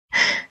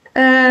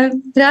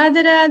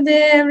Radha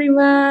Radhe,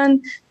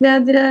 everyone.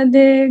 Radha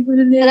Radhe,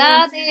 Gurudev.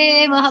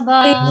 Radhe,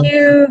 Mahaba. Thank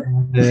you.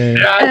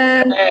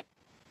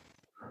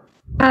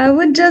 I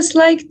would just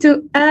like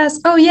to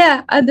ask, oh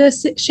yeah, the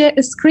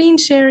screen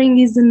sharing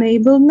is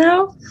enabled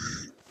now.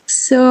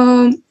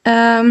 So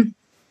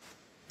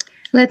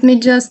let me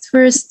just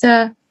first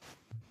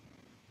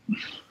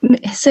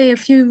say a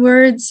few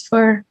words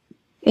for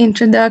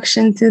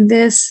introduction to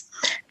this.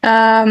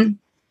 I'm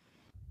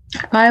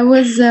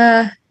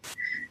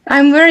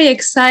very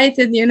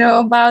excited,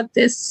 about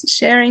this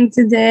sharing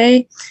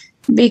today,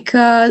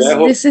 because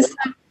this is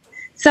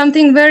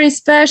something very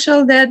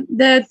special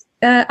that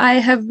I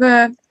have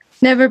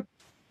never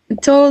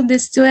told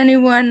this to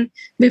anyone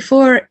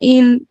before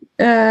in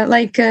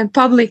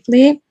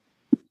publicly.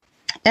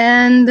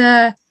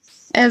 And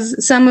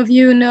as some of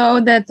you know,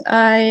 that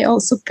I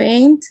also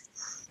paint,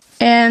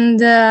 and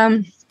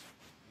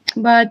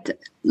but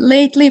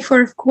lately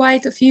for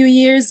quite a few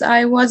years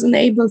I wasn't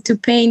able to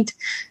paint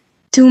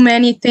too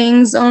many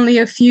things, only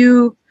a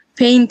few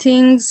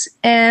paintings,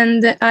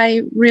 and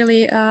I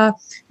really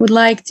would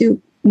like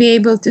to be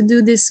able to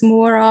do this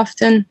more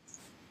often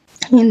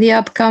in the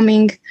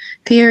upcoming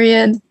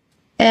period.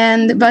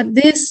 But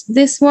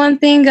this one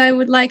thing I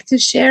would like to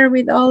share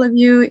with all of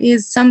you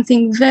is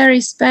something very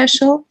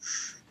special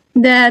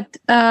that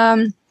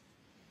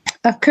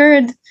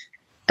occurred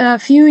a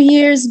few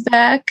years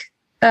back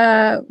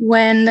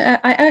when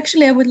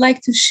I would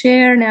like to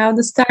share now,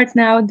 to start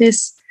now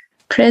this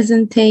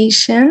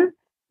presentation.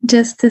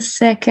 Just a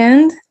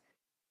second.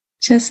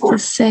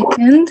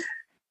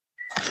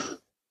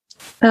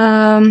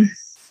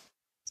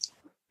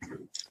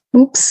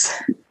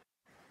 Oops.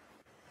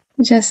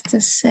 Just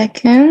a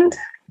second.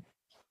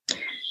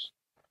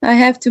 I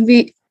have to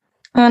be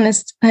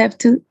honest. I have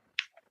to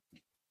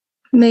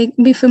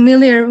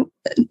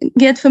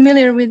get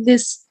familiar with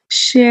this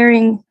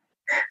sharing.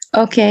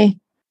 Okay.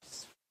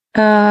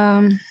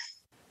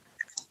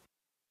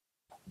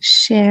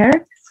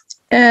 Share.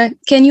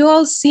 Can you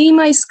all see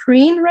my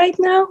screen right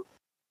now?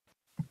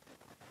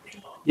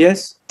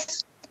 Yes.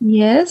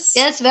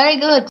 Yes, very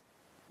good.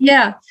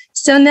 Yeah.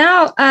 So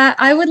now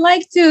I would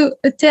like to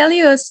tell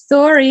you a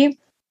story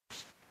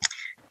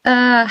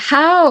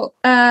how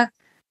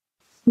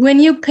when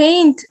you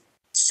paint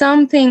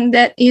something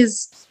that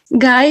is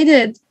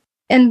guided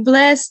and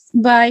blessed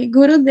by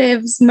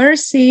Gurudev's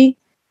mercy,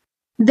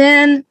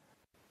 then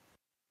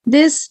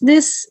this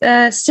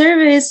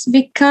service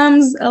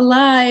becomes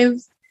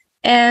alive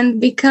and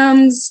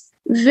becomes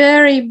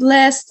very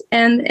blessed,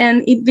 and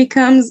it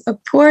becomes a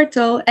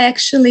portal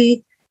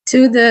actually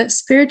to the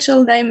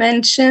spiritual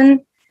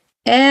dimension,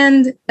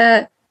 and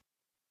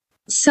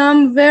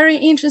some very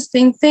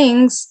interesting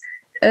things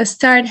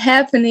start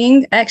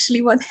happening.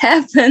 Actually, what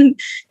happened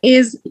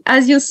is,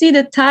 as you see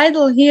the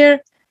title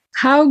here,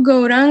 How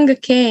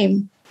Gauranga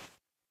Came.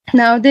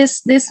 Now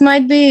this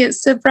might be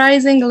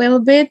surprising a little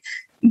bit,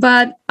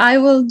 but I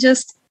will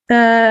just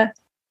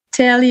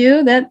tell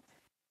you that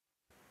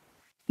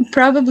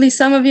probably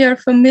some of you are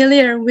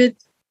familiar with,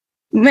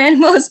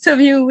 most of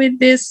you, with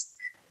this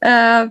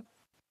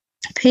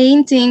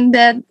painting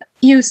that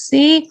you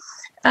see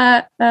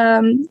a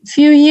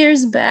few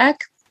years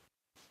back.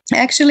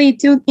 Actually,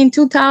 in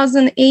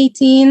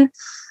 2018,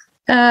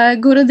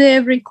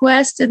 Gurudev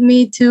requested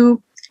me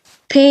to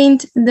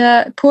paint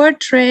the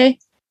portrait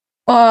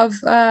of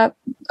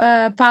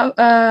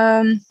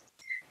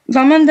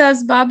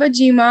Vamandas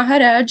Babaji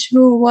Maharaj,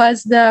 who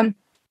was the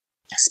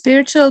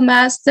spiritual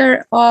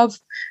master of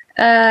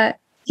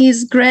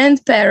his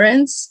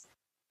grandparents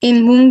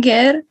in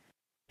Munger.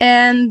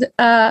 And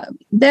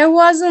there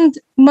wasn't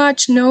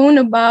much known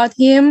about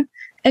him,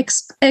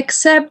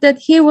 except that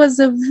he was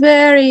a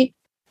very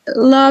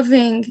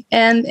loving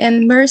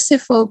and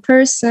merciful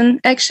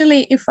person.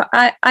 Actually, if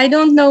I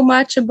don't know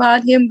much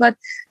about him, but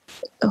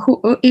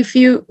if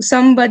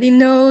somebody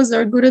knows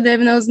or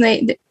Gurudev knows,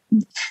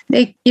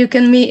 you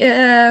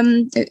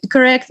can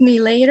correct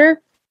me later.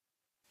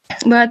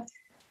 But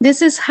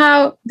this is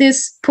how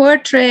this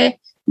portrait,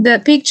 the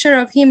picture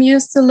of him,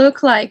 used to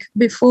look like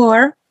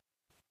before.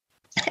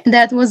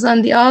 That was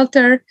on the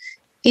altar,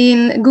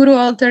 in Guru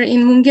altar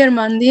in Munger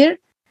Mandir.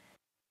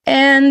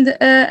 And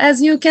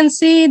as you can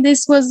see,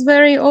 this was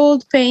very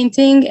old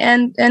painting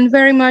and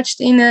very much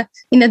in a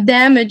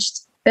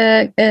damaged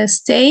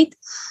state.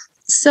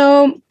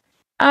 So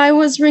I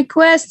was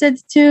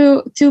requested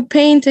to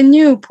paint a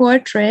new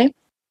portrait,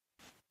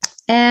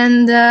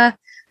 and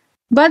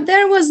but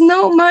there was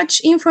no much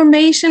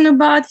information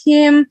about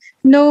him,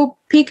 no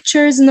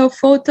pictures, no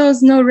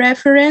photos, no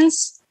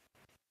reference.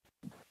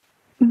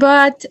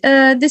 But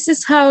this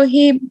is how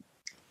he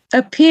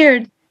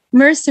appeared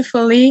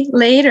mercifully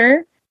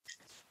later.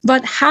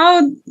 But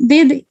how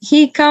did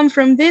he come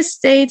from this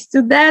state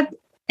to that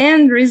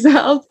end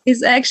result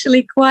is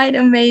actually quite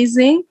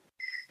amazing.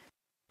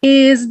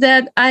 Is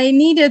that I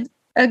needed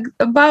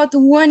about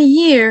 1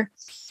 year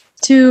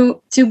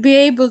to be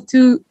able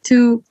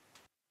to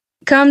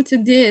come to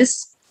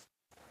this.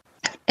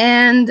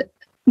 And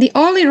the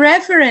only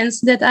reference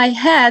that I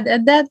had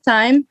at that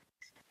time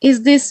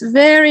is this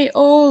very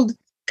old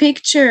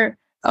picture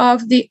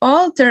of the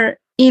altar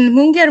in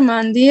Munger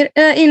Mandir,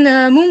 in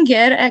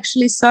Munger,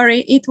 actually,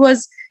 sorry. It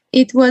was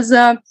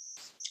a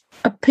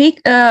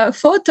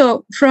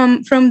photo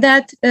from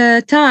that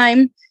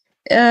time,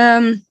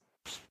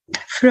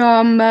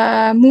 from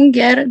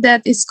Munger,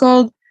 that is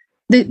called,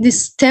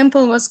 this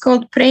temple was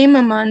called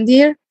Prema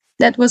Mandir,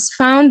 that was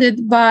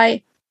founded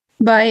by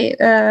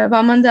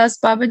Vamandas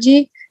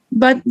Babaji.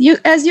 But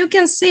as you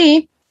can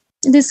see,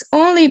 this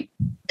only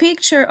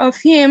picture of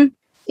him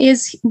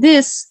is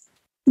this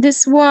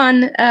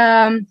one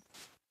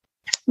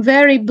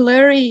very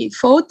blurry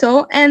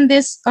photo, and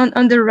this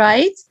on the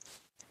right,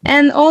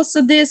 and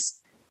also this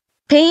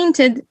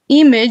painted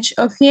image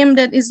of him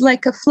that is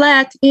like a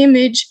flat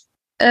image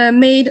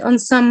made on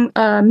some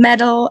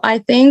metal, I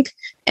think,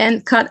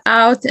 and cut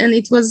out, and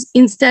it was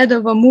instead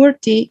of a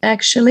murti,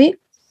 actually.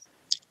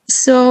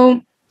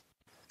 So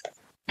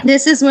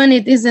this is when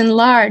it is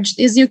enlarged.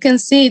 As you can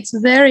see, it's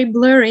very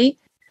blurry,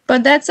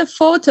 but that's a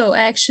photo,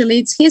 actually.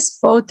 It's his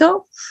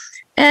photo.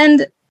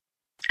 And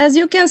as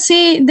you can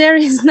see, there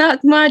is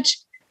not much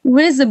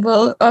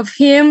visible of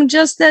him,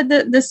 just that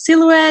the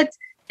silhouette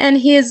and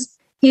his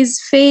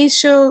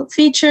facial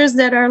features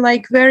that are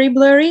like very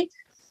blurry,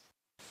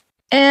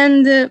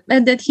 and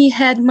that he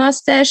had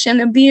mustache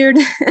and a beard,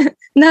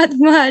 not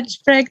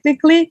much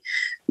practically,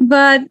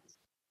 but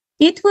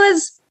it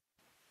was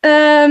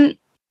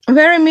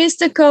very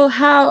mystical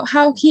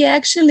how he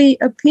actually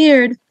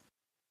appeared.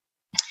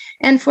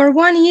 And for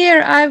 1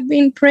 year, I've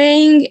been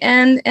praying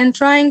and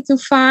trying to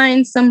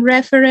find some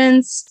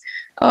reference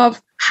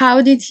of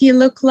how did he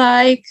look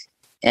like.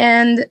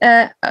 And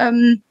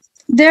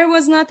there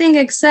was nothing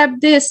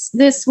except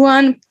this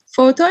one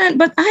photo.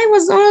 But I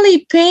was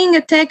only paying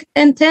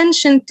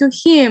attention to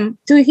him,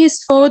 to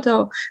his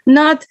photo,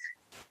 not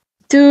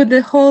to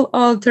the whole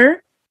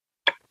altar.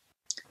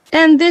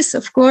 And this,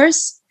 of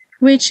course,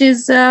 which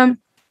is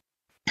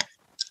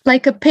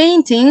like a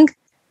painting,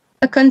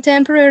 a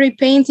contemporary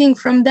painting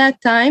from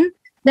that time,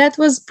 that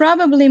was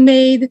probably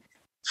made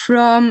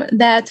from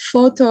that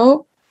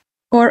photo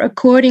or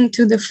according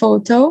to the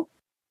photo.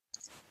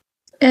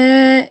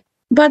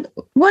 But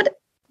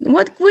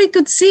what we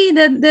could see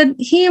that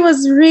he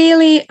was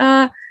really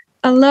a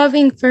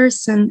loving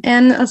person,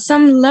 and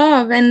some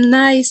love and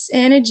nice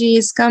energy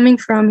is coming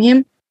from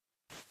him.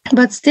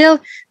 But still,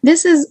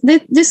 this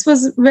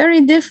was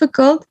very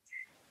difficult.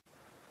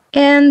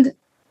 And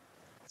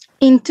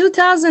in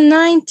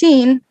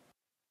 2019,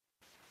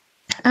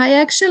 I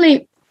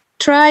actually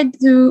tried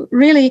to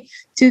really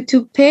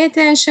to pay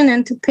attention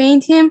and to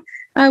paint him.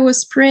 I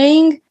was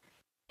praying,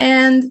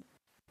 and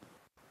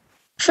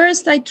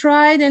first I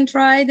tried,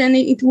 and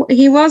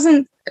he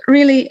wasn't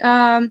really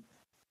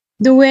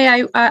the way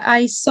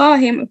I saw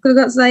him,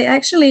 because I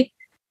actually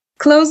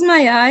closed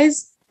my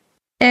eyes,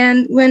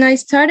 and when I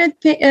started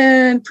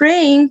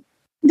praying,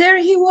 there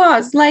he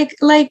was, like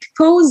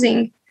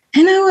posing,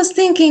 and I was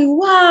thinking,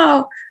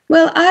 wow,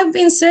 well, I've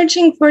been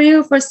searching for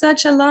you for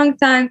such a long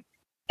time.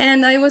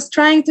 And I was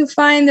trying to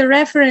find a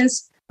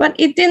reference, but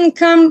it didn't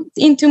come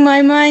into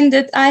my mind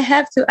that I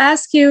have to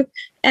ask you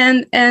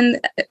and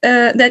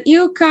that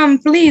you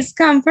please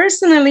come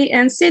personally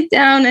and sit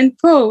down and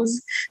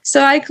pose.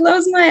 So I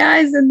closed my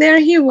eyes, and there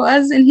he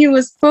was, and he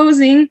was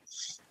posing.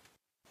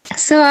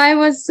 So I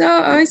was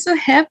so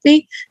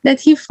happy that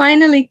he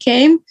finally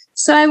came.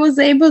 So I was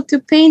able to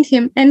paint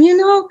him, and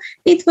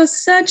it was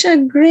such a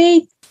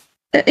great.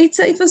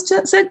 It was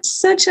just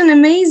such an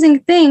amazing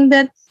thing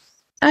that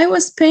I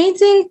was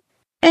painting,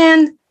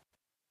 and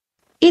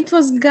it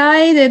was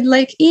guided,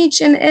 like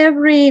each and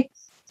every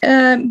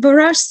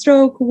brush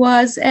stroke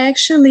was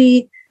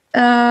actually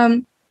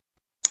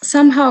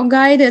somehow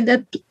guided,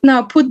 that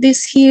now put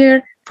this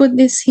here,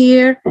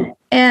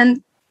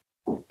 and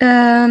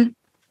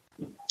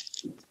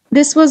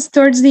this was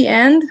towards the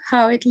end,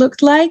 how it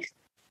looked like.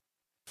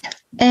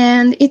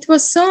 And it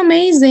was so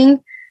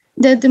amazing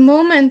that the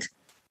moment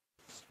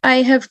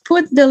I have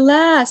put the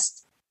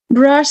last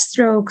brush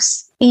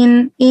strokes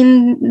in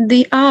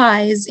the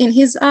eyes, in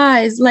his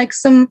eyes, like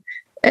some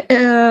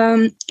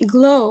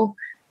glow.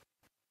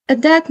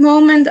 At that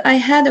moment, I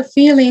had a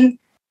feeling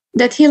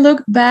that he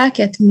looked back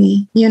at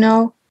me.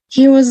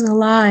 He was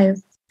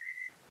alive,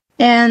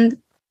 and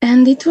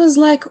it was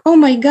like, oh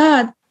my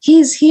God,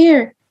 he's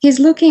here. He's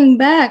looking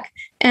back,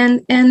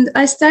 and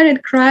I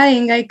started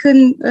crying. I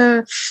couldn't,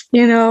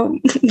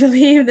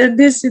 believe that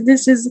this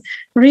is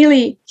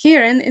really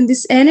here, and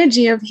this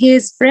energy of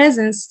his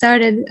presence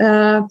started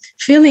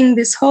filling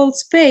this whole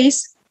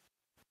space.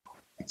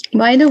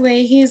 By the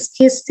way, he's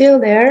still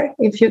there.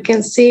 If you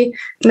can see,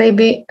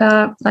 maybe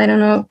I don't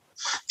know.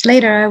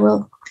 Later, I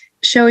will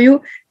show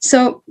you.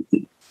 So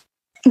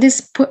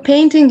this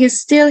painting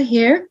is still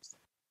here.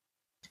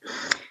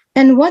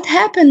 And what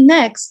happened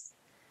next?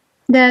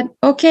 That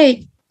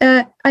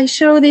I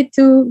showed it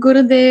to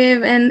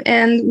Gurudev,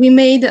 and we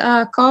made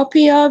a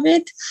copy of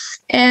it,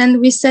 and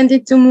we sent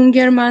it to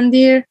Munger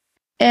Mandir,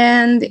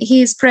 and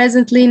he is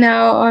presently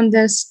now on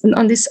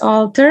this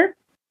altar.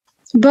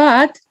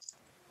 But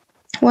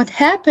what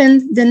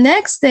happened the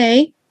next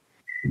day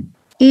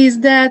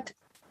is that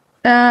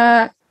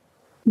Dina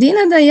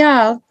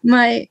Dayal,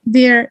 my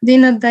dear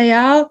Dina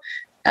Dayal,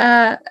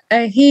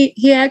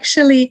 he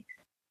actually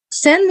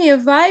sent me a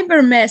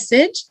Viber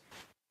message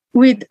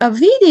with a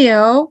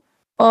video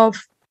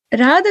of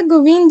Radha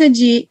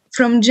Govindaji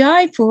from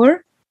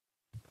Jaipur,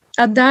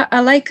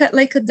 like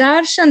a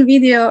darshan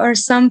video or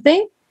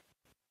something.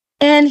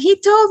 And he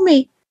told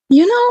me,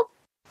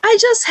 I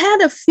just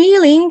had a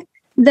feeling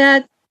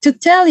that to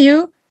tell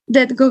you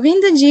that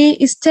Govindaji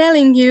is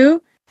telling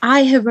you,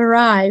 I have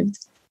arrived.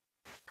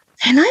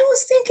 And I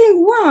was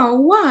thinking, wow,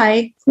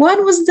 why?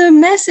 What was the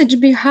message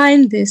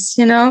behind this,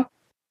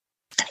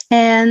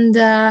 And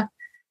I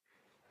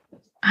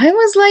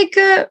was like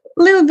a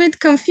little bit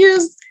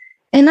confused.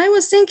 And I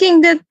was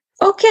thinking that,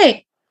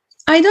 okay,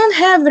 I don't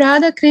have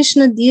Radha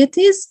Krishna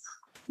deities,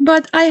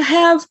 but I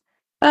have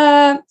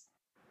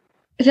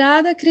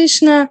Radha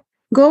Krishna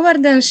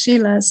Govardhan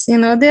Shilas.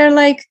 They're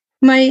like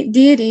my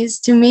deities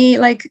to me.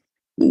 Like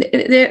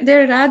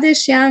they're Radha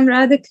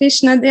Radha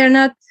Krishna. They're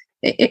not.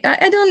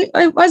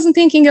 I wasn't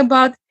thinking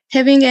about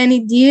having any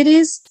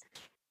deities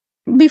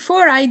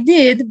before I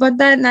did, but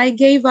then I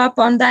gave up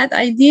on that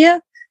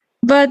idea.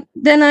 But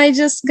then I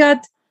just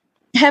got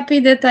happy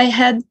that I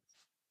had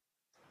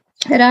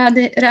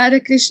Radha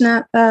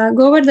Krishna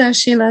Govardhan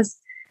Shilas.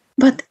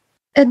 But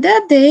at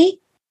that day,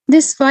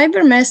 this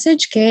Viber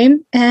message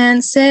came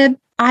and said,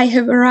 I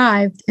have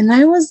arrived. And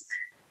I was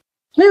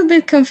a little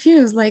bit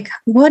confused, like,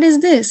 what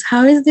is this?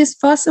 How is this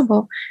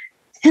possible?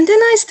 And then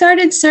I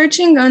started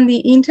searching on the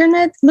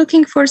internet,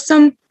 looking for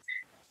some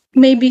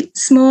maybe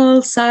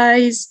small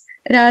size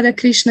Radha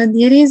Krishna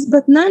deities,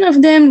 but none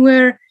of them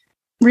were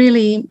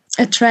really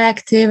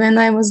attractive. And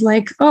I was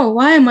like, oh,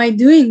 why am I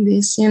doing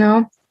this,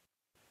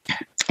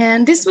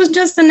 And this was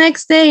just the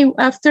next day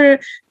after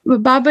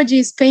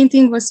Babaji's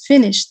painting was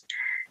finished.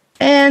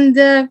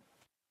 And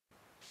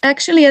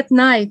actually at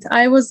night,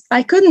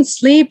 I couldn't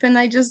sleep, and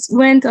I just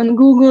went on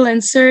Google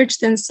and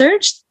searched.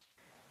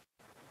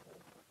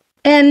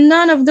 And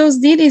none of those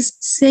deities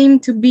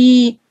seemed to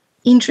be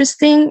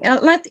interesting,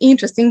 not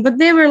interesting, but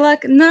they were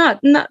like,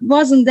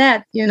 wasn't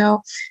that,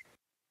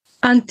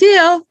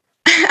 until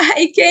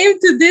I came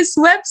to this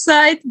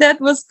website that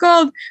was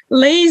called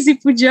Lazy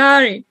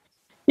Pujari,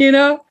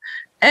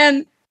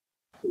 and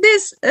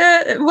this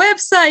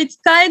website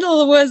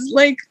title was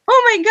like,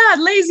 oh my God,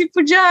 Lazy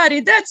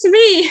Pujari, that's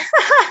me.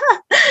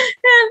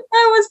 And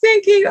I was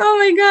thinking, oh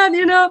my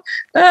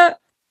God,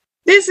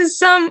 this is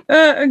some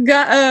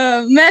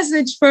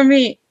message for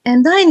me.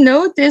 And I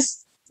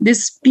noticed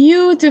this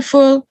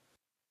beautiful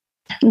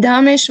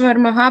Dameshwar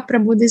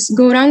Mahaprabhu, this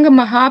Gauranga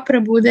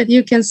Mahaprabhu that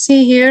you can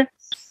see here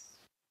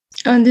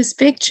on this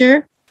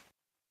picture.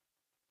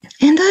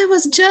 And I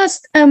was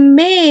just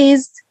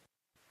amazed,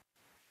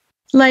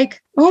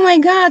 like, oh my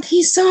God,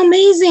 he's so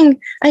amazing.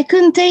 I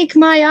couldn't take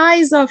my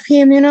eyes off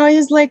him.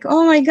 He's like,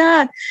 oh my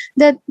God,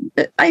 that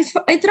I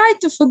tried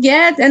to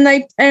forget, and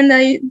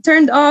I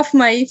turned off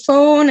my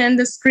phone and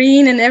the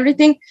screen and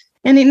everything.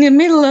 And in the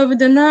middle of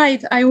the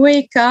night, I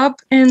wake up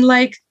and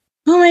like,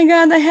 oh my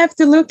God, I have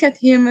to look at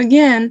him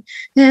again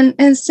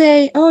and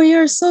say, oh,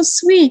 you're so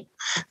sweet.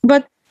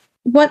 But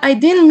what I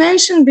didn't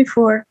mention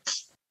before,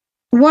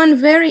 one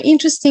very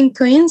interesting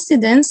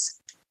coincidence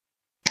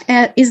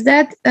is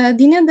that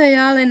Dina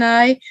Dayal and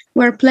I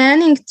were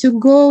planning to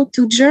go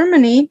to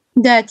Germany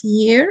that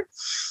year.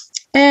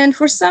 And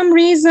for some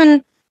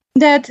reason,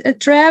 that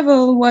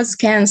travel was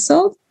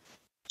canceled.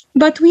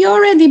 But we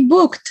already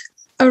booked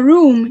a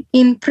room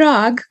in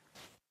Prague.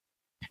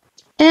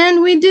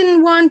 And we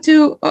didn't want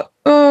to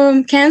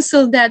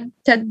cancel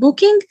that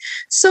booking.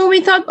 So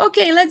we thought,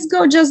 okay, let's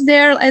go just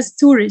there as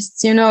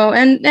tourists,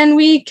 And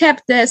we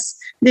kept this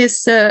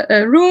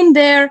room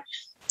there.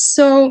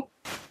 So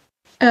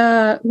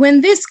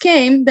when this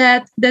came,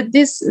 that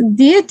this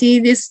deity,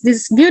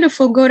 this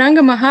beautiful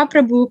Gauranga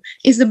Mahaprabhu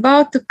is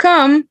about to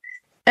come,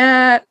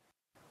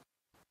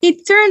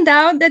 it turned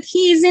out that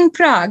he is in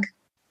Prague.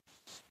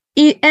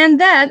 And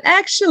that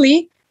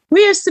actually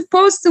we are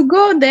supposed to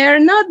go there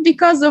not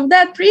because of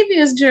that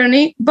previous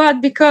journey, but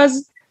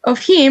because of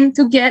him,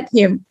 to get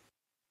him.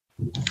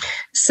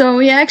 So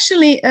we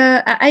actually,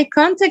 I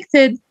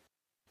contacted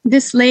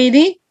this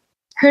lady.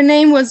 Her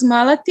name was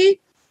Malati.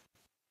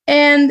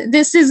 And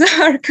this is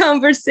our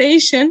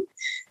conversation.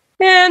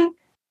 And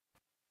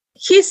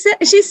she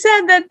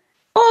said that,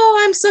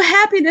 oh, I'm so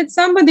happy that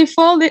somebody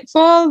fell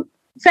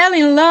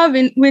in love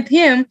with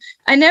him.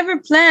 I never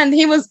planned.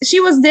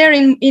 She was there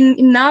in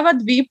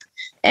Navadvip,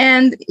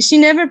 and she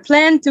never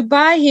planned to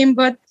buy him,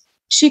 but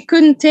she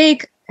couldn't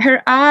take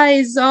her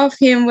eyes off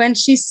him when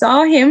she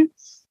saw him.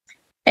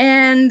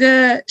 And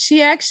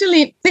she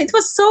actually, it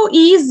was so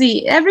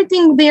easy.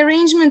 Everything, the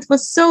arrangement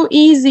was so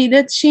easy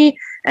that she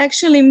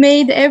actually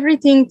made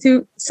everything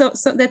so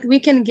that we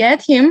can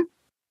get him.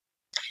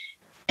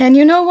 And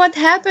you know what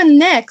happened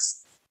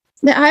next?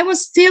 That I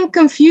was still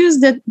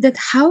confused that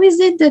how is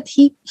it that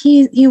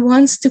he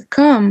wants to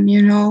come,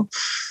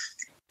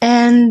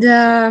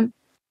 And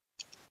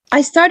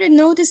I started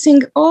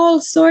noticing all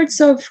sorts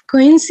of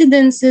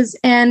coincidences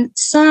and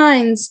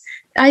signs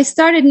I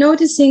started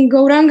noticing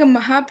Gauranga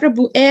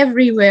Mahaprabhu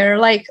everywhere,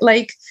 like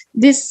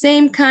this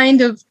same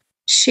kind of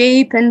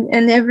shape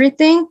and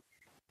everything.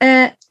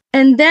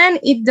 And then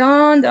it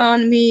dawned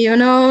on me,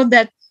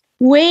 that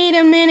wait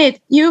a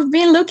minute, you've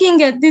been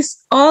looking at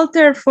this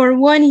altar for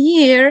 1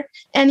 year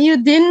and you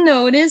didn't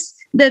notice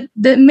that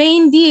the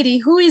main deity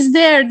who is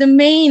there, the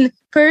main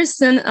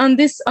person on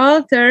this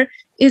altar,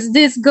 is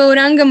this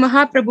Gauranga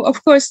Mahaprabhu.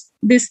 Of course,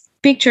 this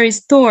picture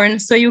is torn,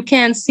 so you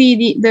can't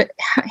see the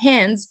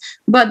hands,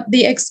 but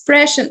the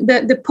expression,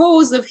 the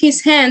pose of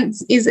his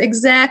hands is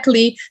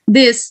exactly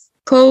this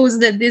pose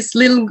that this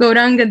little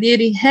Gauranga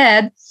deity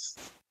had.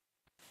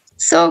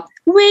 So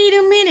wait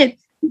a minute,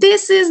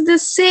 this is the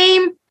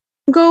same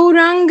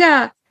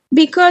Gauranga,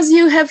 because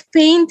you have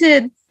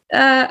painted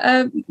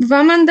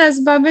Vamandas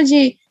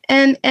Babaji,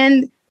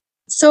 and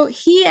so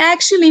he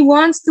actually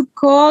wants to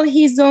call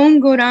his own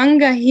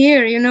Gauranga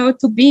here,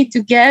 to be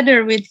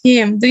together with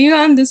him. Do you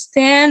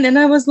understand? And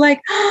I was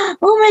like,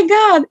 oh my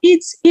God,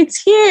 it's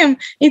him,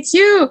 it's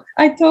you.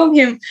 I told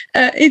him,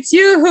 it's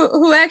you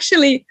who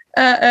actually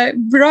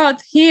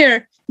brought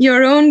here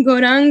your own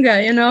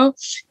Gauranga,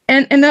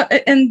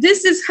 And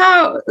this is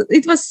how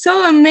it was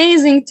so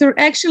amazing to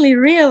actually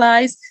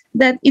realize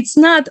that it's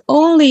not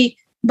only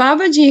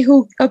Babaji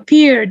who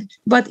appeared,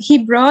 but he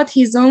brought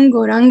his own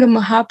Gauranga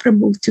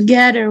Mahaprabhu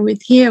together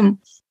with him.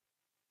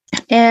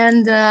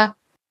 And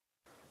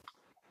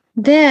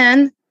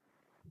then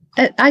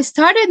I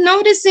started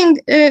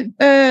noticing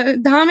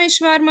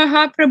Dhameshwar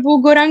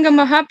Mahaprabhu, Gauranga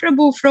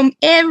Mahaprabhu from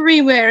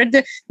everywhere.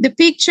 The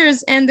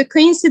pictures and the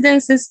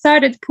coincidences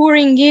started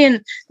pouring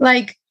in,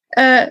 like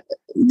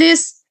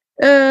this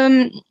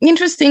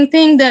interesting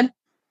thing that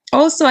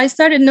also I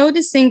started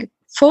noticing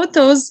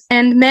photos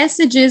and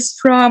messages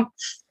from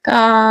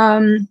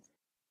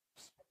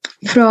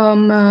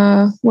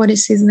what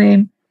is his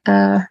name?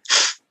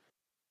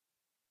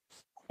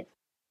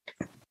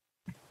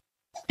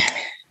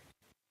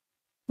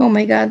 Oh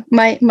my God,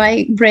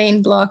 my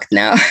brain blocked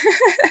now.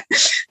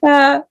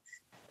 On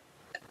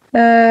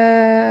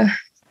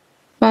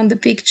the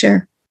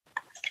picture.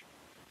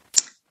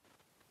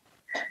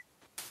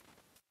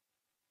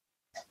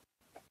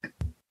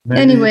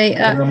 Anyway,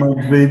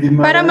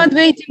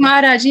 Paramadvaiti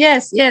Maharaj,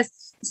 yes.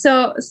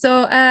 So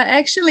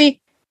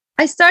actually,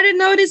 I started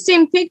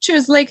noticing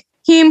pictures like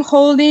him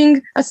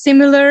holding a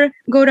similar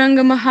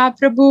Gauranga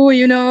Mahaprabhu,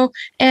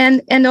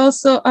 and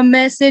also a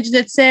message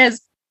that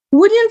says,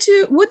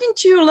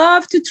 wouldn't you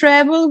love to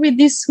travel with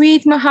this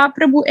sweet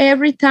Mahaprabhu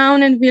every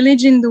town and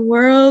village in the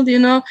world,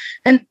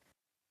 and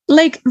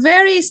like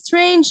very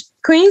strange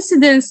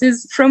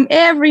coincidences from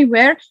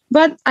everywhere.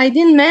 But I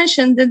didn't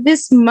mention that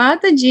this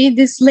Mataji,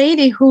 this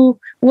lady who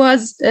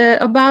was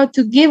about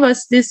to give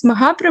us this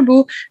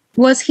Mahaprabhu,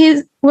 was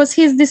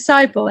his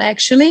disciple,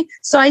 actually.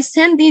 So I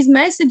sent these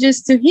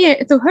messages to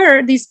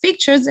her, these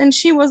pictures, and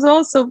she was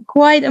also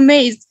quite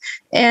amazed.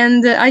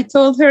 And I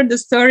told her the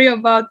story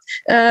about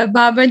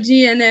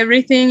Babaji and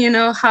everything,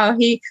 how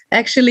he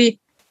actually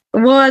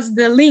was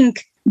the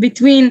link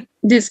between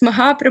this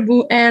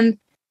Mahaprabhu and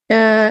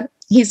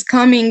his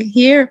coming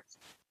here.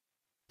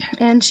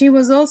 And she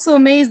was also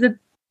amazed that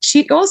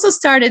she also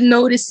started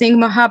noticing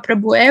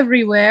Mahaprabhu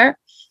everywhere.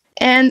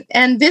 And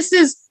this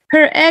is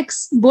her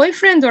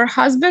ex-boyfriend or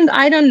husband,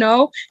 I don't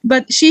know,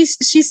 but she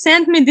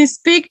sent me this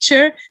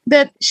picture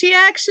that she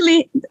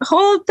actually, the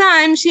whole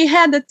time she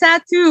had a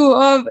tattoo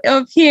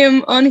of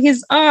him on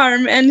his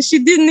arm, and she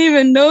didn't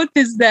even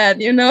notice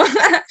that,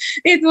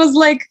 It was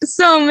like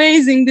so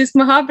amazing. This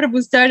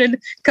Mahaprabhu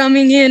started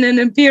coming in and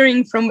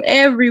appearing from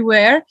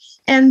everywhere.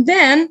 And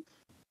then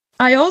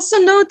I also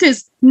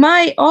noticed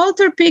my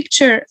altar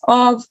picture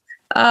of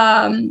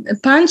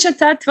Pancha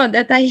Tattva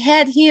that I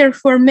had here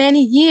for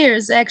many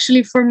years,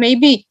 actually for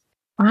maybe,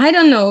 I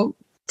don't know,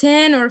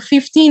 10 or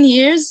 15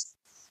 years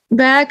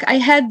back. I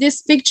had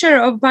this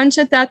picture of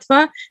Pancha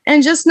Tattva,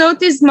 and just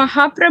noticed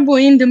Mahaprabhu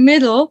in the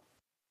middle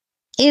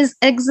is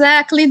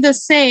exactly the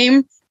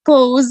same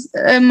pose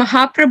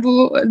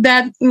Mahaprabhu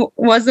that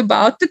was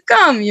about to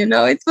come,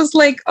 It was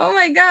like, oh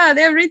my God,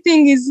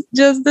 everything is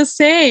just the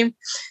same.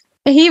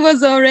 He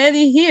was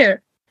already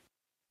here.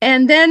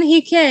 And then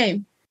he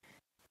came.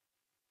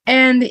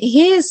 And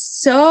he is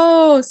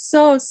so,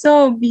 so,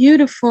 so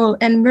beautiful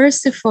and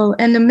merciful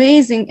and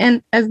amazing.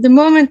 And at the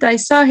moment I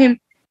saw him,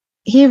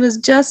 he was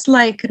just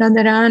like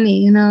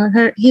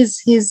Radharani,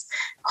 his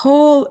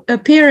whole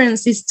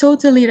appearance is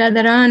totally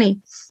Radharani.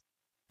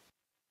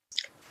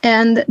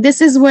 And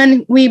this is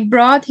when we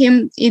brought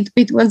him,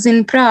 it was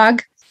in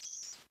Prague.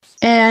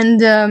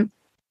 And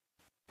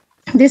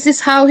this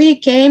is how he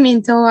came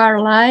into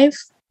our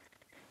life.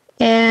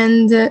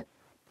 And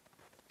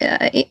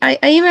I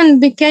even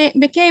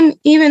became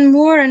even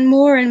more and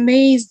more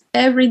amazed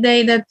every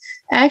day that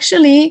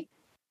actually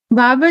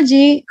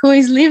Babaji, who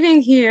is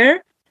living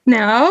here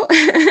now,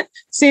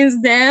 since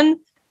then,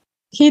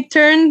 he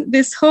turned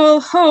this whole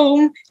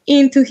home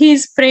into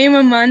his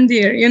Prema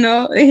Mandir.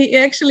 He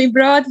actually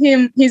brought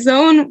him his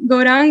own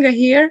Gauranga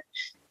here,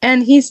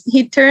 and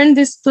he turned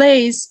this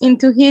place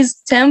into his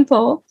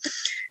temple.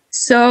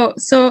 So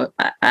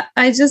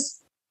I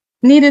just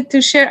needed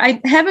to share. I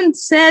haven't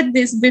said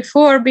this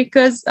before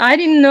because I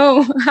didn't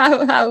know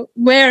how,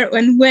 where,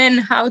 and when,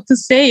 how to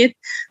say it.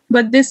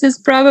 But this is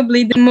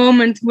probably the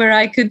moment where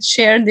I could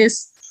share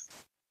this,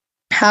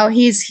 how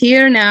he's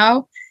here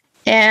now.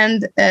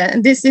 And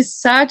this is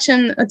such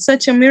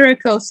a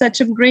miracle,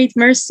 such a great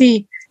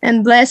mercy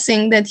and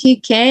blessing that he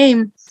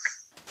came.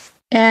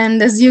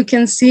 And as you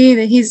can see,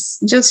 that he's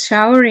just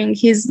showering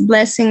his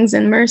blessings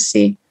and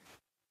mercy.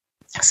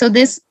 So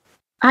this,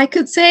 I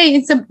could say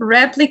it's a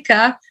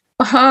replica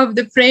of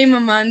the Prema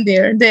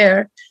Mandir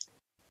there.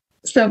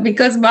 So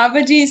because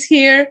Babaji is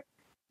here,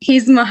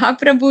 his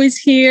Mahaprabhu is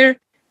here,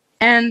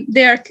 and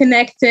they are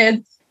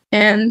connected.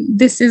 And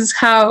this is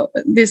how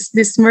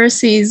this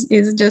mercy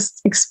is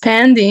just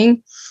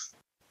expanding.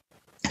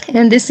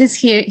 And this is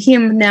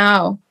him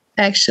now,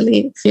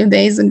 actually, a few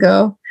days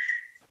ago.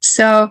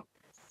 So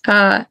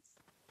I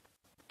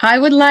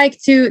would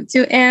like to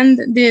end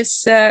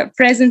this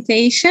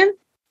presentation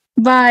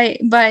by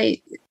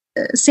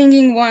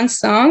singing one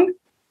song.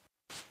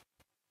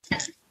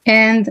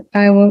 And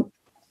I will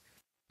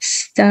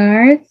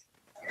start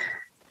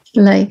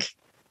like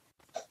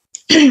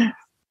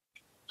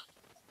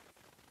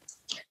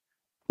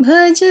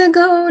Bhaja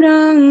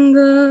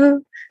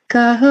Gauranga,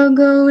 Kaha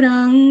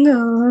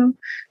Gauranga,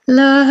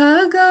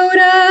 Laha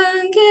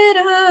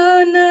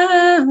Gaurangera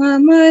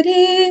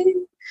Namare,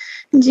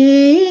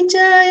 Ji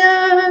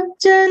Jaya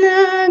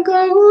Jana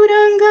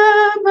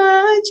Gauranga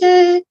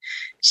Bhaje,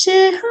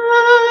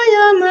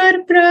 Shehaya Mar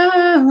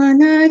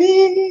Pranare,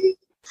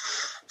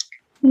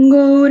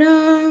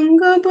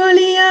 Gauranga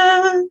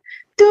Bolia,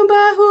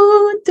 Tubahu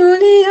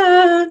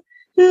Tulia,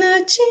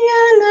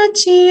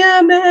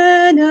 Nachia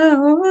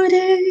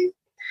bedore,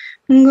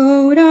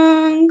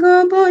 Gauranga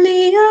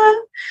bolia,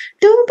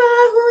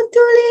 Tubahu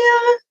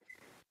tulia,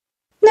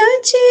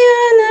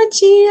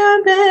 Nachia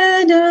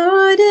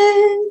bedore,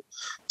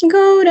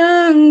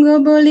 Gauranga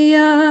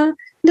bolia,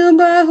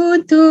 Tubahu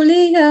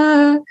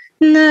tulia,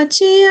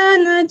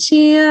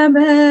 Nachia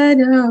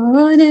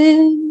bedore.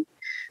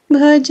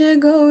 Bhaja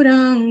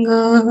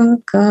Gauranga,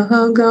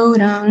 Kaha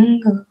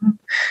Gauranga,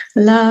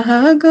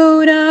 Laha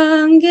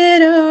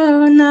Gaurangera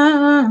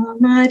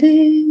Namare,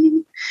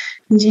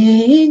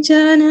 Je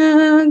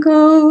Jana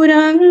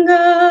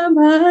Gauranga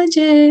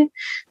Bhaje,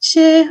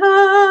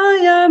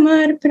 Shehaya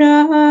Mar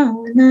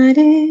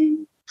Pranare,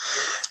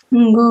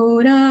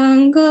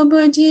 Gauranga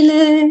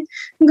Bhajile,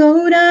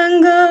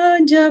 Gauranga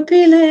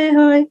Japile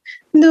Hoy,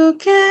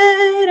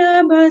 Dukhera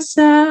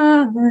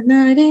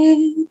Basanare,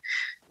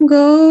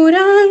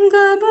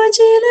 Gauranga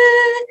Bhajile,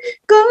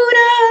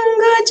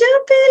 Gauranga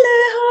Japile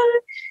Hoy,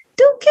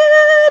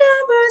 Dukhera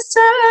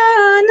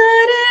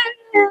Basanare,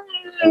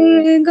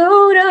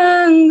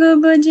 Gauranga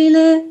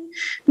Bhajile,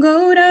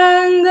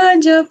 Gauranga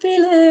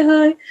Japile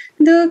Hoy,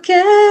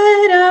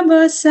 Dukhera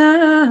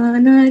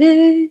Basanare,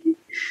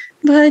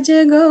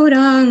 Bhaja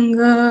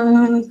Gauranga,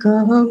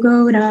 Kaho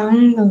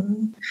Gauranga,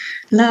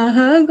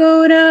 Laha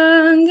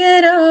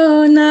Gaurangera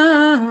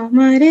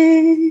Namare,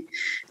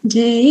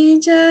 Jai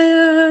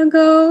Jaya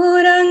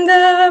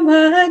Gauranga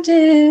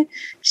Bhaje,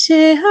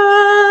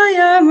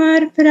 Shehaya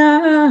Mar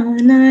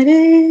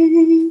Pranare.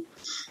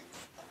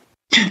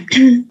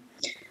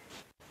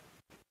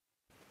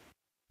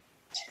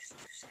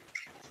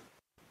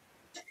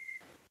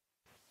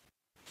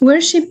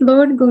 Worship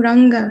Lord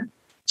Gauranga,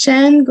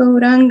 chant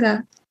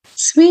Gauranga,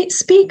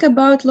 speak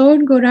about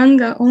Lord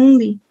Gauranga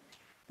only.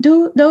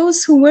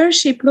 Those who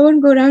worship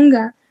Lord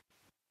Gauranga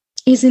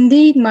is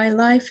indeed my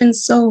life and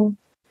soul.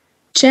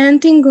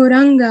 Chanting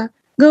Gauranga,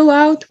 go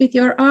out with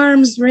your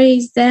arms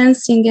raised,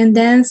 dancing and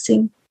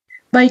dancing.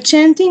 By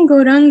chanting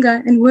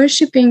Gauranga and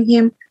worshipping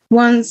him,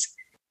 one's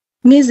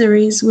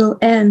miseries will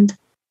end.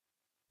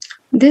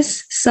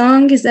 This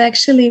song is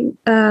actually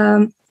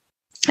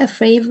a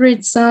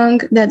favorite song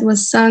that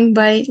was sung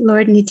by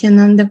Lord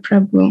Nityananda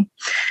Prabhu.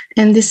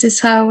 And this is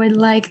how I'd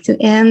like to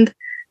end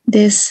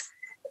this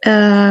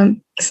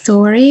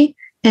story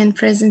and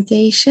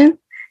presentation.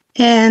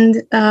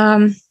 And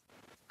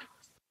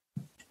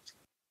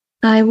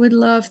I would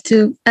love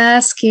to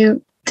ask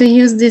you to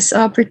use this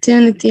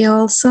opportunity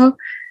also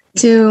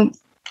to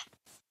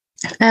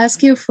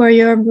ask you for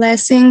your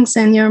blessings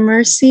and your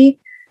mercy,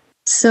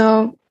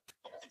 so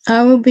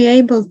I will be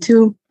able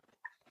to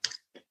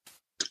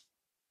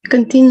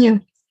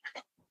continue.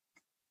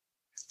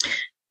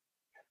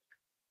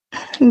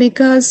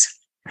 Because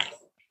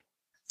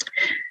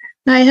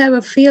I have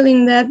a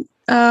feeling that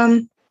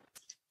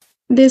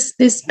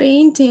this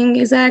painting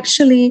is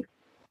actually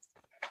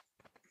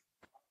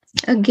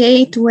a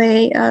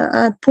gateway,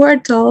 a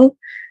portal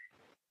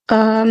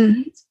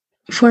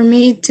for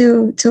me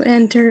to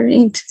enter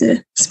into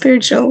the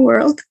spiritual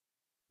world.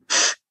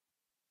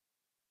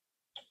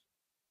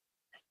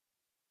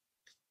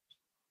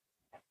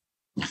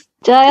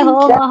 Jai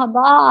Ho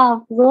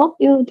Mahaba, so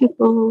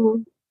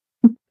beautiful.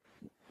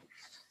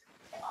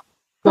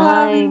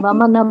 Jai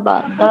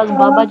Vamanaba, Das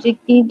Babaji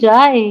ki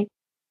Jai.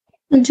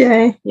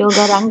 Jai.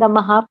 Yogaranga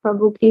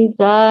Mahaprabhu ki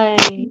Jai.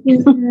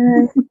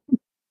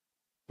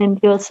 And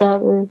your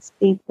service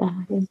be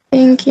Jai.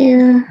 Thank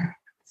you.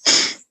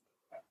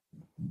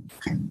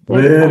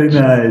 Very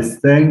nice.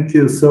 Thank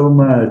you so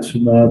much,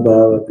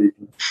 Mahabharati.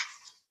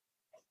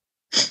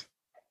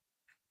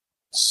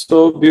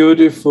 So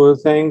beautiful.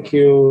 Thank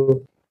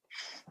you.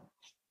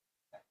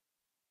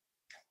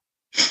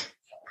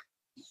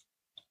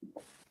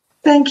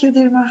 Thank you,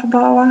 dear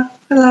Mahababa.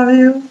 I love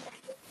you.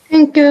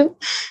 Thank you.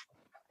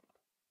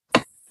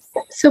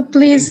 So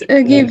please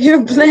give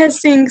your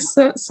blessings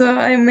so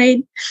I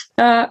may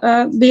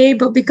be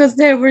able, because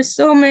there were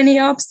so many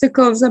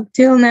obstacles up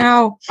till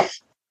now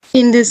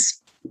in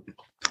this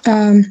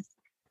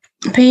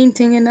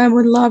painting, and I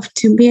would love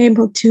to be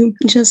able to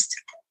just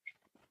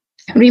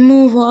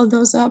remove all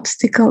those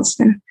obstacles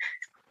and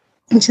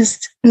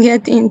just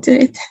get into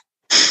it.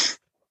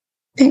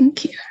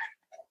 Thank you.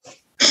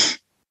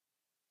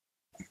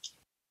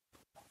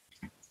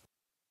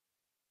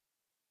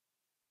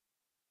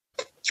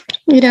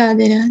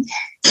 Radhe, Radhe.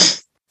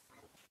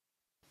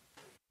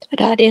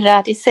 Radhe,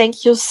 Radhe,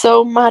 thank you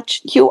so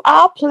much. You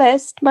are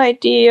blessed, my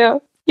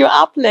dear. You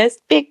are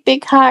blessed. Big,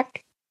 big hug.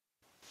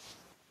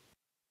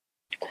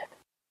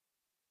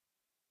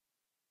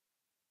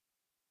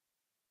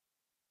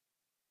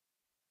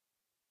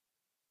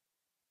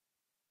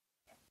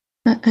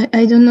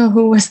 I don't know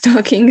who was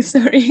talking,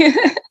 sorry.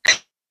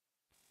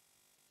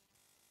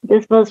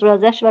 This was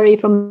Rajeshwari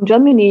from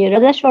Germany.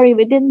 Rajeshwari,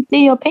 we didn't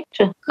see your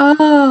picture.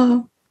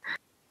 Oh.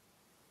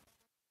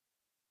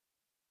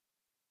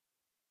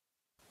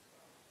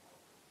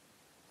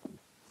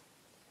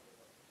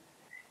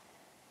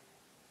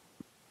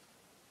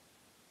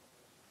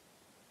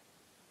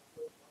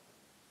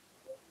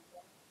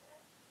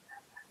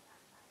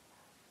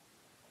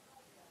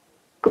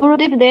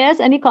 Gurudev, there's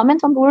any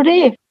comments on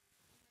Gurudev?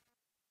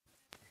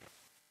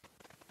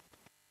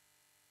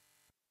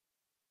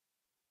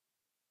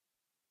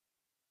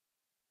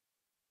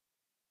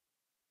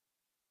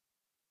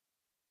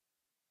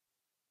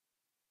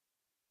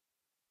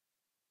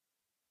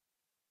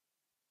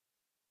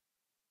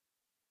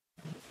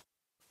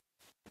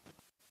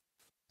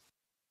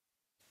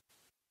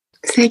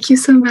 Thank you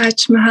so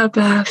much,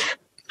 Mahabhav.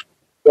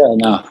 Yeah,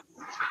 no.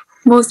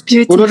 Most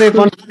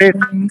beautiful.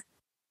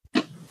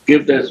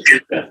 Give the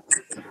speaker.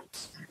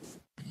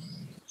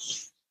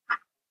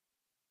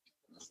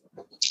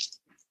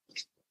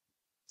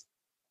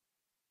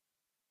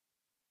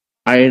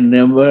 I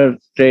never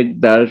take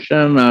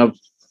darshan of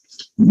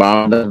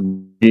Baba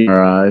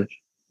Maharaj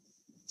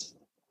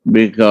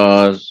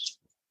because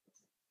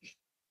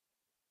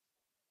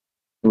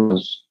he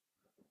was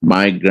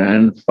my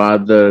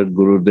grandfather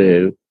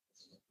Gurudev,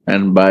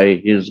 and by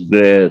his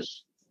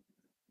grace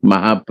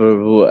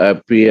Mahaprabhu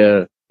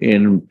appeared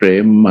in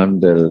Prem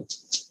Mandir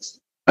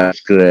by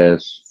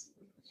grace,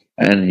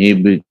 and he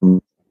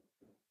became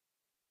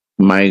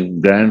my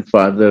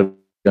grandfather,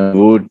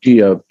 devotee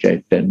of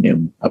Chaitanya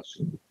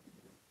Mahaprabhu.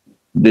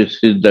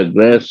 This is the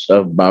grace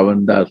of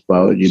Bhavandas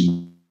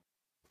Babaji.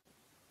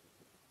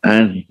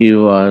 And he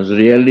was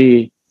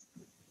really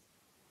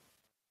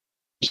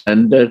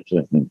surrendered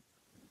to him.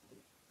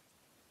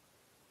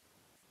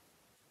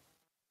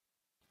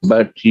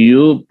 But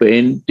you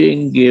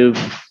painting give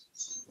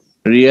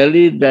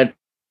really that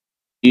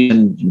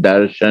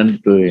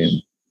darshan to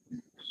him.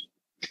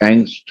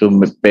 Thanks to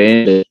me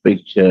paint this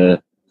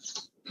picture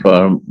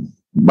for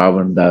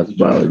Bhavandas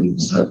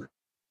Babaji.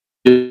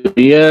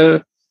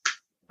 Here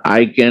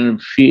I can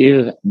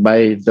feel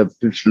by the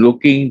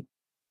looking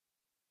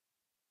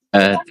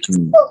at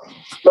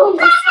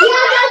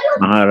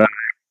Maharaj.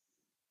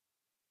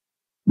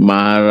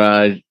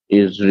 Maharaj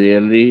is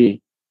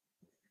really,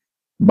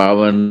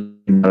 Bhavan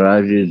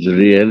Maharaj is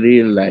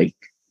really like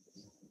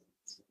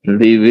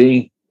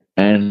living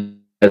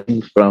and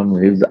from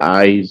his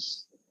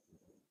eyes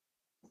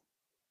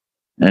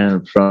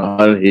and from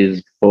all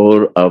his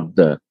pore of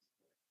the,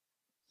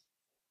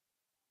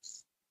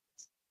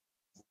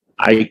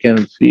 I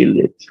can feel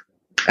it.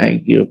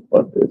 Thank you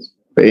for this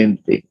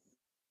painting.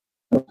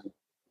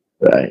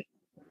 Right.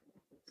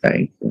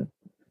 Thank you.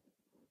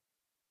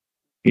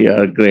 You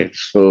are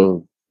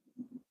grateful.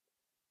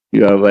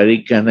 You are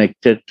very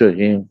connected to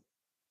him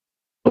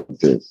for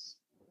this.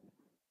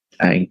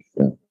 Thank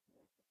you.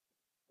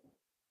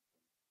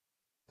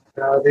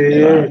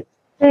 Radhe.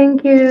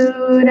 Thank you,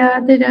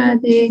 Radhe,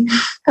 Radhe.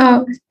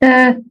 Oh,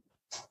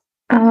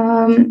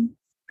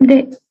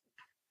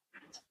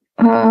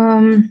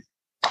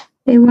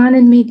 they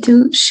wanted me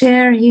to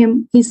share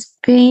his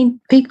paint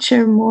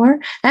picture more.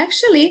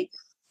 Actually,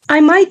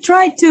 I might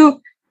try to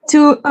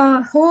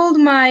hold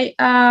my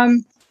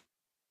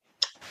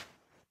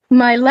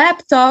my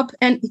laptop,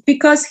 and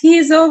because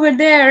he's over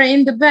there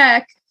in the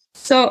back,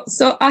 so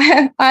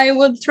I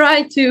will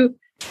try to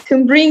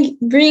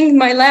bring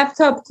my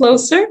laptop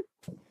closer.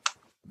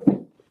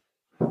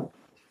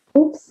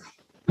 Oops.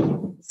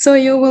 So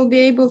you will be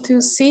able to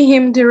see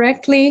him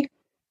directly.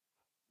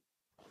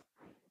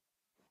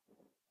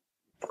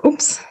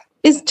 Oops.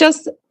 It's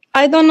just,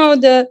 I don't know,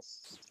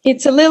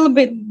 it's a little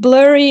bit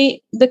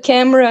blurry. The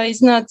camera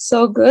is not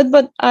so good,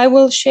 but I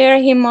will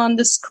share him on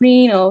the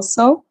screen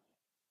also.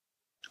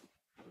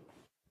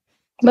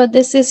 But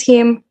this is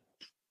him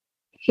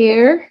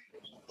here.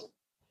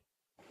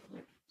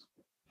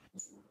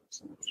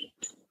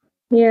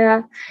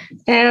 Yeah,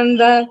 and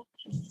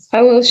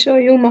I will show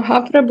you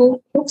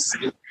Mahaprabhu. Oops.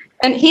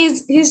 And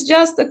he's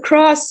just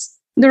across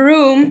the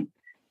room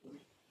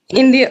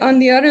on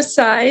the other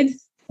side.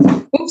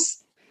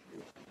 Oops.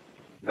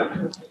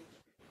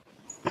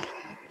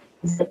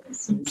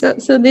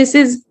 So this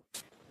is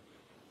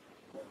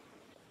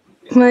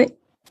my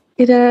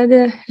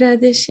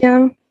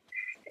Radhyam,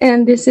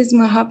 and this is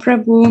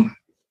Mahaprabhu.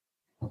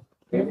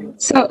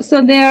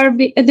 So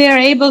they are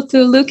able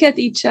to look at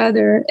each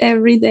other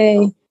every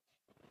day.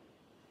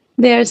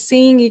 They are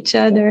seeing each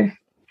other.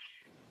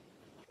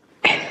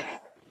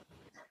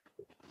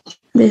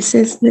 This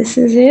is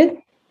it.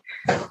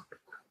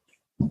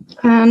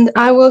 And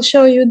I will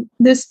show you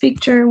this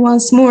picture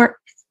once more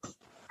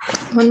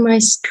on my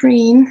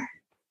screen.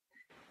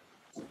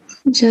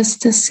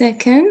 Just a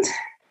second.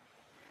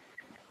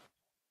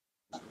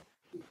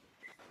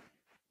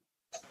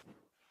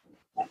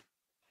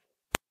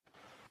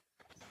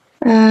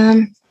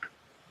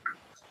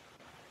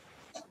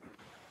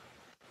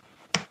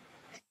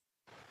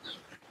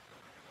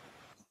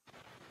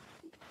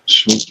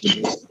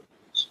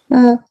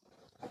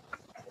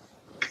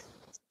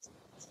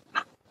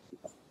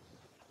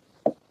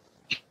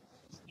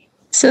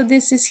 So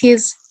this is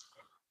his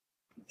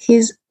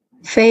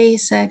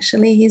face,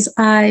 actually, his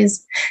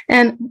eyes.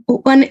 And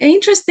one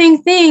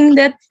interesting thing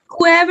that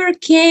whoever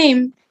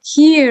came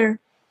here,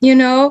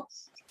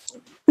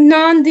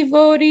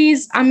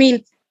 non-devotees, I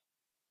mean,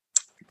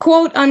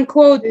 quote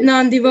unquote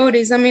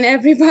non-devotees, I mean,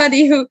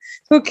 everybody who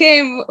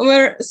came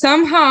were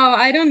somehow,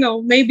 I don't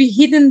know, maybe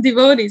hidden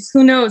devotees,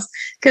 who knows,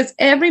 because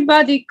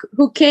everybody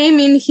who came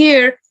in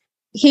here,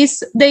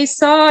 they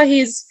saw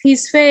his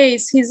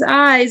face, his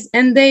eyes,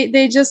 and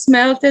they just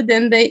melted,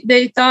 and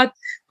they thought,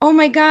 oh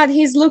my God,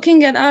 he's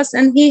looking at us,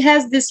 and he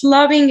has this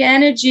loving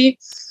energy.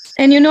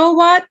 And you know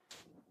what?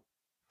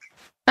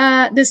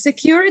 The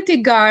security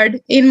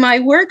guard in my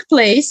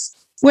workplace,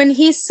 when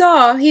he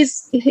saw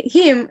his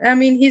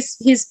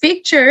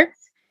picture,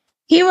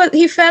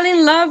 he fell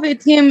in love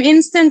with him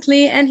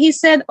instantly, and he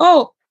said,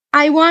 oh,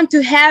 I want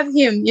to have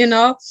him,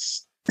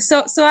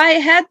 So I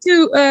had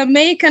to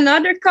make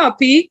another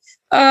copy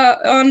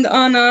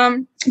on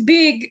a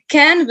big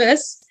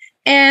canvas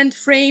and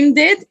framed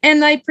it,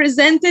 and I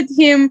presented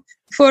him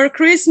for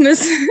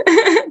Christmas.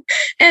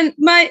 And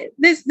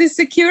this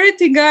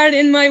security guard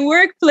in my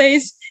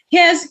workplace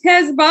has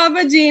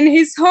Babaji in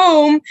his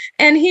home,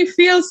 and he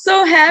feels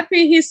so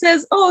happy. He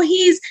says, oh,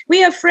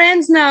 we are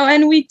friends now,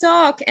 and we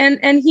talk,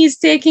 and he's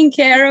taking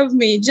care of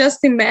me.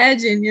 Just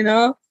imagine,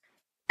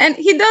 And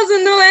he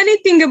doesn't know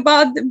anything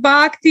about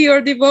bhakti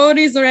or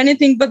devotees or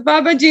anything, but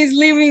Babaji is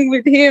living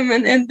with him,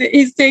 and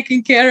he's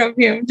taking care of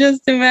him.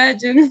 Just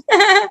imagine.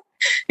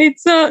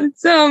 It's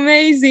so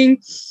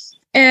amazing.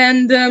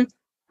 And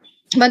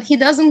but he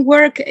doesn't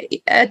work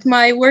at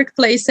my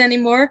workplace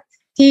anymore.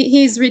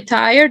 He's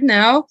retired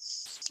now,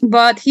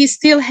 but he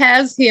still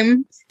has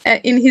him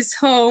in his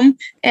home,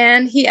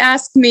 and he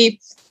asked me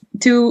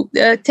to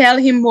tell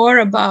him more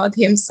about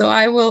him. So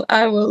I will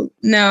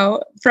now,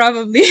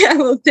 probably I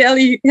will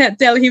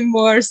tell him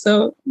more,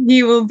 so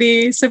he will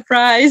be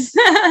surprised.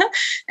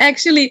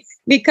 Actually,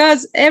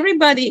 because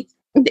everybody,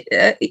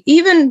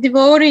 even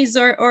devotees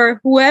or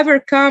whoever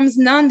comes,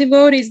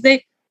 non-devotees,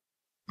 they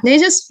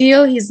just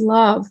feel his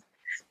love,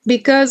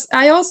 because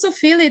I also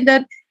feel it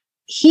that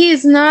he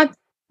is not,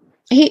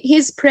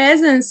 his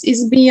presence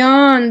is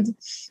beyond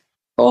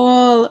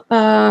all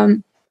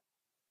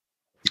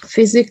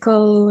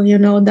physical,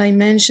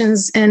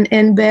 dimensions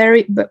and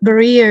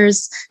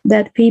barriers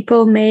that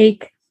people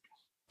make.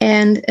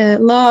 And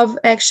love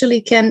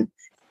actually can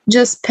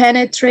just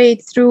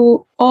penetrate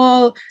through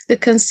all the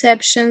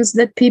conceptions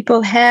that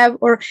people have,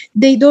 or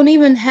they don't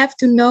even have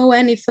to know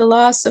any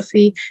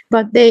philosophy,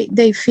 but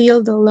they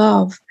feel the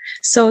love.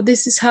 So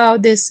this is how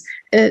this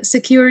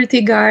security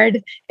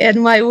guard at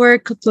my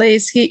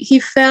workplace, he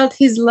felt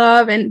his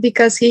love, and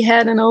because he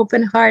had an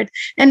open heart.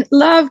 And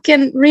love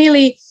can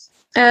really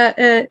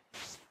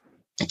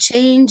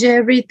change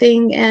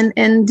everything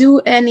and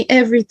do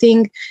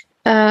everything.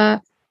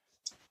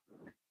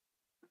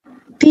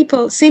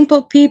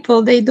 Simple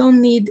people, they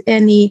don't need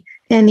any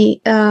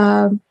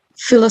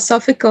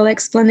philosophical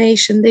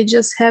explanation. They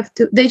just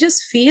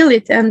feel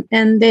it,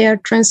 and they are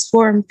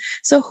transformed.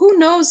 So who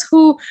knows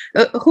who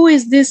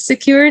is this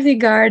security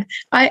guard?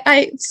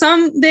 I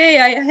someday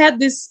I had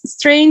this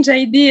strange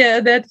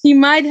idea that he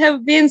might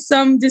have been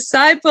some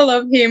disciple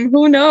of him,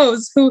 who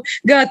knows, who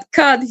got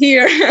caught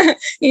here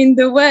in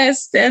the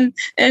West and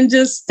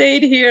just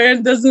stayed here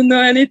and doesn't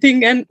know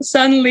anything, and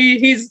suddenly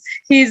his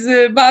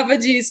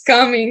Babaji is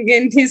coming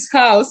in his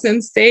house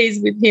and stays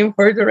with him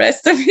for the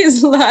rest of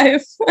his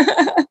life.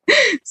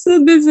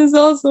 So this is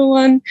also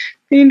one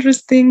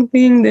interesting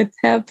thing that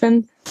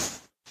happened.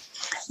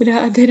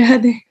 Radhe,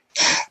 Radhe.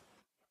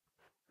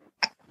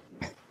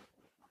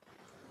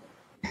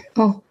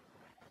 Oh.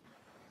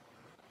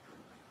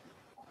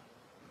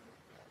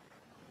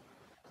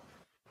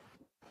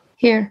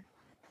 Here.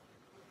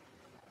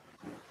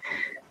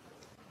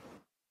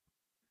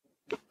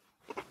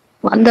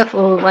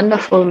 Wonderful,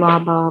 wonderful,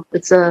 Mahabab.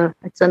 It's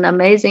an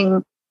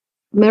amazing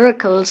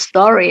miracle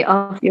story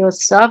of your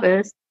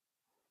service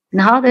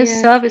and how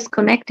this service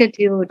connected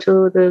you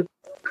to the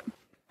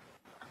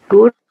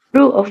Guru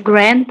of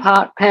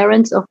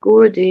grandparents of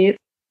Gurudev.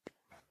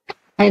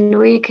 And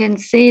we can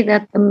see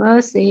that the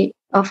mercy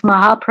of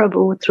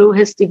Mahaprabhu through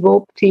his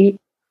devotee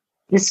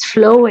is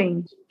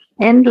flowing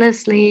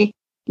endlessly,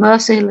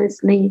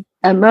 mercilessly,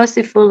 and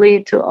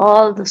mercifully to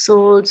all the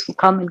souls who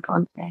come in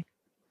contact.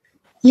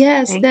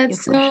 Yes, Thank that's you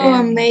so for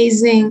sharing.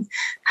 amazing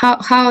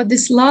how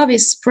this love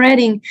is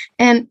spreading,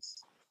 and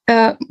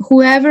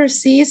whoever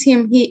sees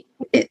him,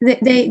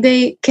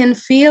 they can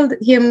feel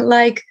him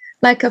like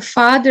a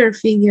father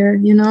figure,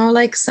 you know,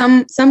 like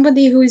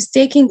somebody who is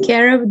taking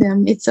care of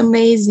them. It's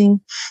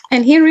amazing,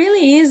 and he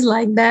really is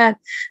like that.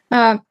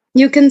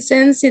 You can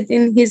sense it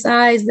in his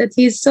eyes that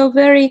he's so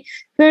very,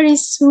 very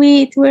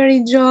sweet,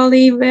 very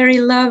jolly,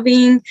 very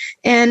loving,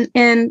 and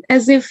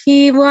as if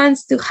he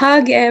wants to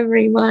hug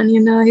everyone, you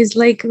know. He's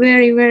like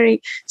very,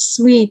 very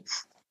sweet.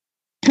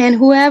 And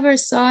whoever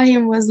saw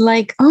him was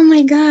like, oh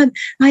my God,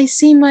 I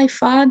see my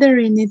father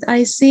in it.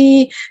 I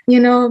see, you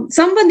know,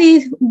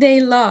 somebody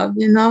they love,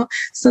 you know.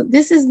 So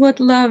this is what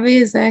love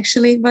is,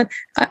 actually. But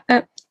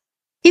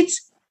he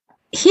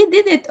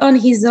did it on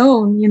his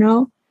own, you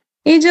know.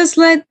 He just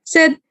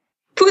said,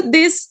 put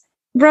this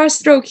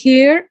brushstroke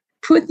here,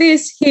 put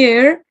this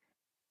here.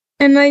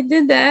 And I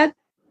did that.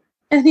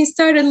 And he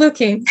started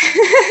looking.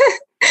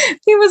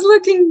 He was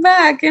looking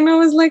back. And I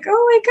was like,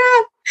 oh my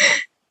God,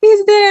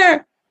 he's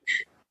there.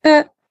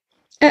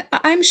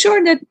 I'm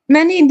sure that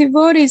many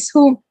devotees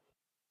who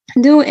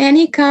do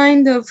any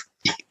kind of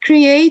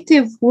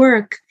creative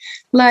work,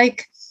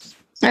 like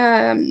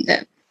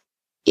either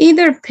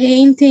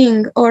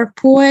painting or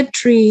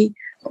poetry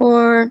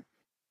or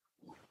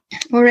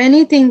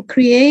anything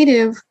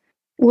creative,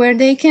 where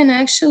they can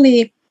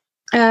actually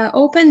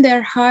open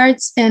their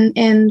hearts and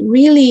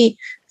really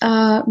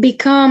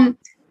become.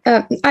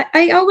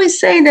 I always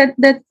say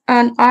that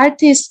an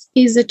artist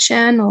is a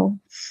channel,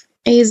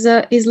 is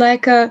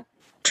like a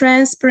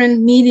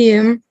transparent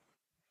medium.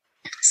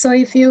 So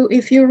if you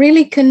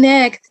really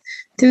connect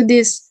to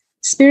this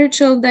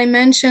spiritual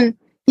dimension,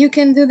 you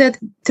can do that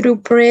through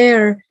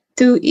prayer,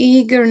 to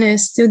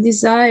eagerness, to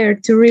desire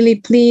to really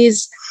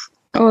please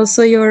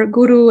also your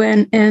guru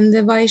and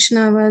the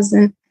Vaishnavas.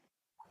 And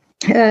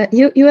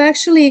you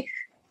actually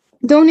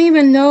don't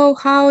even know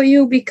how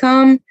you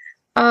become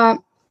a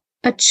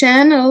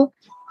channel,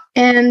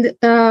 and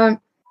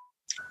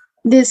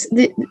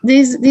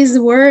these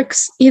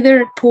works,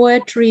 either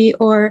poetry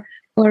or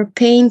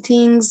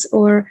paintings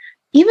or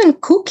even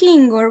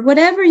cooking or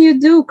whatever you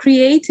do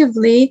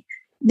creatively,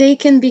 they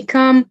can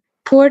become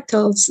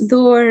portals,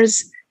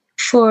 doors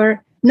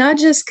for not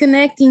just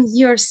connecting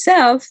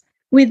yourself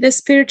with the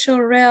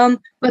spiritual realm,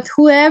 but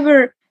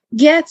whoever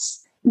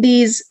gets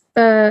these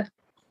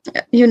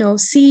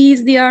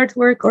sees the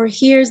artwork or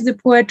hears the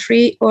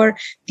poetry or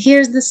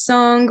hears the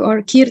song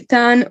or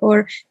kirtan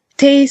or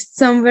tastes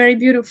some very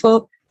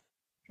beautiful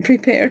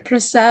prepared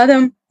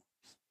prasadam,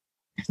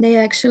 they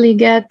actually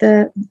get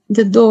the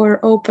door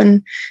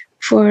open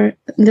for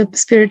the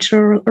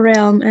spiritual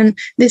realm. And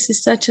this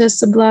is such a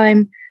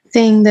sublime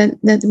thing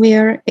that we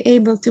are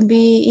able to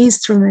be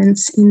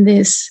instruments in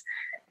this.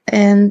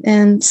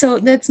 And so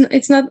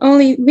it's not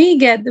only we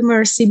get the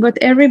mercy, but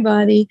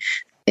everybody.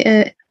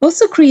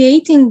 Also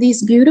creating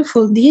these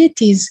beautiful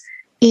deities,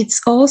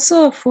 it's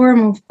also a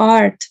form of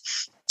art.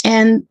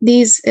 And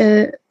these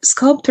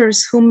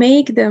sculptors who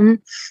make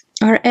them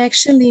are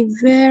actually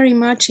very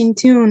much in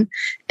tune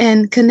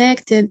and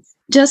connected.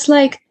 Just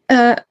like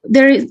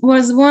there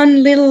was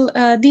one little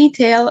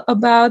detail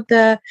about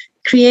the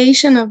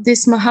creation of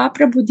this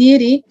Mahaprabhu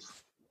deity.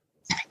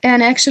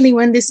 And actually,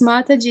 when this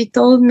Mataji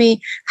told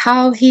me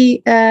how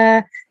he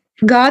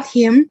got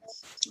him,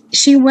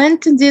 she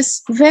went to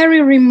this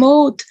very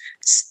remote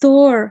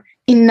store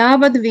in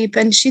Navadvip,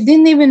 and she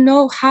didn't even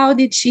know how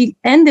did she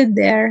ended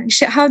there.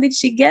 How did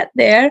she get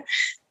there?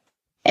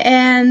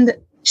 And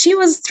she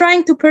was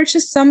trying to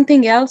purchase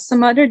something else,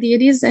 some other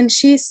deities, and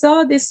she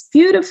saw this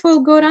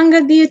beautiful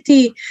Gauranga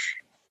deity.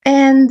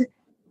 And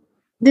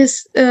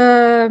this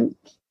the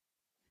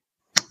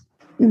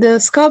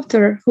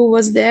sculptor who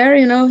was there,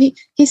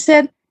 he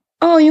said,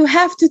 oh, you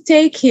have to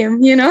take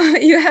him, you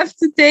have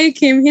to take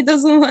him. He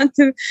doesn't want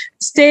to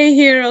stay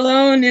here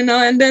alone, and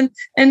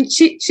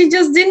she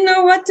just didn't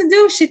know what to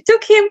do. She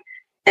took him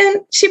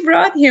and she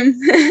brought him.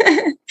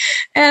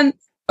 And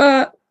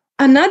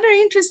another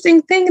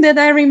interesting thing that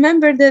I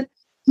remember, that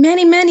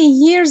many, many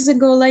years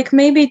ago, like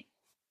maybe,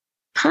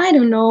 I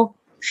don't know,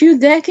 a few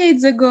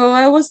decades ago,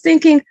 I was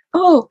thinking,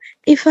 oh,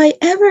 if I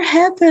ever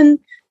happen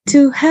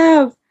to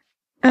have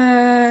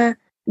a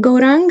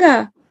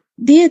Gauranga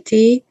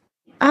deity,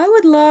 I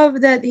would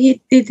love that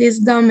it is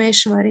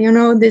Dhameshwar,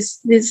 this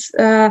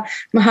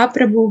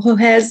Mahaprabhu who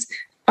has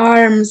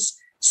arms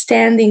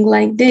standing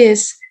like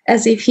this,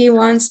 as if he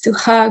wants to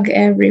hug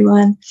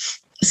everyone.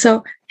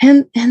 So,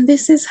 and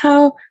this is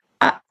how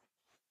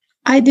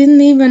I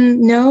didn't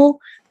even know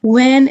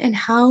when and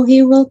how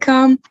he will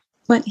come,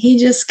 but he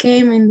just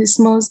came in this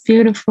most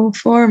beautiful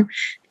form.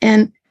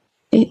 And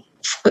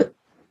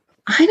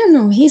I don't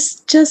know, he's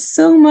just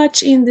so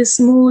much in this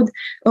mood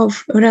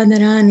of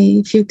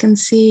Radharani. If you can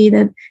see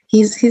that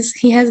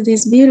he has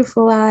these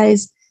beautiful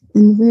eyes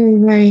and very,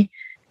 very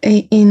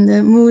in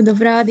the mood of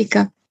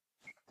Radhika.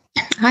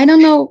 I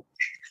don't know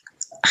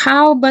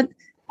how, but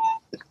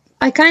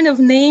I kind of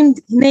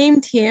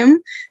named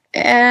him,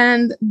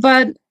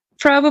 but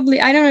probably,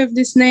 I don't know if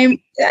this name,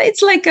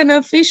 it's like an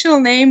official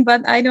name,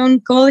 but I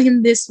don't call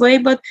him this way,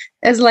 but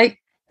as like,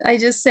 I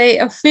just say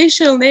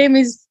official name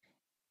is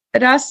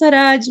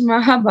Rasaraj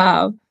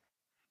Mahabhav,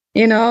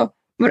 you know,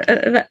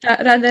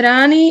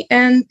 Radharani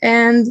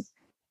and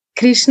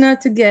Krishna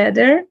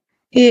together,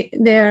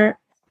 they're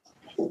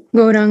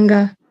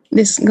Gauranga,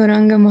 this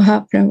Gauranga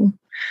Mahaprabhu.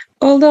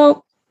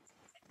 Although,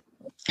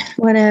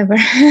 whatever.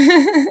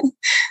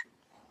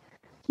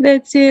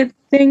 That's it.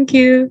 Thank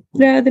you.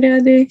 Radhe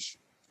Radhe.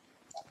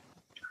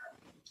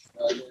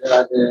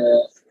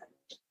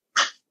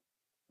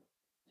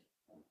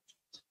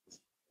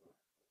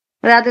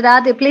 Radhe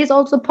Radhe, please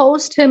also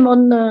post him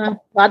on the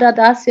Radha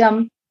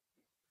Dashyam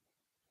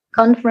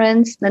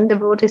conference. Then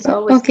devotees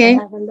always can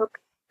have a look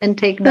and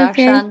take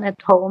darshan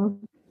at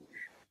home.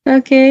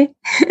 Okay.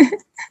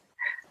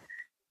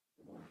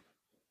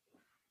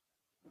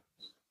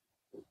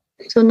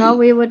 So now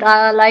we would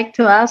like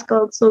to ask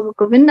also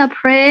Govinda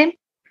Prem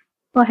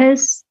for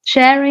his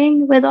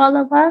sharing with all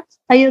of us.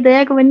 Are you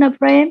there, Govinda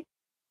Prem?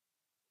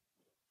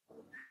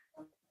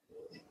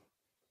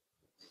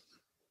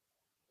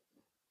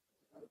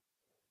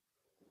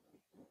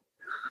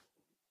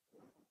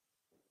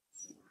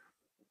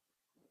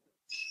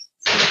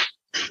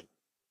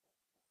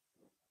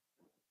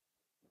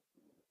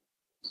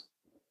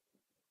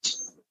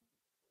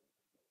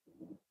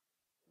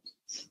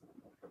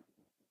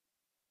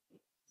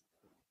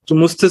 Du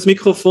musst das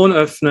Mikrofon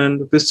öffnen,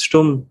 du bist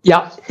stumm.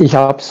 Ja, ich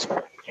hab's.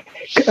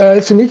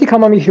 Suniti,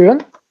 kann man mich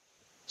hören?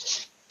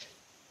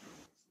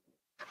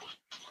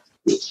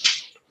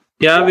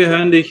 Ja, wir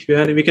hören dich,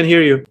 we can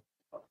hear you.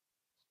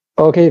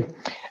 Okay.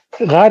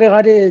 Radhe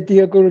Radhe,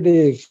 dear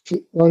Gurudev,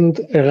 und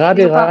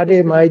Radhe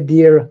Radhe, my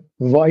dear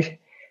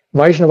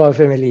Vaishnava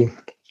family.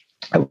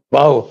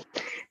 Wow,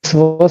 this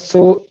was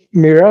so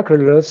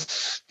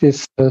miraculous,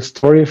 this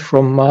story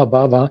from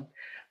Mahabharata.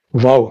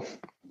 Wow.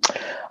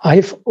 I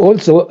have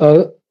also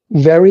a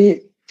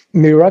very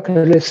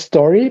miraculous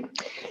story.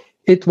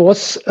 It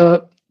was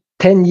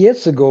 10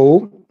 years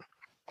ago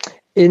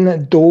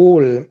in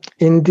Dole,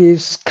 in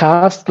this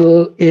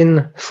castle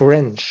in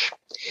French.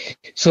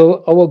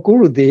 So our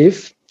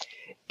Gurudev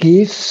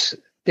gives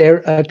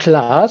there a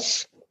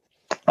class,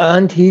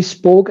 and he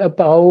spoke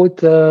about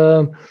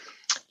the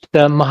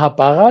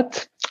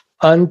Mahabharata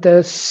and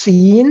the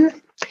scene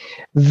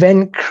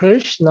when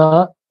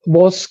Krishna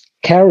was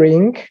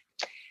carrying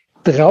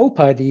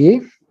Draupadi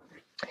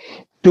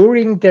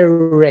during the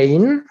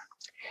rain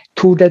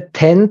to the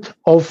tent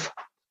of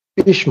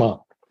Bhishma.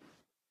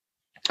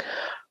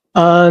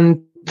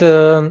 And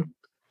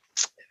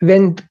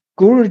when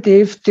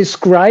Gurudev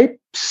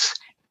describes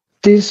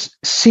this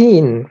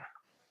scene,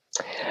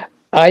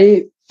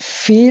 I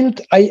feel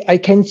I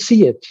can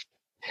see it.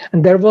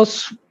 And there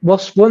was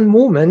one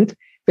moment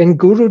when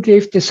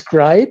Gurudev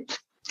described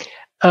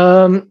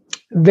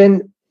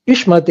when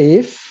Bhishma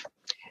Dev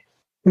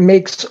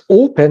makes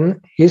open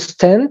his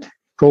tent,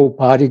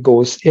 Draupadi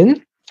goes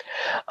in,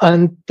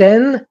 and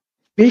then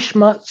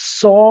Bhishma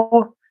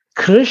saw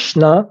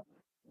Krishna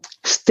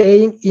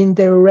staying in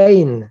the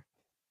rain.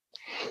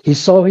 He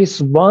saw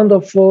his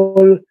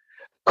wonderful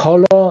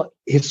color,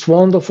 his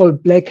wonderful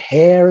black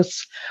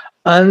hairs,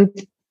 and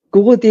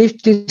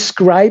Gurudev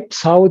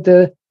describes how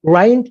the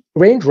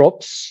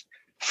raindrops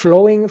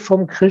flowing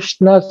from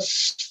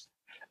Krishna's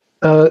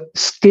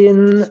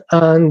skin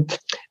and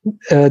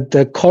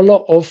the color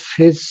of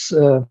his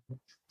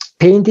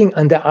painting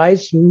and the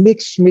eyes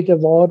mixed with the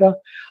water.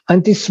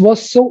 And this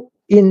was so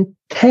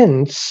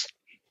intense,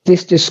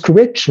 this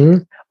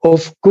description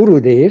of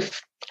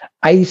Gurudev.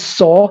 I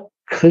saw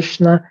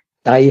Krishna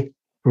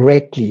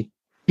directly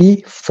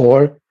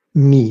before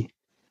me.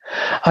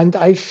 And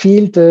I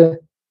feel the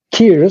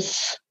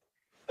tears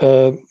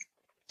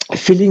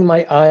filling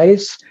my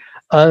eyes,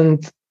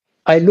 and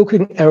I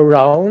looking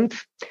around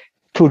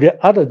to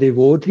the other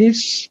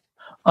devotees,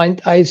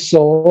 and I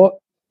saw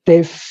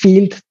they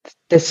feel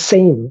the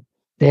same.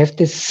 They have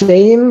the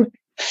same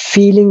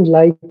feeling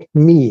like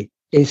me.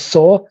 They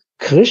saw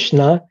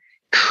Krishna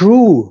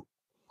through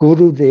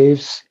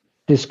Gurudev's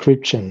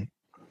description.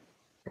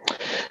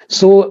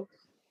 So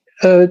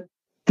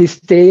this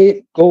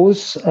day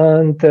goes,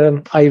 and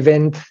I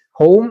went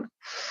home.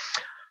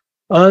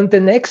 And the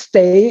next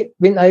day,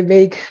 when I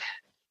wake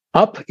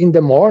up in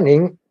the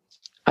morning,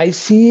 I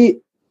see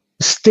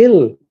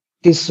still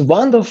this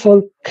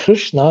wonderful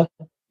Krishna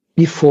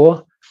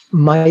before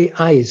my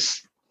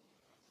eyes.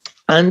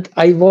 And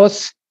I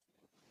was,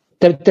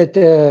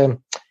 the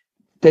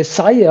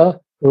desire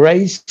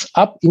raised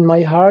up in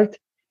my heart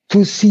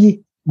to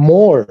see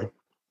more.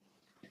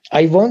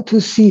 I want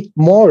to see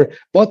more.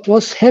 What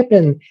was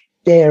happening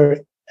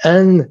there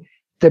on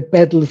the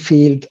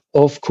battlefield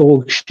of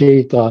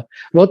Kurukshetra.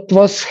 What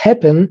was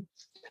happened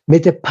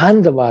with the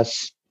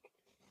Pandavas?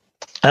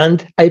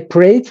 And I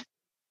prayed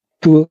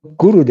to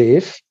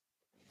Gurudev,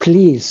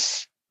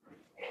 please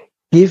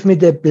give me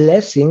the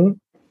blessing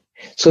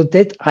so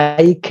that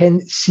I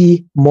can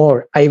see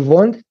more. I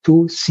want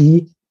to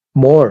see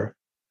more.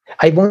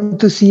 I want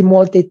to see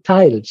more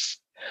details.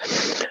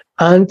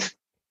 And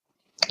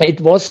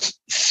it was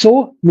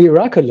so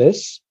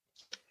miraculous.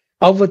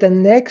 Over the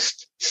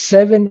next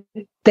 7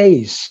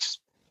 days,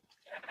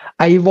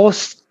 I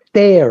was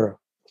there.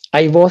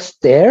 I was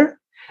there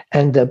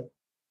and the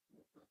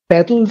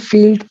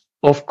battlefield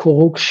of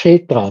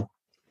Kurukshetra.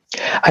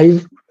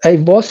 I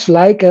was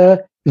like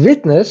a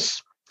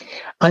witness,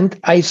 and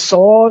I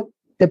saw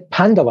the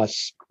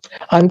Pandavas.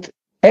 And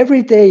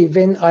every day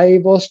when I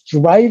was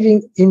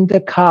driving in the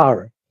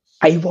car,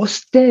 I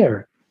was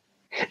there.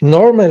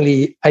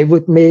 Normally, I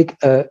would make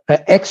an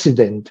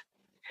accident,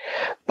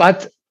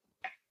 but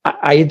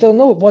I don't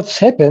know what's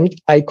happened.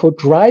 I could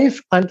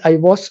drive, and I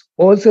was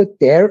also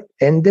there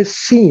in the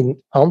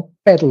scene on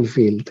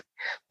battlefield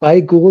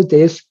by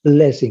Gurudev's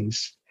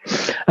blessings.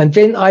 And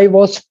when I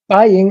was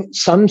buying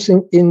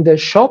something in the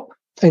shop,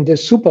 in the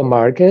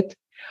supermarket,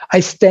 I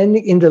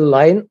standing in the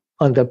line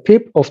on the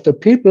of the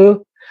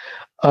people.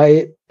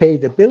 I pay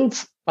the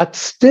bills, but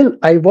still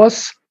I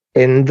was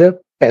in the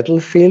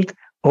battlefield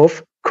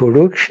of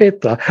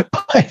Kurukshetra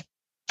by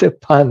the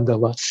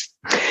Pandavas.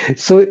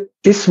 So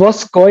this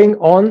was going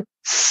on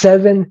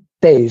 7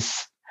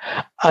 days.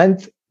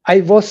 And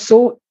it was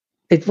so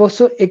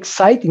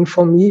exciting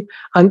for me.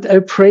 And I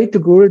prayed to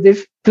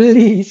Gurudev,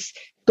 please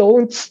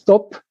don't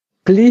stop.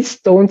 Please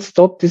don't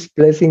stop this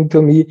blessing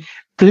to me.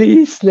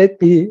 Please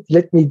let me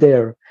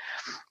there.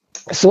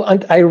 So,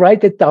 and I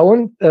write it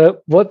down,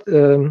 what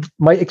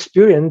my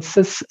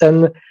experiences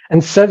in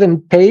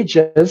 7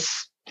 pages.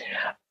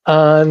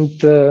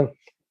 And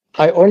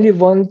I only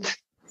want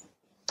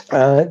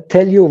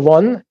tell you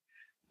one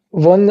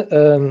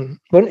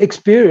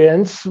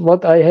experience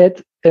what I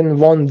had in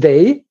one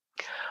day.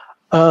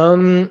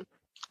 I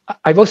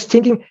was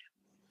thinking,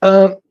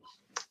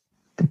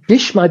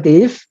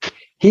 Bhishmadev,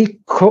 he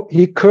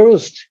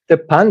cursed the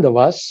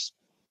Pandavas,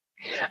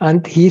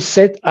 and he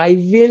said, I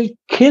will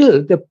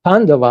kill the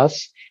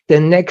Pandavas the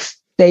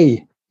next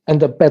day on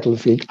the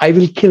battlefield. I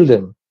will kill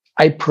them.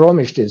 I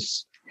promise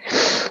this.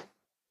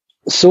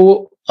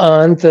 So,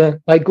 and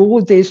by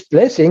Gurudev's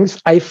blessings,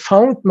 I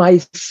found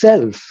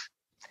myself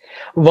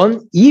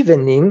one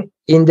evening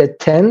in the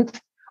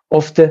tent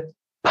of the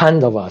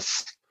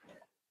Pandavas.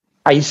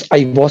 I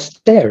was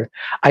there.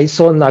 I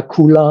saw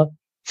Nakula,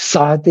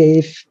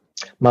 Sahadev,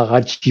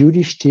 Maharaj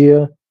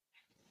Yudhishthir,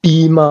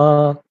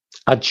 Bhima,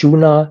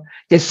 Arjuna.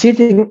 They're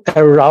sitting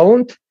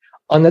around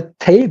on a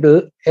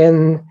table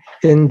in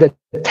the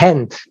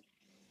tent.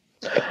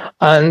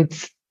 And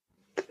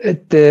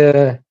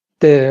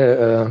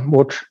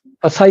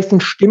was heißt denn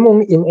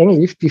Stimmung in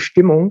Englisch? Die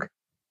Stimmung?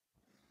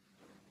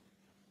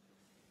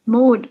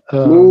 Mood.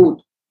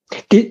 Mood.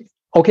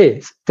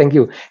 Okay, thank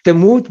you. The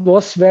mood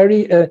was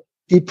very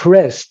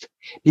depressed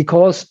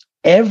because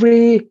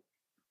everybody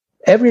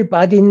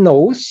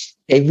knows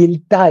they will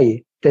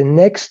die the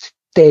next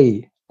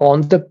day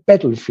on the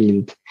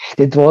battlefield.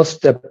 It was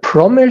the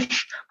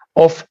promise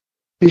of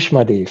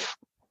Bhishmadev.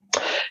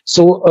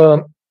 So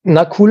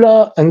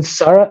Nakula and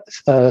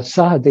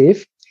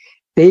Sahadev,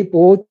 they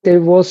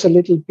was a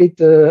little bit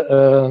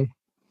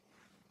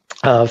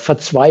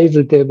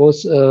verzweifelt.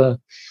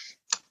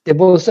 They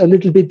was a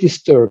little bit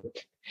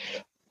disturbed.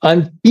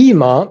 And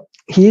Bhima,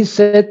 he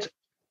said,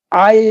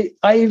 I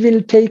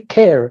will take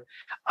care.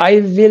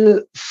 I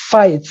will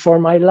fight for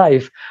my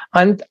life.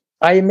 And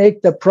I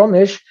make the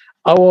promise,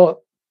 our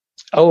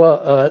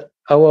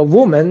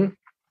woman,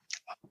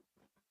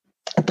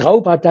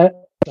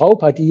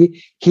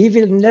 Draupadi, he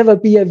will never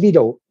be a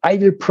widow. I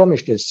will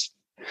promise this.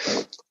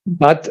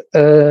 But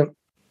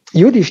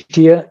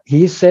Yudhishthir,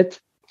 he said,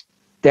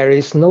 there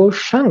is no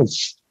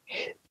chance.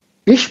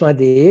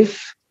 Bhishmadev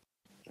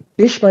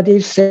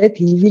said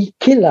he will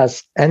kill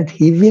us, and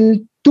he will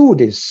do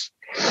this.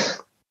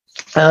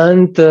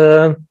 And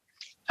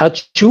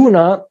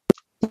Arjuna,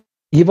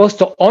 he was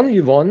the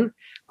only one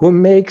who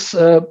makes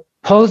a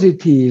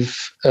positive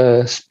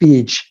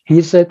speech.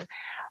 He said,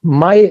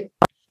 my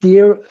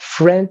dear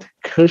friend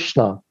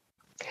Krishna,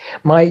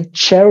 my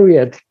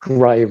chariot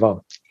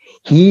driver,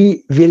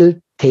 he will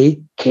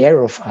take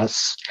care of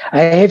us.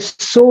 I have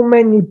so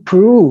many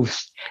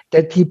proofs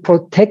that he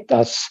protects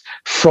us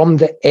from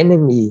the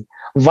enemy.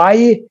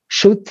 Why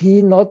should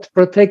he not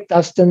protect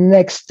us the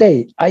next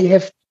day? I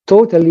have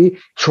totally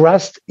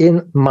trust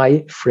in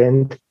my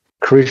friend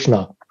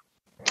Krishna.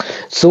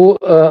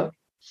 So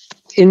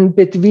in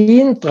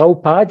between,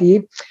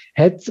 Draupadi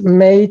had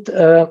made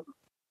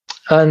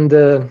on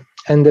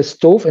the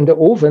stove and the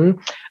oven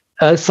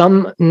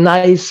some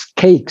nice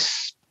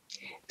cakes,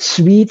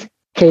 sweet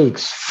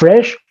cakes,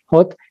 fresh,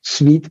 hot,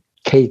 sweet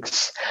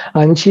cakes.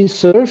 And she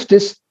served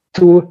this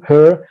to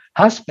her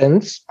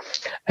husbands,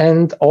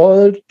 and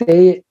all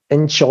they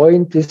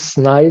enjoyed these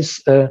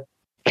nice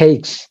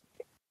cakes.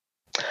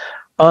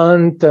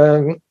 and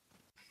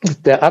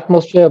the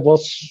atmosphere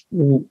was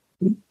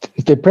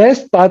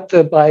depressed, but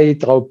by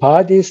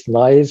Draupadi's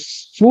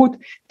nice food,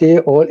 they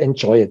all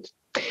enjoy it.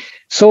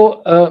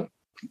 So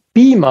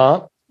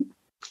Bhima,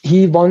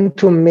 he wanted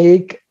to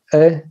make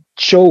a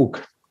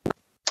joke,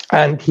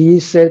 and he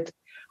said,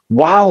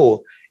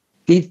 wow,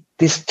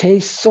 this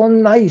tastes so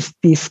nice,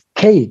 these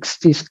cakes,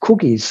 these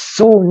cookies,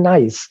 so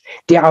nice.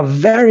 They are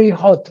very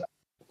hot.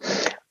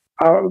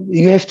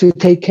 You have to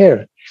take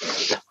care.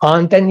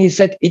 And then he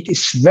said, it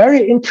is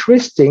very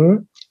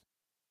interesting.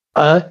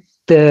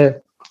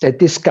 The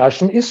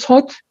discussion is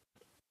hot.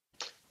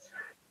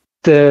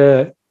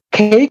 The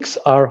cakes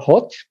are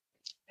hot.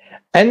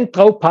 And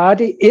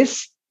Draupadi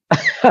is,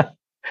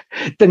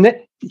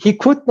 he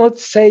could not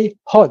say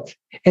hot.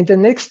 In the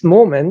next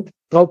moment,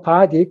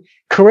 Draupadi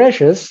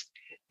crashes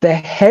the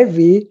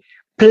heavy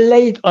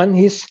plate on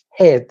his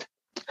head.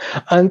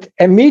 And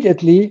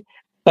immediately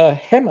a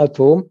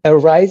hematome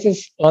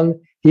arises on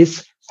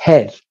his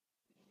head.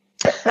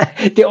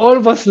 They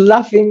all was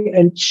laughing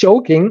and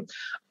joking.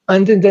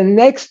 And in the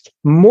next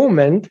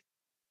moment,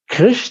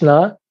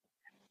 Krishna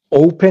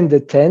opened the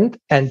tent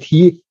and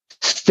he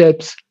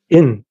steps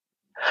in.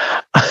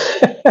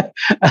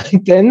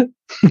 And then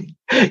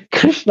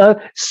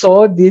Krishna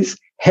saw this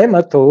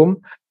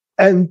hematome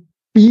and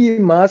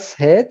Bhima's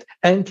head,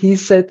 and he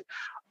said,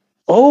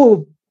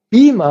 oh,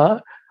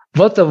 Bhima,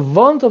 what a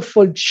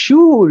wonderful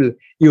jewel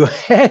you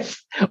have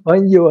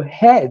on your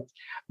head.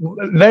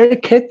 Where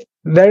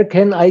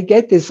can I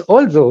get this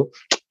also?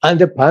 And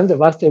the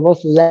Pandavas, they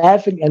was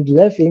laughing and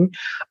laughing.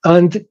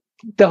 And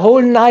the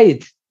whole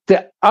night,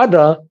 the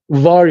other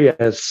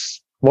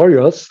warriors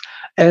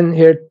and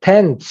their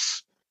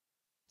tents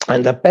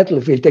and the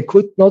battlefield, they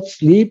could not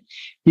sleep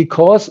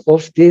because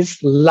of this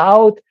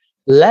loud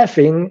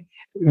laughing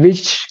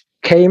which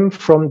came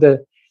from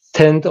the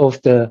tent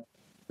of the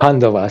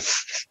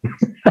Pandavas.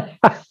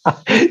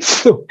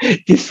 So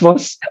this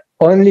was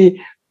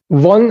only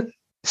one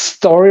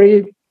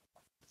story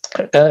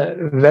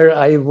where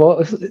I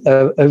was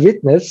a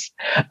witness,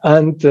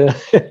 and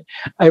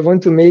I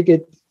want to make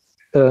it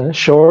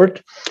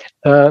short.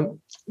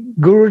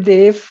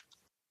 Gurudev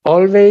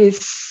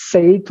always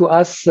say to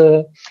us,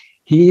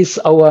 he is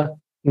our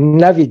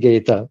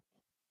navigator.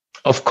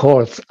 Of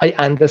course, I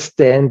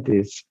understand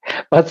this.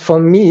 But for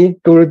me,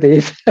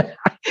 Gurudev,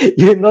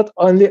 you're not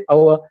only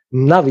our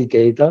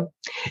navigator.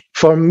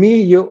 For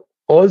me, you're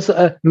also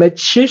a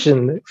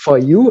magician. For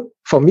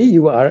me,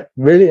 you are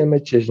really a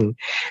magician.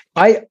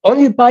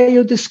 Only by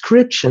your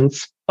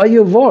descriptions, by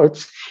your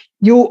words,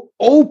 you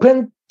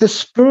open the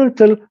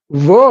spiritual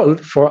world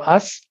for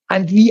us,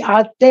 and we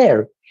are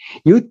there.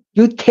 You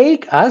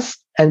take us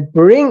and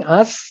bring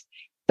us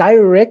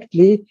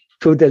directly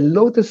to the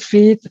lotus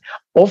feet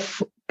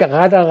of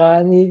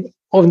Radharani,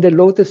 on the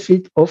lotus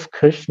feet of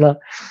Krishna.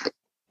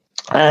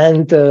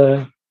 And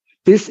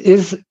this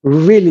is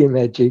really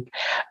magic.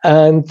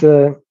 And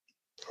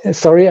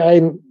sorry,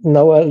 I'm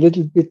now a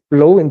little bit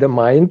low in the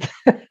mind,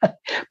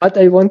 but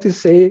I want to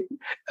say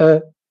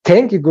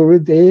thank you,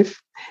 Gurudev,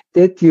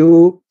 that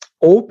you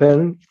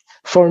open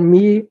for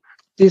me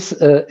this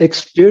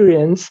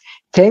experience.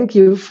 Thank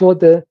you for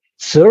the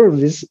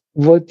service,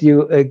 what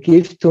you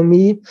give to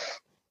me.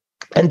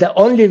 And the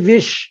only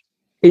wish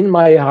in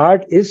my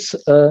heart is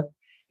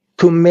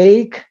to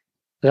make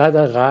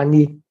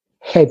Radharani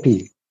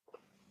happy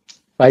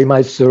by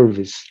my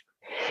service.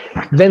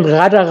 When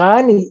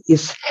Radharani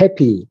is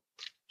happy,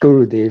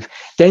 Gurudev,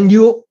 then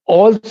you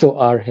also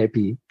are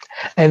happy.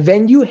 And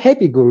when you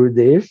happy,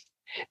 Gurudev,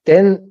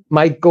 then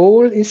my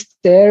goal is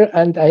there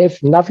and I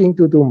have nothing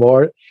to do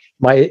more.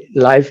 My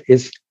life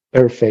is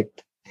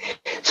perfect.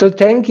 So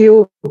thank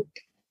you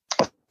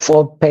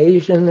for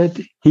patient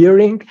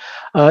hearing.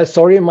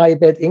 Sorry, my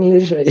bad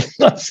English is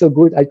not so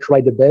good. I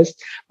try the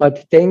best,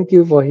 but thank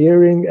you for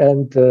hearing,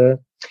 and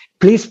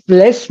please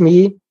bless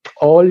me,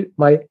 all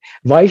my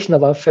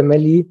Vaishnava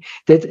family,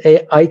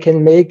 that I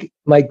can make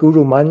my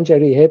Guru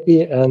Manjari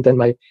happy, and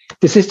then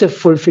this is the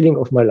fulfilling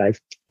of my life.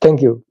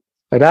 Thank you.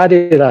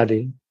 Radhe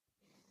Radhe.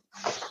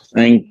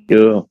 Thank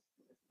you.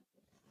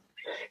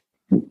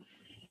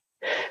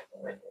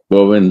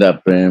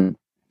 Govinda Prem,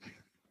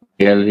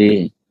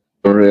 really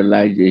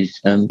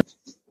realization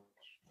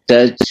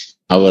touch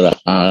our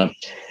heart.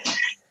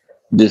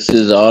 This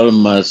is all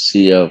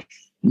mercy of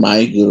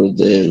my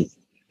Gurudev,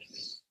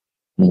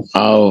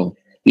 how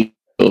he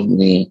told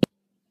me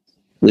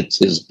with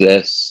his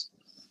grace.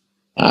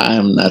 I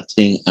am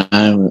nothing, I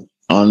am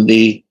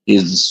only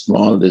his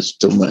small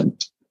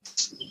instrument.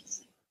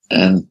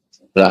 And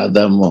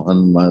Radha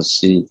Mohan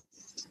mercy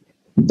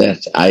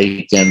that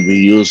I can be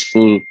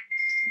useful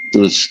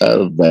to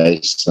serve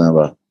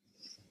Vaishnava.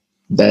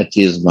 That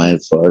is my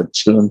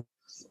fortune.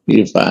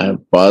 If I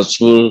am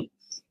possible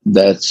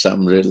that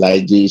some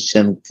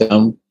realization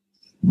come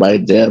by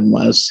their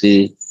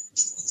mercy,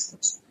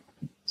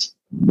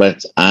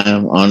 but I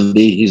am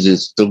only his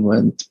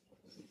instrument.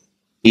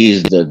 He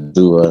is the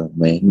doer,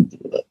 main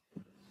doer.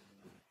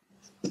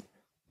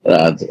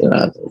 Radha,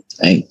 Radha,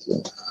 thank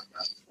you.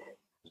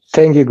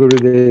 Thank you,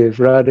 Gurudev.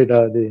 Radhe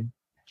Radhe.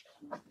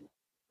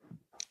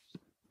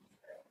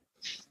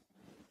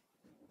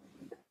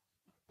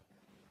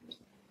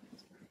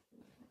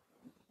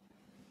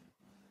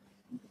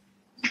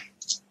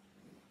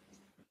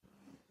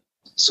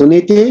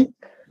 Suniti?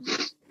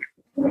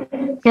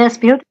 Yes,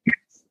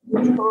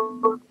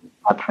 beautiful,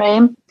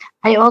 Prem.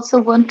 I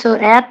also want to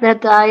add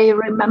that I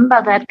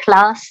remember that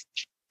class,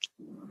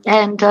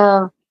 and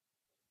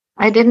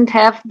I didn't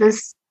have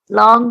this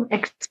long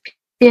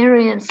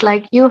experience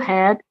like you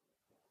had,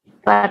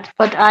 but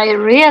what I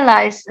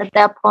realized at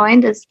that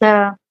point is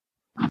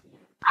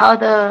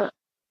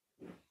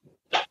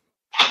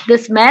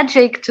this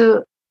magic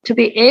to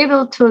be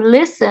able to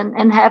listen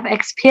and have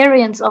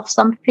experience of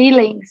some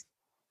feelings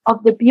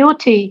of the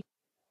beauty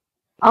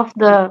of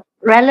the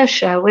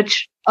relisher,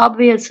 which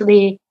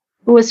obviously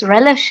who is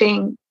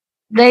relishing,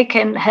 they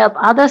can help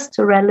others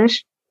to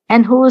relish,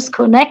 and who is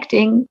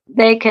connecting,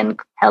 they can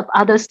help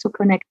others to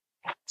connect.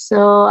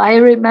 So I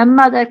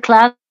remember that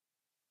class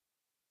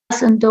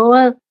in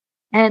Dole,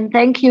 and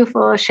thank you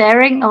for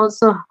sharing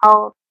also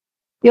how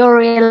your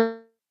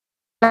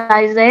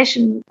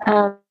realization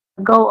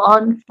go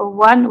on for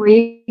 1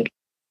 week,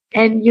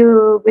 and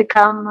you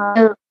become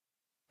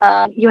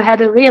you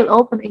had a real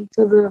opening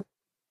to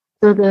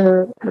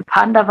the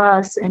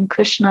Pandavas and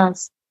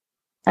Krishna's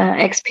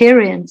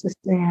experiences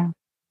there.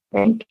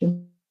 Thank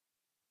you.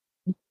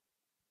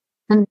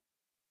 And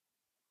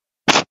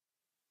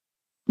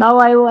now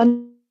I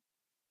want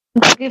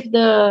to give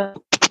the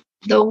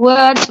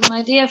word to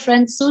my dear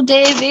friend Sue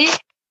Devi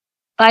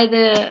by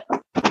the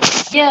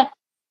here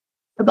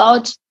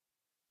about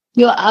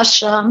your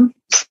ashram.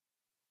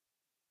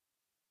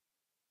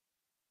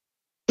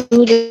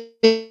 Sue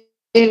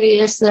Devi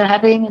is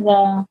having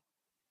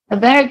a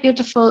very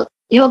beautiful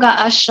yoga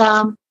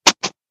ashram,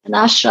 an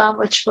ashram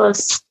which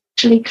was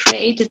actually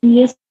created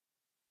years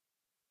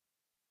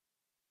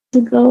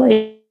ago,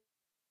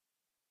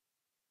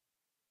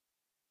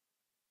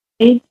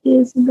 8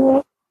 years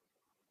ago.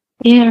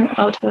 Hear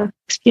about her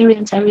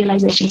experience and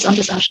realizations on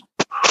this ashram.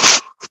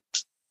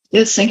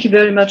 Yes, thank you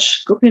very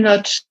much,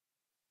 Gopinath.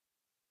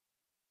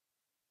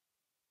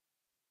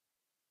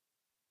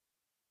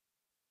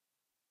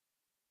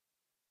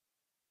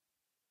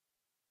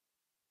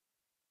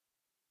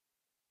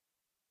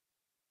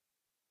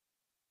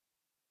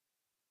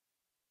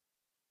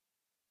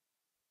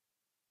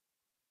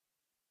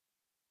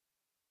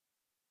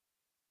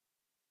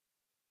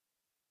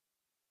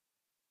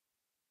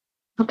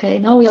 Okay,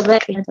 now we are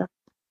back.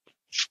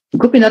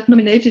 Gopinath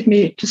nominated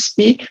me to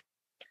speak,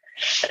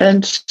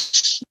 and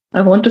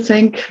I want to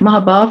thank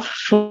Mahabhav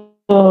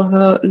for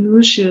her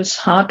luscious,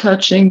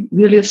 heart-touching,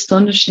 really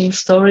astonishing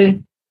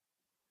story,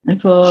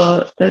 and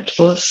for that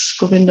was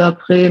Govinda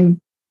Prem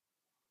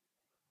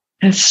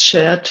has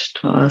shared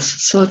to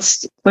us. So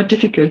it's quite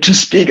difficult to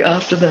speak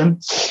after them.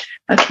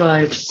 I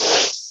tried.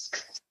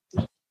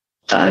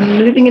 I'm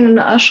living in an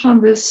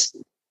ashram with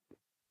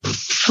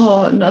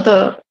 4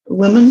 another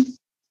women,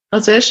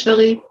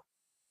 Rajeshwari,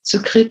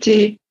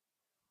 Sukriti,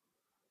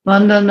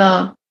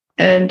 Vandana,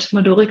 and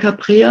Madhurika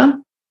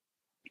Priya.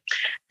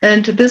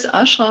 And this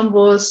ashram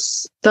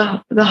was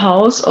the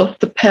house of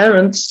the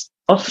parents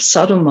of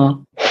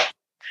Sadhuma.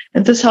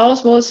 And this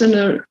house was in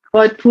a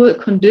quite poor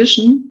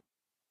condition,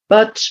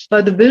 but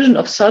by the vision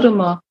of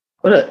Sadhuma,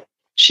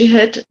 she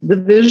had the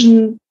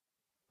vision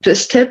to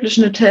establish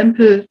a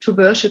temple to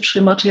worship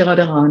Srimati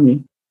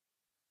Radharani.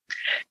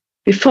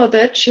 Before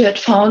that, she had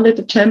founded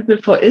a temple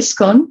for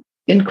ISKCON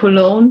in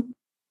Cologne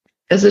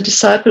as a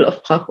disciple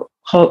of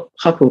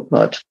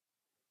Prabhupada.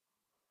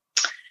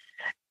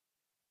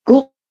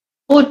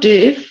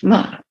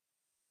 Gurudev,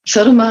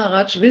 Sadhu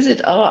Maharaj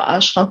visited our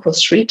ashram for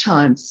 3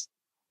 times.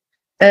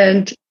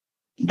 And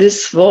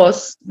this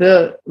was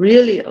the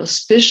really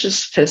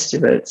auspicious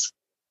festivals.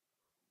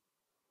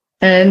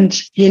 And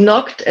he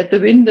knocked at the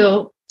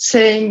window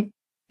saying,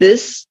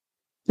 this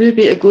will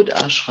be a good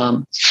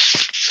ashram.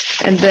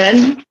 And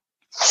then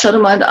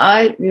Sadhuma and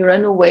I, we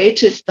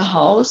renovated the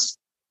house.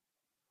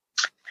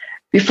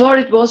 Before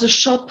it was a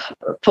shop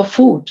for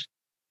food,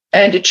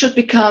 and it should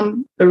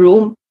become a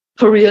room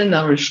for real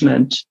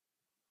nourishment.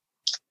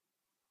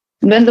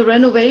 And when the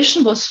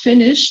renovation was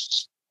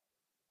finished,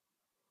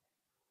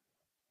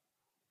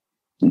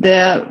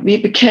 there we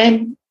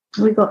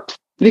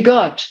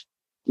got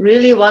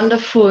really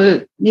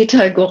wonderful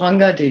Nitai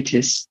Gauranga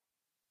deities.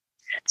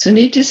 So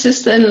Niti's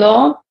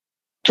sister-in-law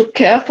took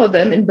care for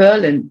them in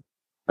Berlin,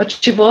 but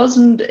she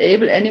wasn't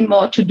able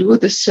anymore to do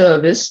the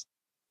service.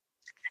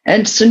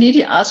 And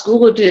Suniti asked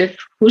Gurudev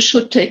who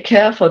should take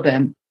care for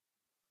them.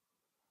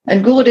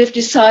 And Gurudev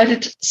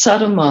decided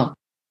Sadhuma.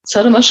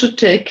 Sadhuma should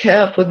take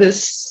care for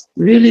this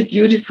really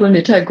beautiful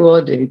Nitai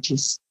Gaur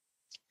deities.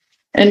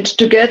 And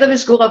together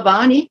with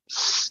Gauravani,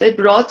 they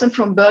brought them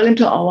from Berlin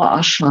to our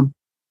ashram.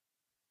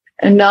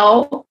 And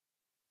now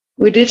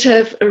we did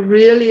have a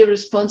really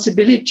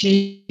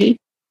responsibility,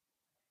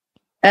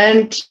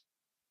 and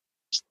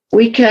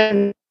we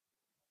can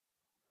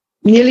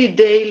nearly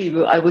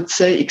daily, I would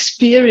say,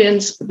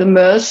 experience the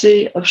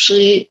mercy of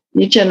Sri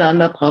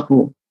Nityananda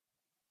Prabhu.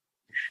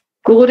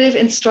 Gurudev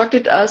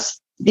instructed us,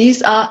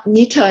 these are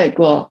Nitai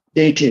Gaur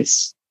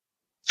deities.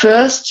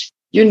 First,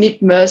 you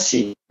need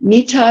mercy.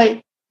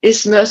 Nitai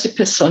is mercy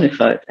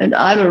personified, and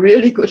I'm a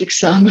really good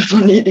example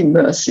for needing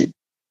mercy.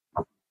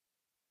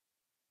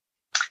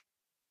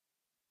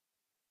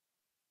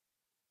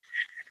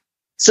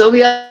 So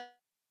we are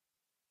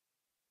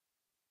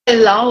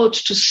allowed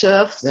to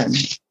serve them.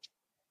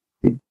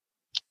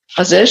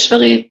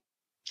 Raseshwari,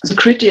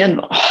 Sukriti,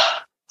 and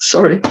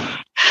sorry,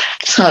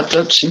 it's hard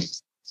touching.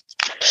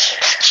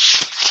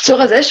 So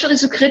Raseshwari,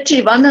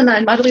 Sukriti, Vandana,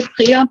 and Madhuri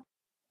Priya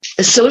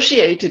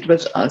associated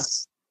with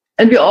us.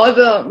 And we all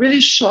were really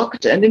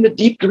shocked and in a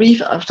deep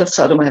grief after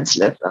Sadhuma has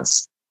left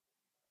us.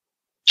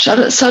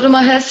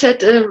 Sadhuma has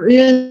had a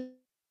real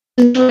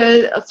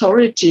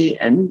authority,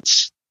 and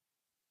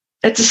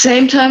at the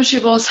same time she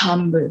was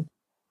humble.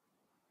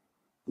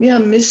 We are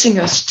missing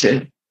her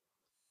still.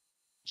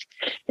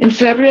 In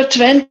February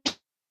 20,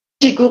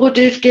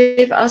 Gurudev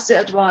gave us the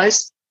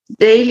advice,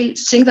 daily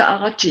sing the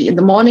Arati in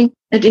the morning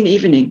and in the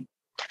evening.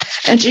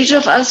 And each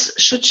of us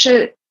should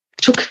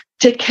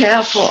take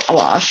care for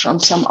our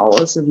ashram some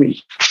hours a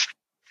week.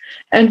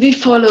 And we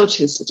followed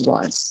his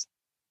advice.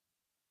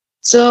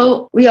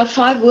 So we are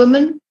 5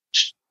 women,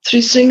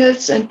 3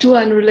 singles and 2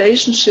 are in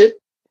relationship,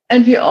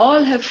 and we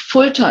all have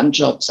full-time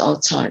jobs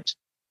outside.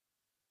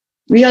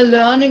 We are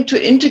learning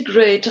to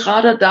integrate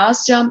Radha,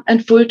 Dashyam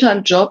and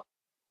full-time job,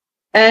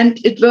 and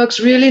it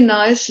works really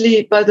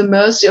nicely by the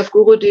mercy of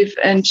Gurudev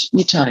and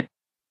Nitai.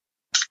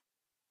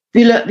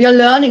 We are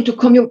learning to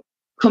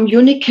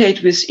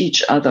communicate with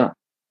each other,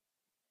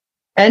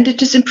 and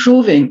it is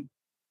improving.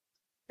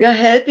 We are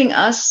helping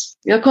us,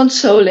 we are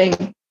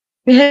consoling,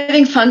 we're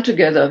having fun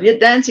together, we are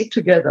dancing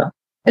together,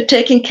 we're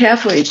taking care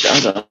for each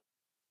other.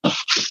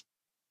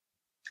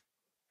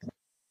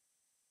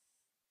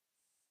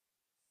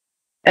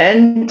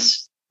 And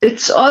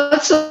it's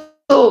also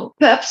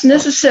perhaps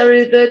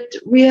necessary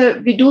that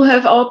we do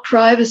have our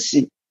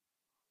privacy.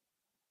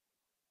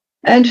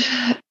 And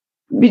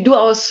we do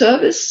our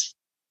service.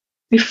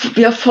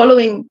 We are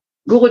following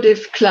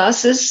Gurudev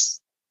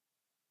classes.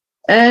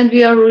 And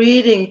we are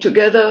reading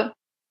together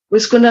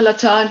with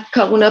Gunalata and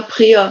Karuna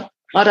Priya,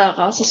 Radha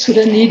Rasas for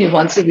the Needy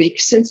once a week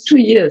since 2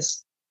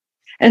 years.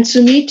 And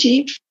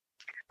Suniti,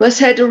 who has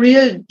had a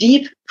real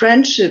deep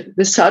friendship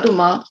with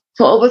Sadhuma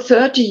for over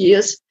 30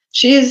 years,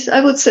 she is,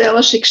 I would say,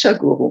 our Shiksha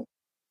Guru.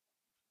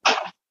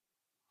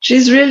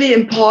 She's really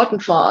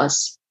important for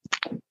us.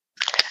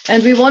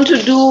 And we want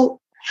to do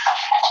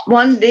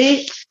one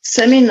day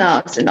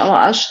seminars in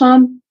our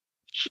ashram.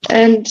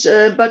 And,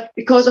 but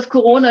because of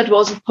Corona, it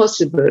wasn't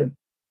possible.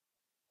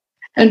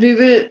 And we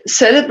will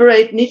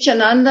celebrate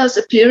Nityananda's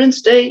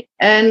appearance day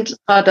and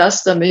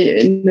Radhastami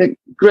in a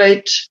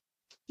great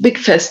big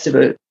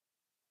festival.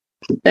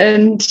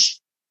 And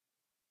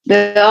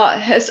there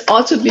has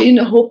also been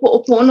a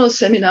Ho'oponopono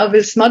seminar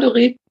with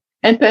Madhuri,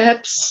 and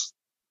perhaps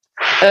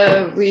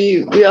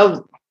we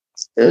are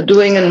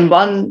doing an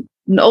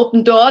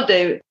open door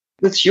day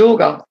with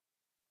yoga.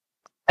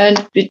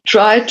 And we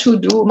try to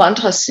do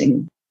mantra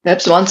singing,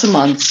 perhaps once a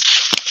month.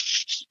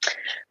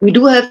 We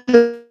do have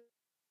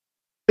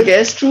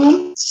guest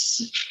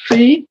rooms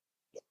free,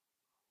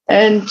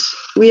 and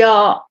we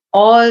are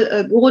all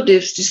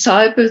Gurudev's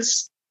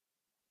disciples.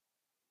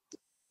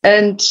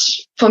 And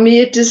for me,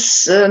 it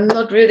is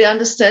not really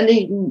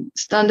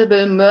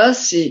understandable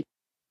mercy.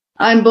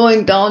 I'm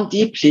bowing down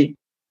deeply.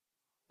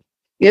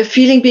 We are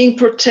feeling being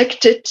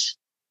protected,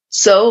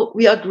 so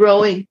we are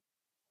growing,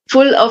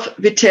 full of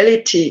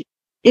vitality,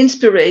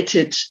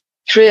 inspirited,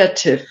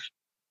 creative.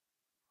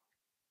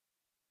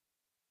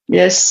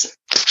 Yes.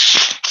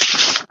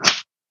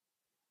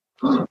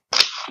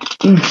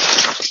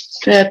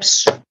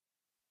 Perhaps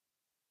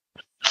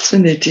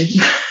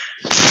Suniti.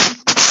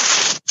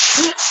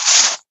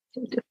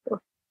 Beautiful.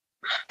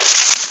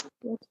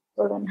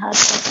 Beautiful and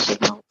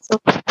heart-touching also.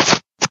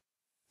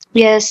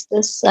 Yes,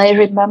 this I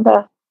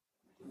remember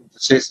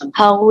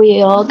how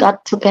we all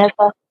got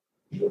together.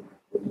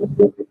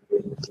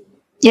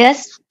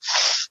 Yes.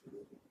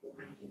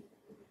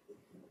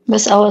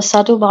 With our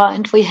Sadhuma,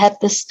 and we had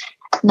this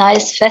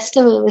nice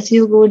festival with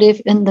you,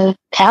 Gurudev, in the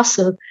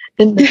castle,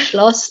 in the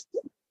Schloss.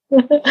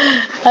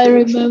 I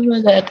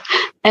remember that.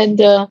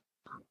 And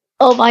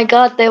oh my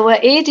God, there were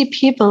 80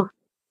 people.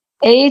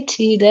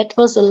 80, that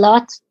was a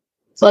lot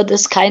for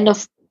this kind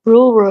of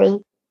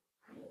rural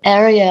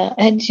area.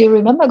 And you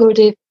remember,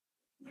 Gurudev,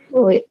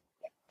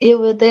 you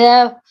were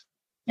there,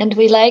 and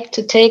we like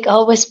to take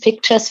always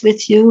pictures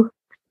with you.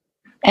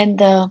 And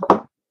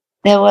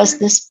there was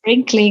the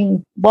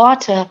sprinkling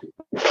water.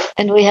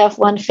 And we have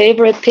one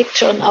favorite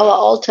picture on our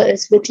altar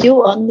is with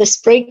you on the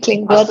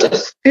sprinkling water.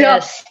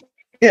 Yes.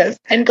 Yes.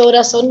 And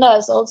Goda Sunda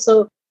is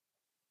also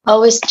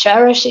always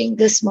cherishing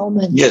this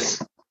moment.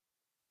 Yes.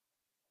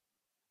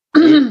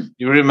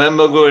 You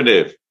remember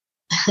Gurudev?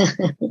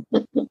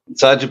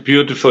 Such a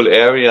beautiful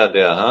area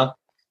there, huh?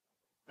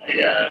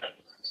 Yeah.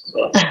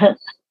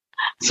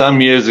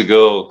 Some years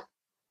ago.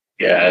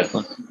 Yes.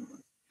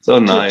 So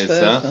nice,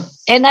 huh?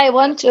 And I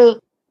want to,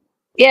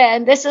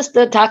 and this is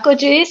the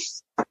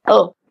Takojis.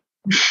 Oh,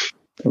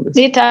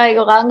 Nitai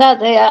Goranga,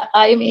 they are,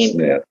 I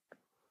mean,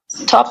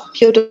 top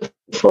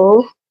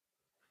beautiful.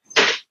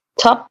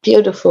 Top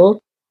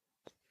beautiful.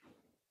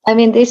 I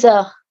mean, these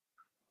are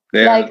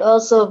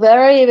also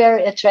very,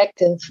 very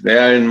attractive. They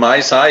are in my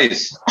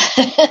size.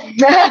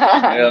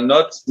 They are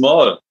not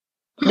small.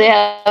 They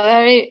are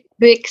very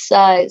big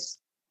size.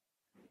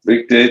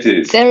 Big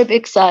deities. Very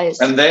big size.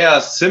 And they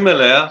are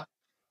similar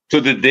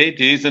to the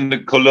deities in the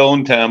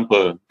Cologne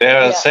temple. They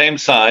are same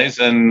size,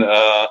 and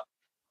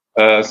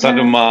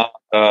Sadhuma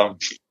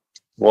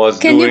was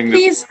doing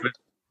this.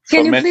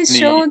 Can you please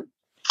show?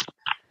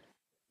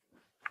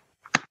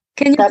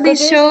 Can you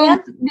please show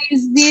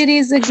these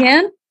deities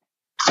again?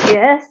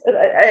 Yes,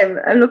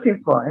 I'm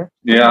looking for it.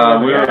 Yeah,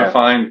 we will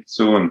find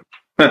soon.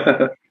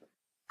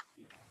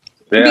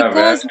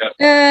 Because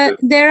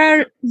there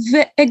are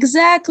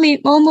exactly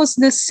almost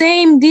the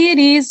same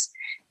deities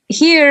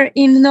here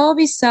in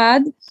Novi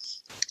Sad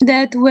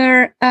that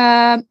were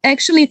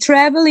actually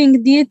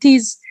traveling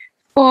deities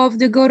of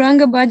the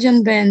Gauranga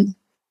Bhajan band.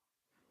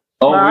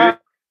 Oh, really?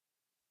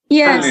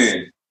 Yes.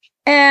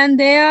 And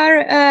they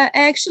are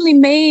actually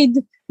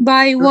made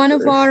by one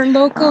of our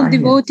local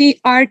devotee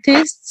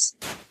artists,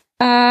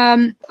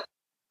 Vainateya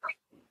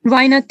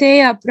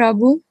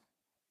Prabhu.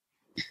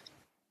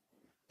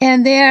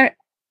 And they are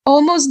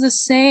almost the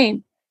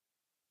same.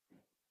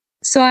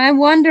 So I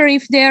wonder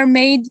if they are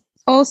made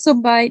also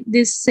by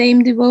this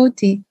same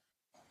devotee.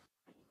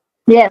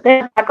 Yeah,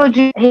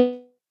 Thakurji,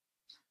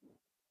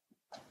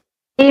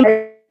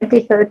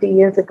 30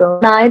 years ago,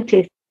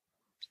 90s.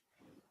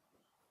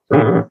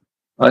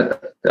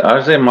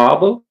 Are they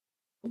marble?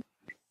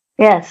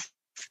 Yes.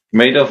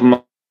 Made of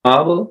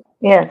marble?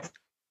 Yes.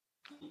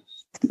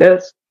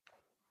 Yes.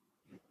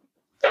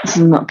 It's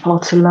not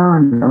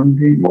porcelain.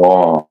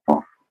 Wow.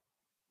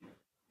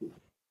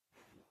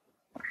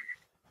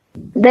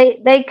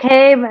 They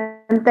came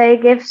and they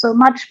gave so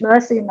much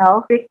mercy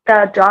now, big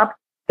job,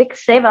 big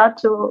seva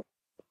to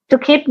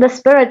keep the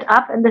spirit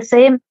up and the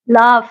same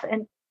love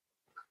and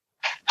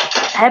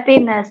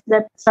happiness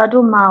that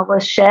Sadhuma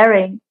was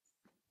sharing.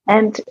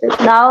 And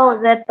now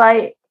that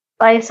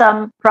by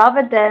some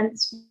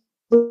providence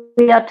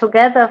we are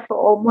together for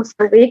almost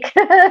a week,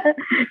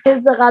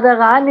 his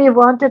Radharani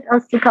wanted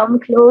us to come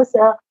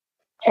closer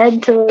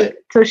and to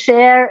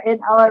share in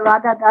our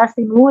Radha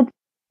Dasi mood,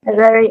 a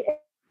very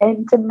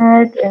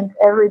intimate, and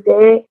every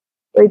day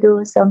we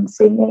do some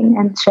singing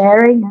and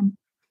sharing, and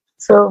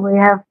so we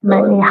have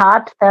many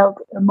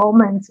heartfelt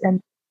moments. And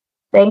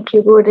thank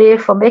you, Guru,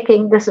 for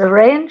making this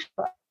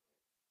arrangement.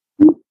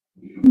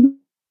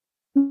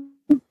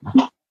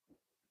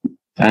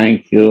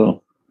 Thank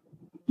you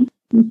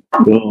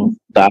to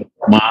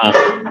Dharma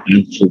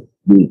and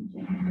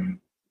Shukti.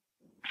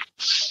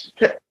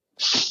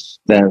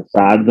 The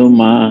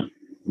Sadhuma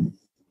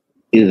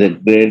is a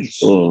great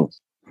soul.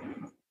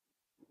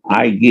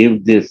 I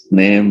give this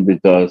name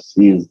because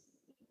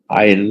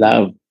I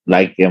love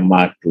like a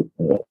mother to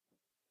her.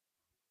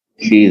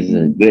 She is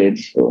a great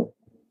soul.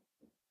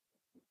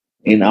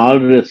 In all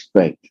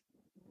respect,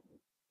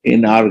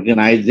 in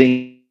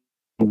organizing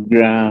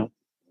program,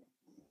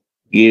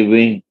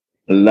 giving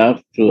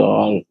love to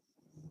all,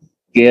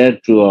 care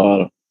to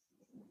all,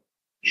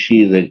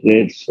 she is a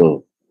great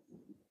soul.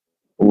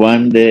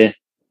 One day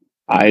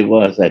I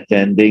was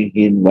attending,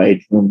 he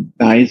invited me,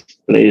 nice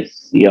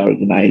place, he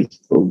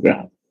organized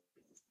program.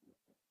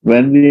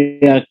 When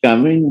we are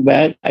coming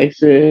back, I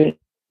say,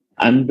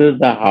 under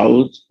the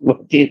house,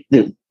 what is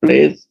this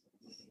place?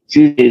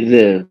 She is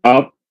a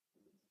shop.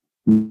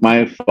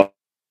 My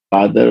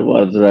father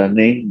was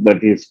running,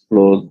 but he's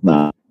closed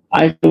now.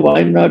 I said,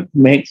 why not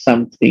make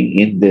something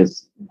in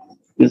this?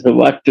 He said,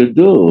 what to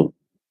do?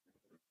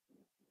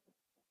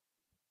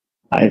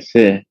 I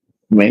say,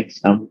 make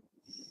some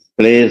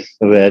place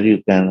where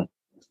you can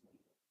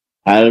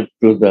help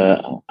to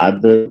the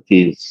other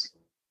kids.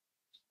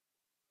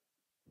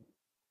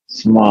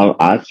 Small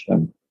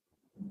ashram.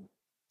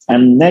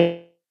 And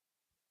next,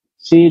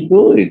 she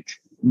do it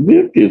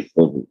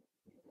beautifully.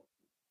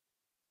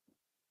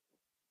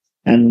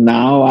 And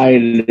now I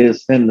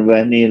listen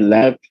when he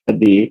left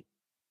the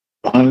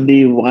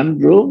only one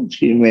room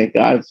she make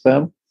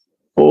ashram,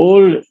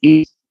 whole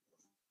is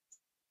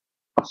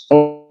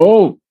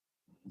so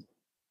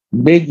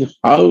big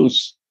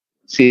house.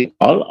 See,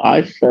 all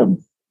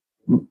ashram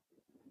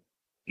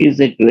is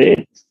a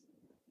great.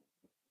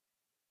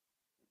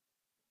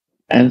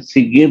 And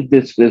she give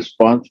this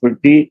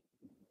responsibility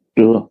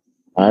to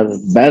our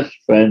best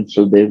friend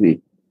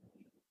Sudevi,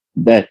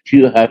 that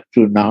you have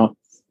to now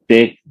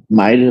take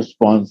my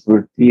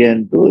responsibility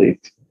and do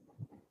it.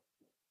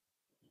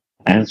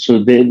 And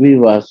Sudevi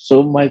was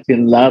so much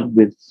in love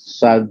with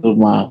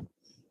Sadhuma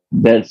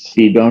that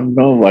she don't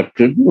know what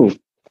to do.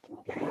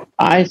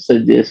 I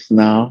suggest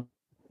now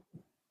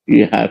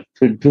you have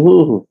to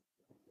do,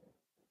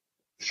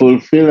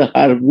 fulfill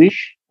her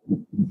wish.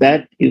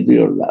 That is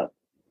your love.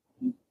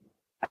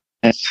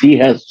 And she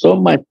has so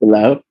much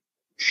love,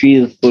 she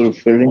is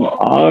fulfilling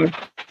all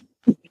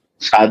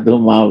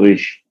Sadhuma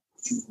wish.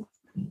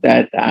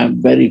 That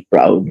I'm very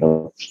proud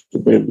of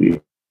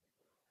Sudevi.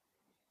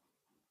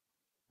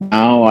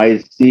 Now I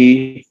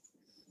see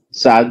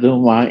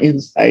Sadhuma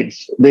inside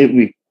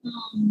Sudevi,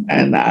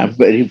 and I'm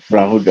very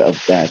proud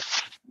of that.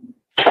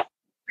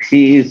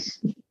 She is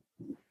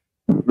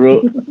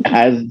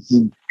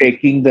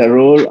taking the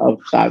role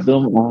of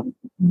Sadhuma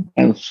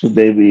and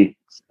Sudevi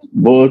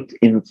both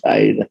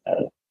inside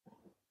her.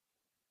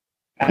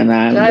 And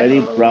I am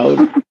very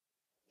proud.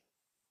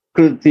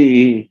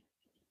 Kriti,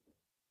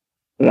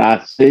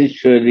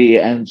 Raseshwari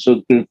and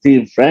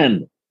Sukriti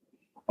friend,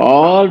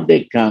 all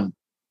they come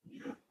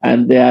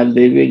and they are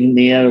living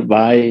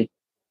nearby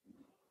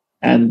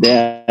and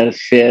they are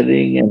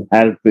sharing and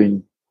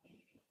helping.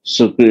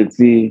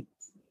 Sukriti,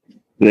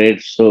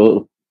 great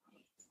soul,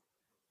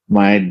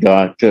 my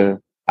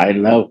daughter, I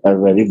love her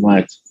very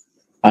much.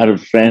 Her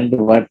friend,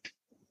 what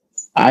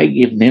I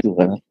give name to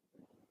her.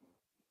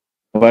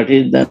 What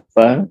is that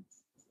for?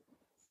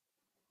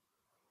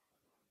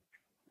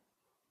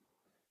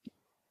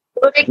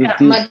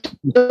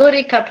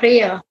 Madhurika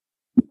Priya.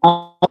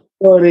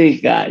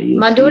 Madhurika.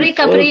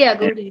 Madhurika Priya,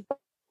 Guru.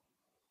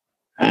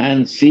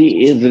 And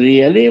she is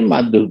really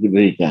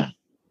Madhurika.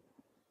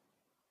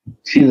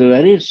 She's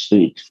very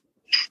sweet,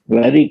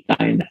 very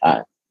kind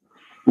heart.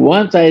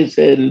 Once I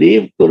said,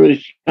 leave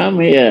Kurush, come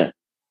here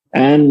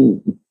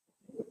and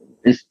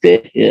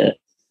stay here.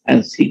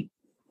 And she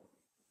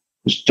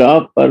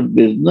stop her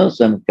business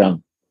and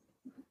come.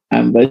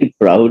 I'm very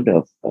proud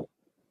of her.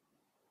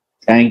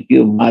 Thank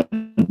you,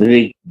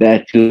 Madhuri,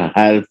 that you are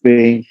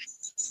helping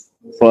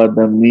for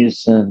the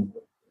mission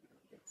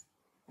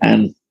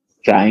and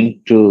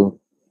trying to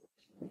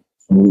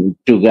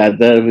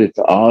together with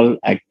all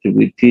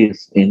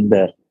activities in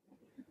the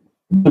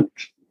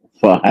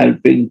for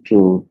helping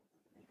to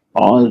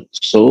all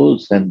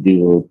souls and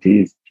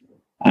devotees.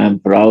 I am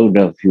proud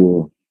of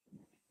you,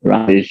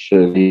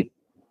 Rameshwari.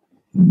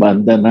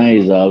 Bandhana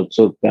is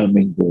also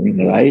coming,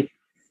 going right.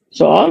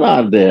 So all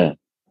are there.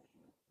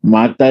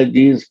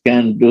 Matajis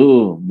can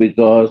do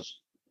because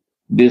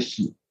this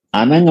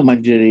Ananga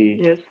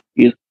Manjari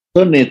is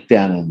also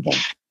Nityananda.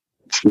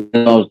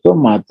 Is also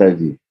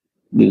Mataji.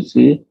 You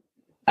see?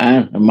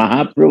 And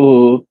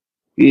Mahaprabhu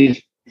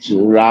is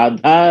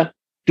Radha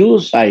two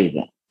sides,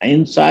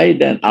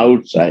 inside and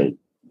outside.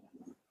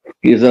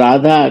 Is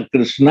Radha,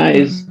 Krishna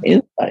is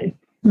inside.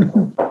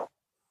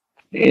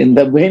 In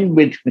the in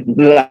between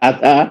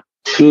Radha,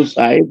 two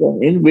sides,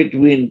 and in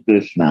between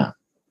Krishna.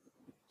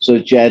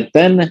 So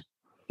Chaitanya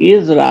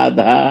is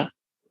Radha,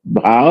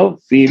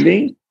 bhav,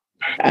 feeling,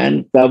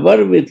 and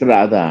cover with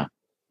Radha.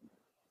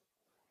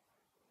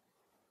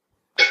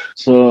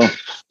 So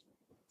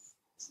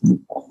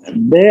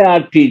they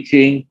are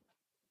teaching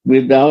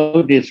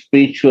without a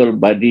spiritual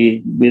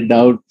body,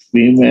 without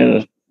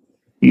female,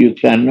 you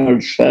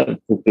cannot serve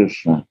to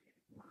Krishna.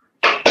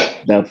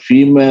 The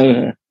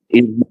female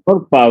is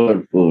more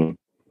powerful.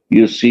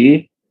 You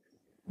see,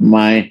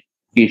 my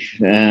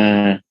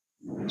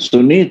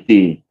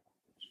Suniti,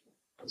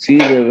 she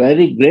is a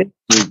very great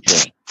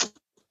teacher.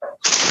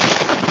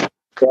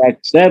 To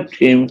accept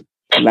him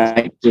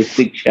like the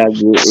Siksha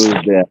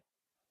Guru there.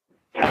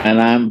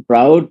 And I am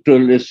proud to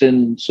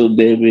listen to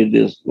Devi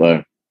this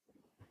word.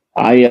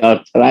 I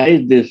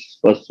authorize this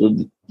for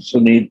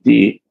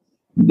Suniti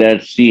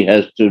that she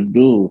has to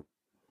do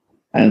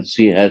and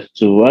she has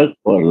to work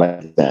for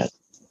like that.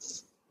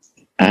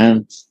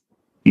 And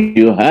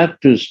you have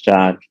to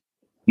start,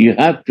 you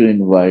have to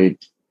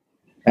invite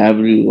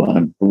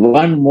everyone.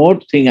 One more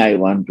thing I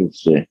want to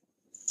say.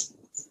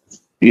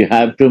 You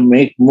have to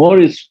make more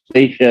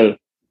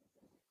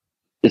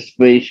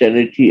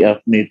speciality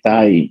of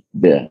Nitai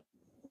there.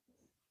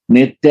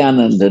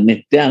 Nityananda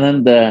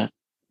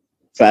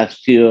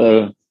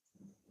festival,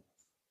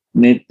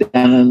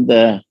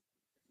 Nityananda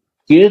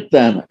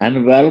Kirtan,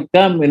 and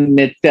welcome in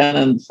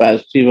Nityananda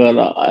festival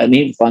or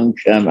any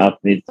function of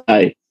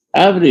Nitai,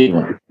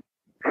 everyone.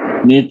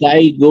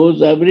 Nitai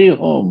goes every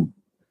home.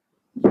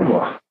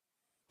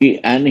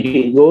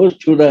 He goes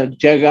to the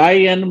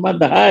Jagai and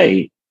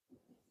Madhai.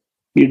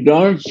 You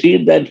don't see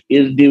that he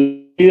is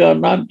devotee or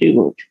not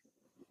devotee.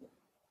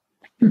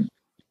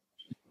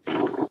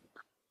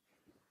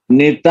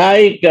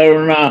 Nitai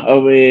Karuna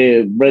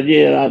Have,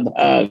 Braje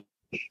Radha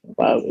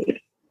Bhave.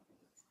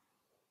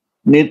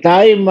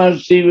 Nitai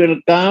mercy will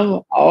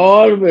come,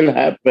 all will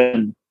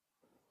happen.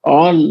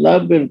 All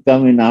love will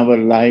come in our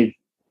life.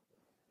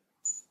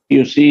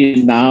 You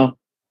see now,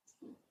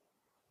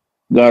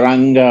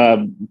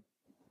 Gauranga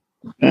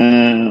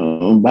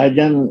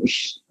Bhajan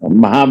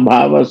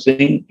Mahabhava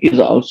sing is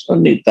also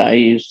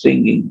Nitai is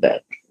singing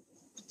that.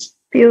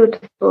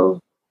 Beautiful.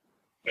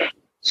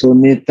 So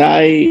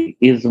Nitai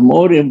is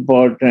more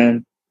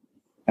important,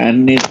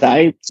 and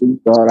Nitai is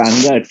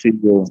Gauranga to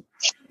you.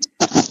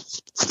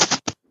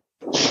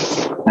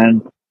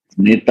 And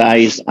Nitai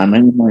is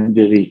Anang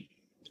Manjari,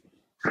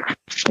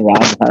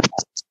 Radha,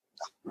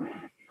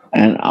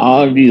 and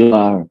all you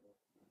are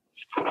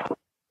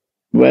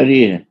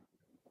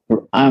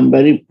I'm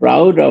very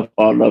proud of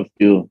all of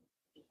you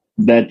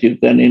that you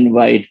can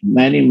invite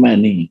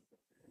many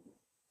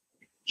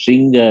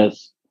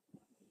singers,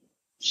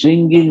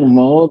 singing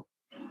more,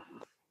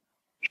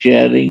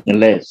 sharing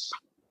less.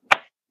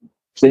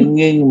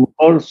 Singing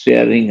more,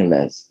 sharing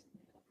less.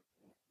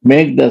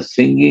 Make the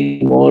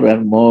singing more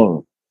and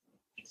more.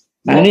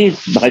 Many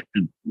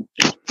bhajan.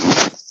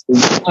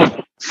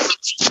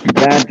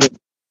 That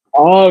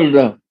all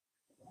the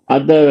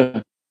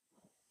other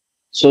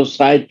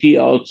society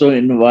also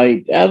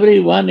invite,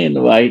 everyone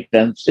invite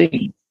and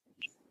sing.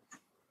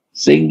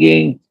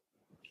 Singing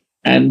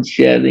and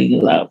sharing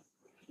love.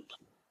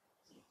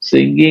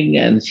 Singing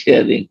and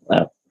sharing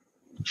love.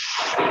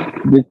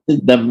 This is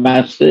the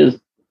message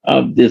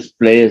of this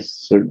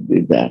place should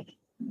be that.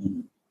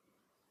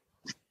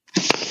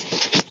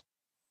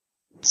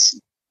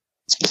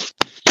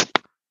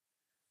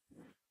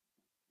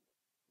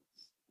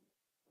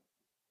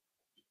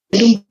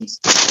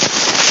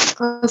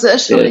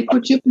 Dashyam,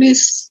 could you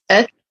please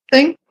add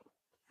something?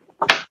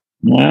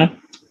 Yeah.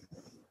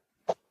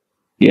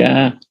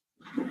 Yeah.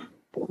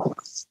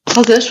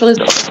 Dashyam is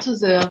also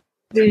there.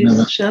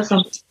 Please share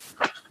something.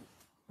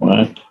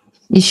 What?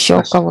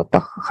 Еще кого-то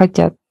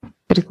хотят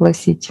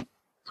пригласить.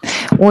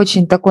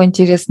 Очень такой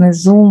интересный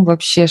зум,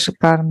 вообще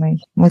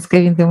шикарный. Мы с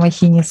Говиндой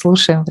Махини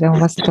слушаем, прям в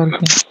восторге.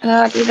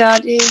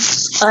 Radhi,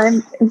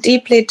 I'm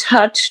deeply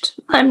touched.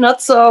 I'm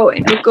not so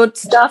in the good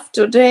stuff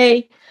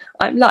today.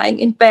 I'm lying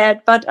in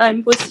bed, but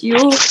I'm with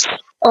you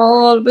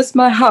all with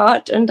my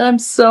heart, and I'm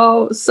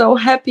so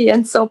happy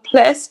and so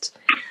blessed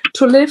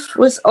to live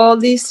with all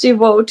these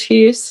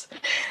devotees,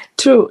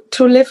 to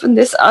live in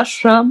this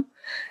ashram,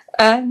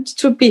 and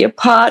to be a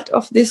part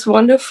of this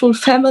wonderful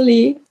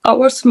family,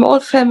 our small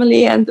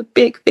family and the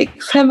big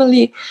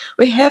family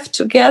we have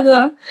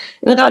together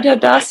in Radha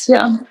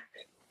Dashyam.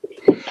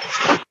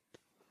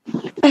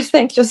 I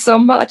thank you so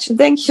much.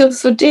 Thank you,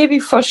 Sudevi,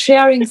 for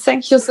sharing.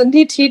 Thank you,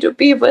 Suniti, to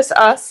be with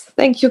us.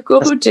 Thank you,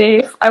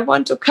 Gurudev. I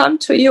want to come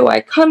to you.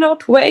 I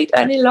cannot wait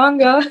any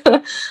longer.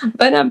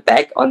 When I'm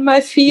back on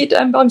my feet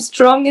and I'm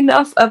strong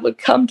enough, I will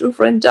come to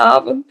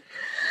Vrindavan.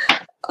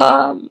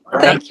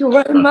 Thank you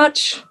very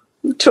much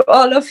to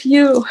all of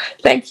you.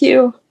 Thank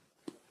you.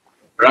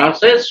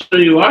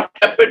 Raseshwari, what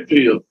happened to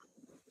you?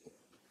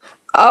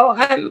 Oh,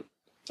 I'm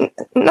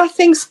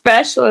nothing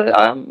special.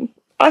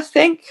 I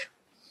think,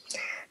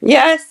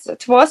 yes,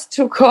 it was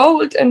too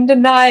cold in the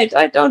night.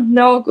 I don't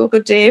know,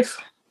 Gurudev.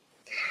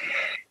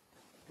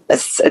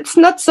 It's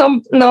not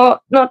some, no,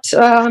 not,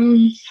 I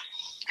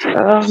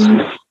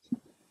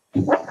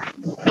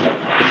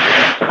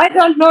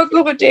don't know,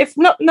 Gurudev,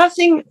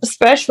 nothing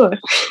special.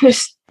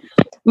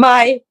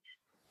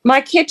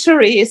 My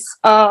kidneys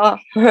are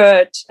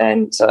hurt,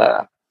 and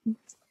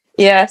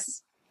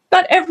yes,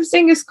 but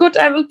everything is good.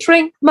 I will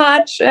drink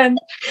much, and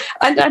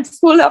I'm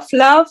full of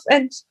love,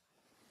 and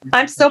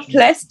I'm so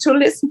blessed to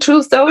listen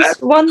to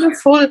those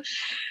wonderful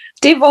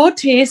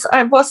devotees.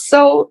 I was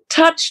so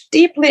touched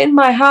deeply in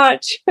my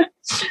heart.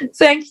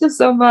 Thank you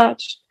so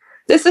much.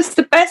 This is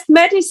the best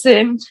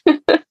medicine.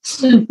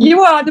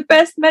 You are the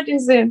best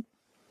medicine,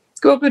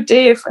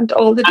 Gurudev and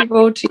all the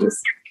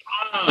devotees.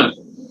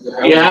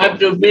 You have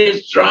to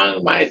be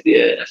strong, my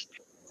dear.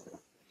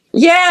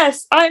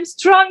 Yes, I'm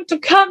strong to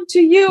come to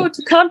you,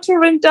 to come to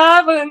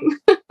Vrindavan.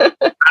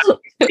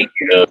 Thank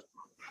you.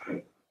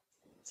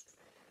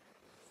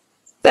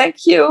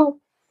 Thank you.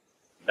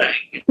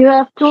 You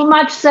have too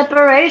much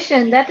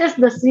separation. That is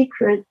the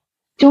secret.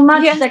 Too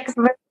much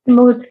separation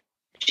mood.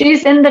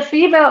 She's in the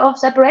fever of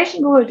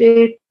separation mood.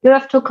 You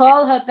have to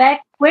call her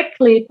back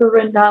quickly to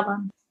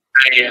Vrindavan.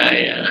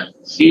 Yeah.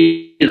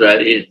 She is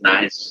very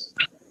nice.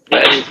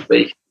 Very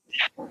special.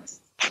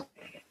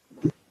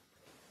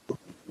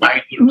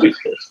 My good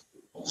wishes.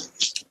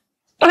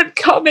 I'm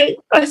coming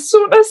as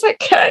soon as I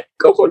can,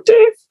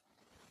 Gurudev.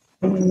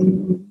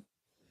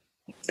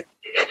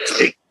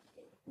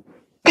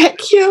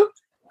 Thank you.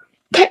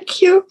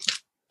 Thank you.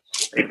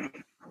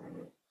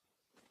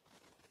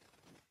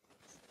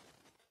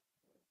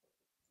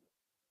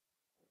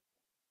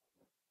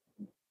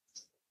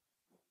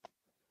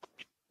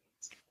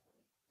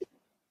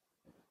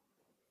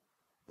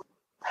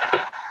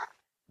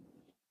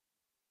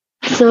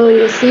 So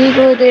you see,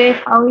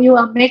 Gurudev, how you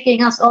are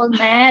making us all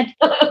mad.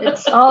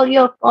 It's all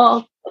your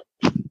fault.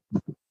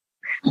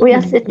 We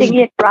are sitting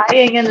here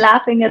crying and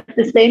laughing at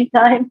the same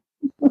time.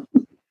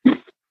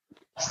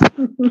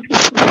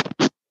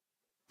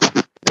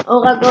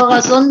 Ora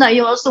Gora Sunda,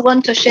 you also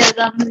want to share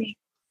something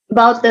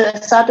about the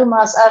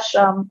Sadhumas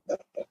ashram,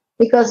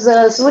 because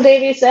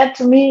Sudevi said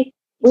to me,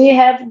 we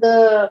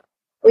are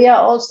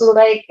also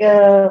like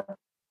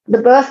the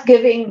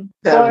birth-giving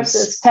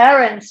forces,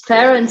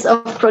 parents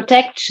of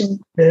protection.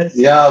 Yes.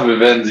 Ja, wir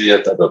werden sie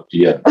jetzt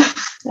adoptieren.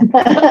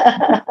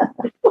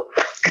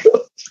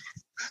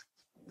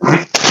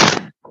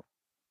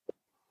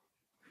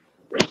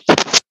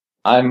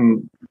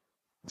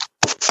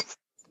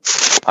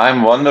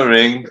 I'm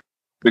wondering,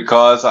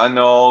 because I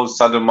know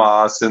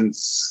Sadhuma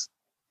since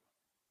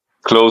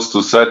close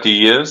to 30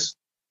 years.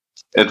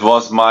 It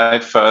was my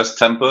first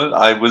temple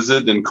I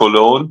visited in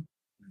Cologne,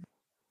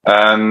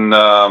 and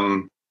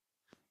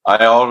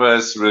I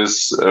always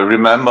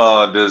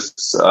remember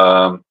this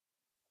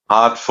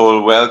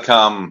heartful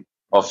welcome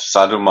of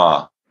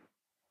Sadhuma.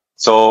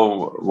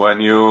 So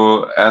when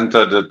you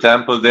enter the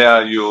temple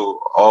there,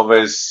 you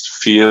always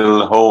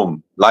feel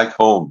home, like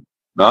home,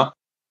 no?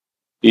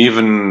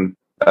 Even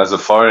as a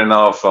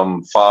foreigner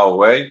from far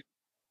away.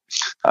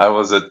 I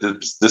was at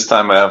this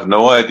time, I have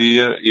no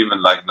idea,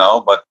 even like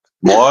now, but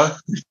more.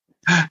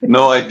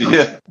 no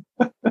idea.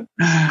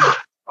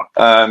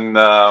 And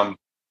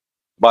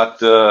but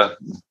the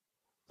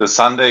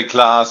Sunday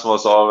class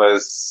was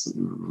always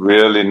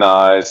really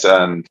nice,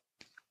 and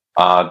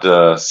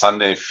the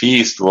Sunday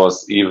feast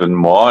was even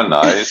more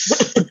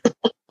nice.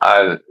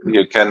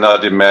 You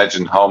cannot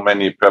imagine how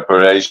many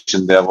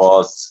preparation there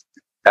was.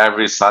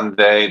 Every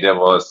Sunday there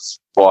was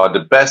for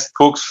the best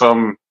cooks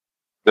from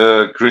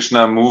the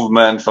Krishna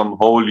movement from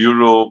whole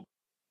Europe.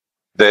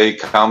 They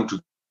come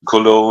to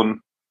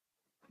Cologne,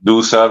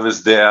 do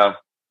service there,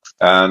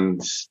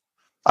 and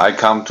I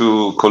come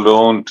to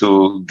Cologne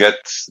to get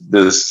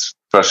this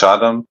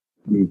prasadam,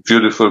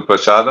 beautiful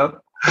prasadam.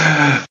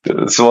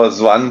 This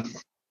was one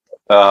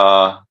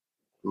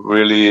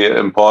really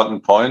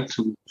important point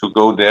to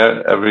go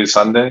there every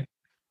Sunday.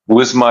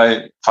 With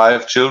my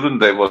 5 children,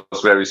 they was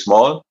very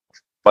small,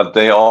 but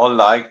they all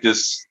like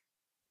this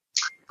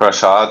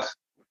prasad.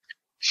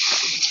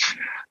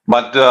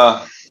 But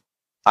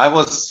I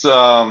was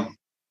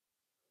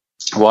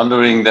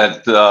wondering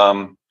that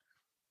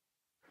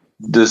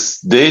this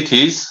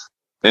deities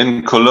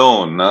in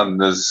Cologne,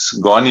 this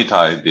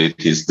Gornitai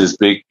deities, this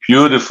big,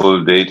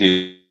 beautiful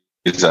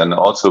deities, and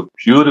also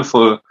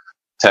beautiful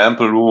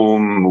temple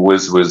room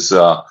with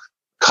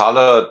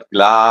colored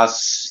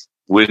glass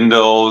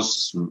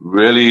windows,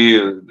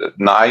 really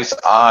nice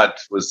art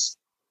with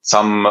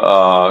some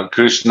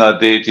Krishna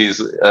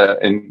deities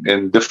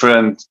in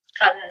different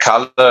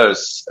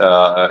colors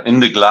in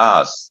the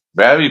glass.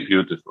 Very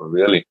beautiful,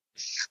 really.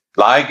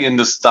 Like in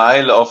the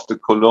style of the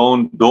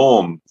Cologne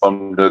Dome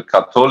from the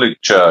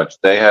Catholic Church.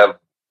 They have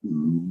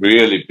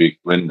really big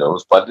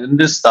windows, but in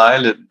this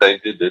style they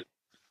did it.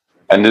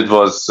 And it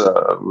was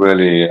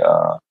really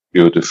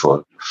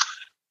beautiful.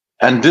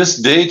 And these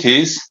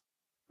deities,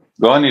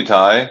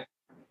 Gornitai,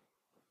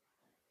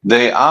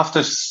 they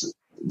after,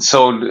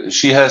 so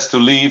she has to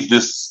leave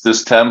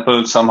this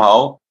temple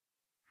somehow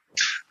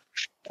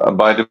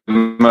by the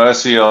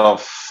mercy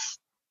of,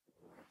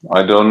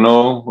 I don't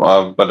know,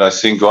 but I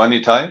think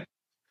Gornitai.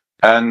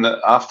 And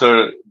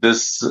after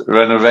this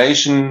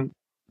renovation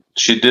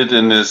she did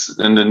in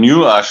the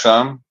new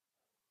ashram,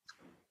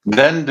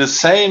 then the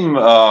same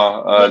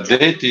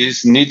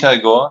deities,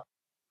 Nitai Gaur,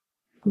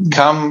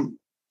 come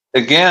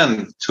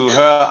again to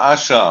her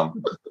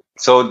ashram.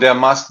 So there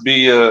must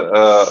be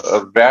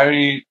a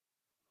very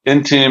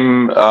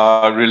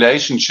intimate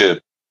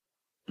relationship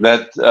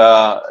that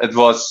it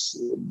was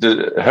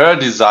her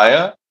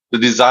desire, the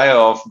desire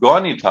of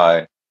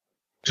Gornitai,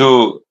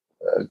 to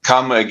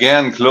come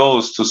again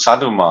close to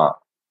Sadhuma.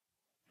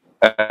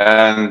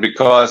 And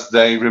because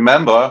they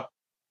remember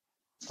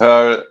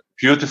her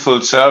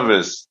beautiful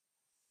service,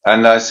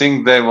 and I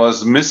think they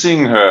was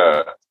missing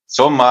her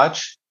so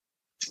much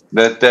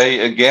that they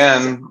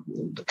again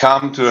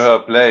come to her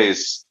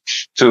place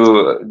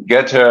to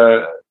get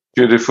her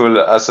beautiful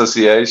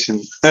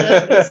association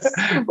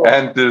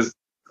and this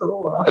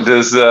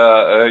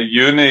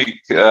unique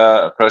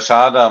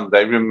prasadam.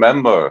 They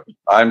remember,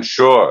 I'm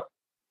sure,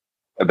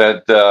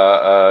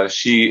 that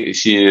she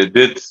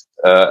did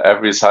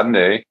every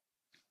Sunday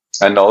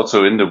and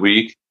also in the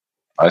week,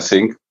 I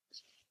think.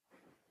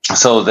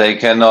 So they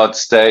cannot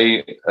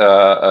stay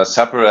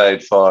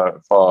separate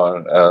for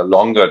a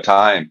longer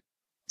time.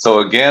 So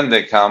again,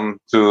 they come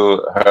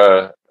to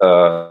her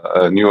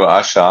new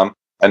ashram,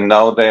 and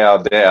now they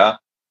are there.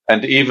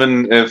 And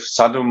even if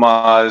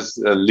Sadhuma is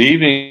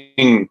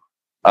leaving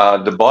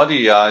the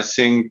body, I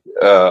think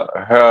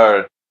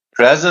her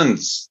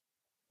presence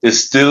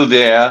is still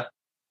there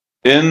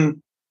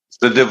in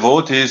the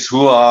devotees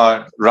who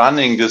are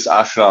running this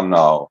ashram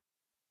now.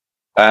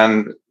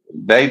 And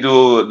they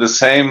do the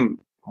same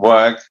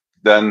work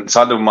than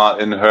Sadhuma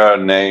in her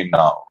name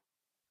now.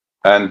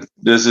 And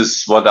this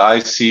is what I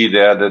see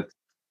there, that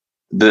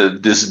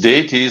these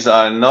deities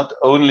are not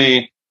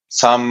only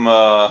some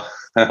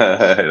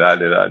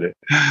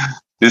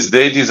these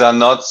deities are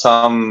not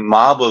some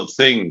marble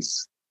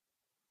things.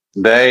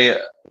 They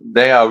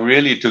are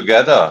really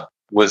together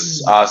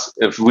with us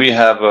if we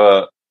have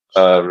a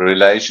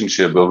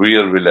relationship, a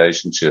real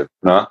relationship.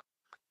 No?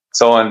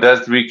 So, and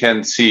that we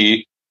can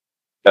see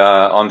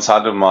on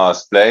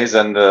Sadhuma's place,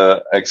 and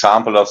the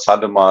example of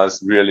Sadhuma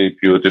is really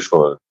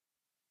beautiful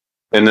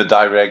in a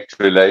direct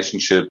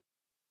relationship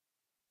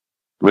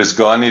with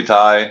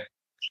Gornitai,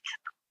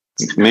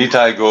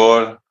 Nitai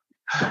Gaur,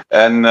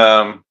 and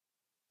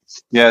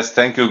yes,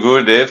 thank you,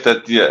 Gurudev,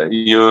 that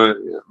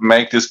you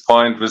make this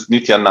point with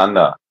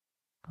Nityananda.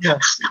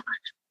 Yes.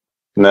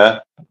 Ne?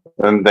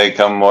 And they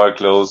come more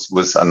close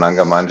with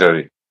Ananga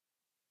Manjari.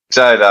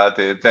 Jai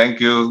Radhe, thank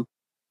you.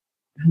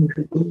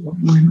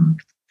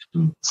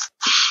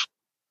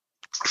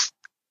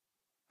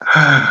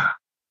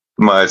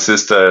 My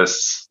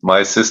sisters.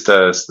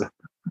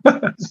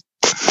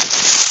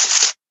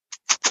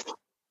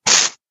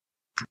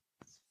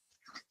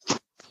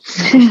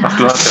 Ach,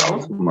 du hast ja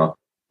ausgemacht.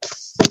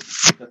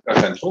 Ich hab gar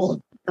keinen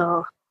Ton.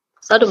 Doch.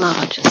 Sadhu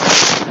Maharaj.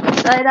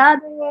 Jai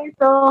Radhe.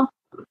 So.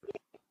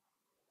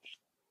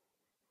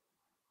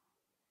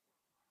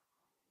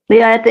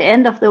 We are at the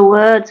end of the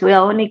words. We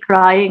are only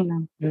crying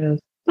now. Yes.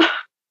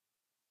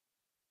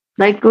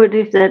 like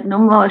Gurudev said, no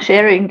more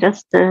sharing,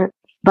 just the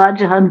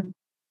bhajan,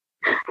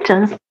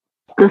 just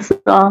the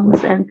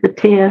songs and the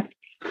tears.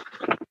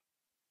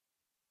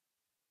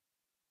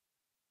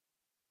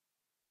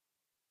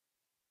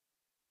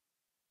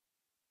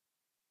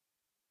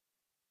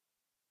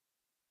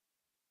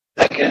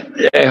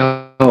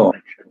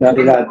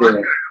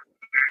 Radha.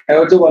 I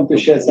also want to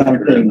share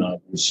something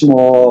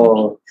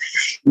small,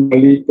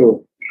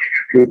 little,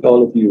 with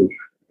all of you.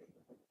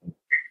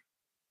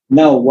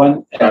 Now,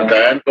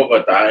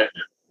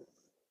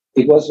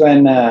 it was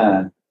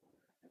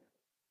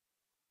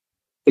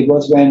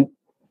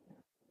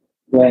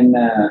when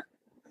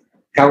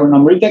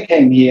Karunamrita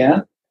came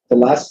here the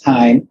last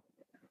time.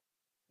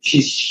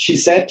 She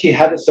said she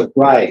had a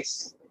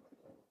surprise,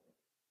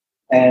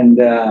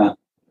 and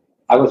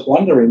I was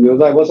wondering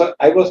because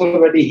I was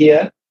already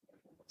here.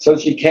 So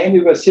she came.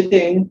 We were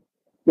sitting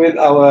with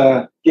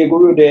our dear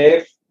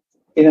Gurudev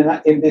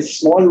in this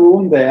small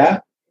room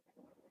there,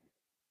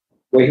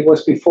 where he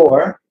was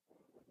before.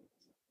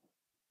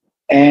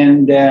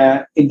 And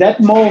in that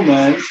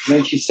moment,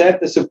 when she said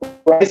the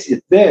surprise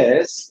is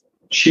this,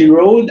 she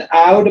wrote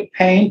out a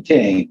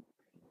painting.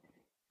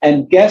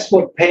 And guess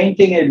what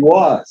painting it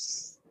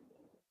was?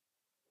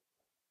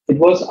 It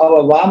was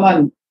our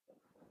Vaman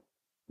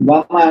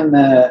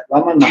Baba.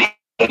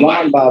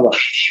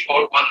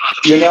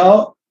 You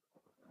know,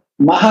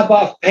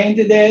 Mahabhav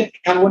painted it,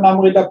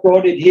 Karunamrita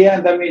brought it here,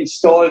 and then we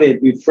installed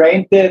it. We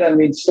framed it and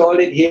we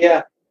installed it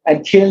here.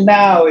 Until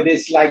now, it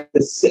is like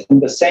in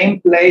the same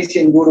place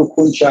in Guru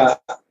Kuncha,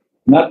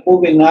 not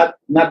moving, not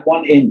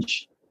 1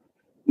 inch.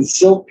 It's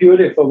so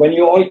beautiful. When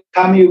you all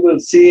come, you will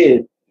see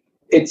it.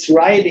 It's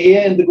right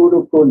here in the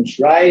Guru Kunj,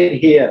 right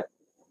here.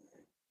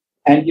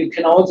 And you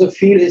can also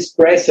feel his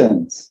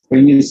presence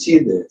when you see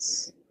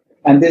this.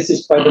 And this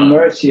is by the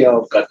mercy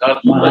of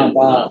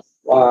Mahabhav.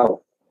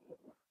 Wow.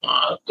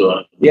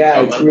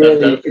 Yeah, it's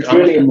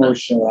really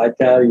emotional, I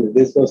tell you.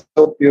 This was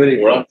so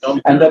beautiful.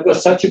 And that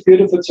was such a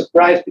beautiful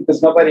surprise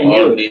because nobody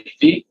knew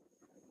it.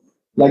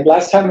 Like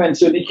last time when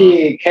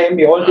Suniti came,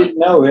 we all didn't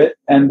know it.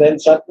 And then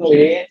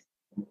suddenly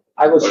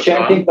I was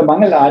chanting the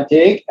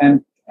Mangalatik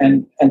and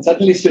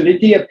suddenly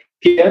Suniti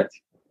appeared.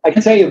 I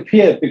can say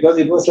appeared because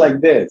it was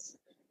like this.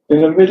 In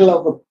the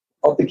middle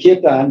of the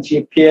kirtan, she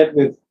appeared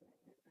with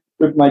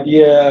my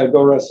dear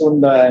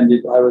Gaurasunda, and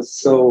I was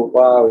so,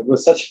 wow, it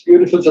was such a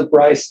beautiful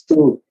surprise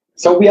too.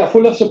 So we are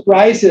full of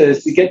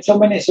surprises. We get so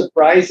many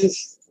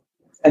surprises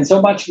and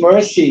so much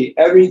mercy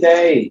every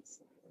day.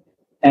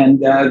 And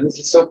this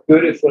is so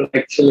beautiful,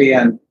 actually,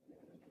 and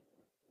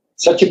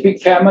such a big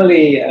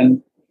family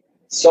and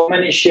so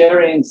many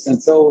sharings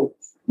and so,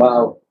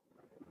 wow.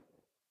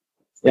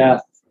 Yeah,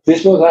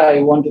 this was what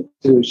I wanted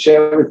to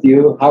share with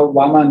you, how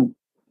Vaman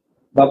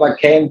Baba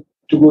came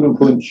to Guru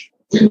Kunj.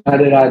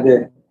 Radhe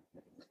Radhe.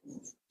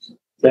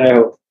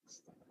 So,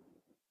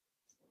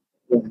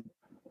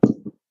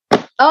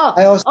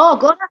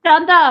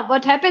 Gorachanda,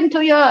 what happened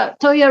to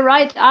your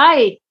right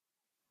eye?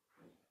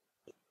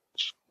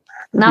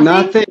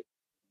 Nothing.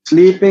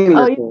 Sleeping.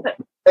 I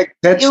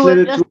catch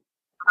little too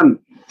sun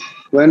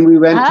when we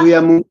went to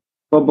Yamun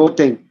for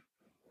boating.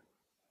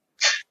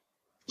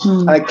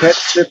 I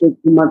catch little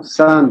too much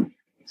sun.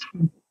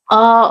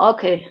 Oh,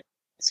 okay.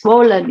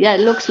 Swollen. Yeah, it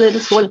looks a little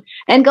swollen.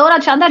 And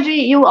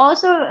Gaurachandaji, you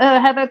also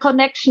have a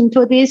connection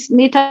to these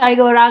Nitai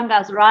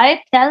Gaurangas,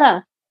 right? Tell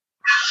her.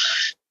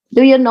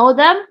 Do you know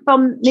them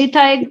from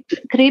Nitai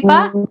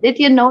Kripa? Did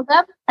you know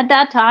them at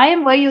that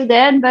time? Were you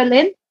there in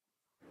Berlin?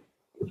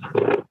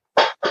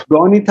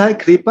 Nitai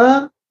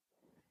Kripa?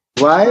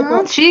 Why?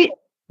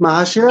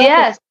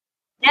 Mahashaya?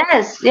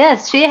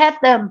 Yes, she had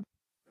them.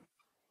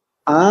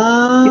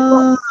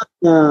 Now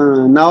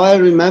I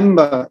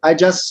remember. I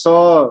just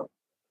saw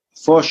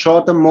for a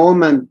shorter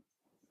moment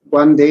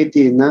one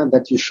deity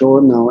that you show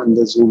now in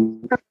the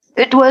Zoom.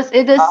 It is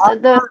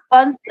the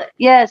one,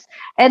 yes.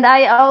 And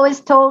I always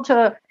told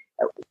her,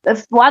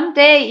 if one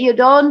day you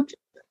don't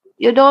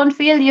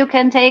feel you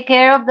can take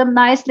care of them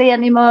nicely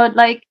anymore,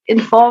 like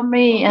inform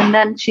me. And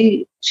then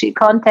she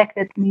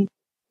contacted me.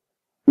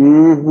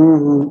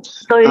 Mm-hmm.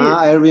 So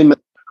I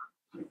remember.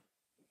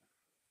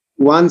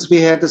 Once we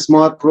had a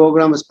small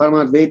program with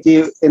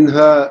Paramadveti in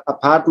her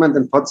apartment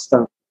in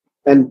Potsdam.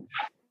 And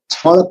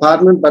small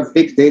apartment, but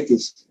big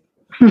deities.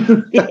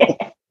 Yeah.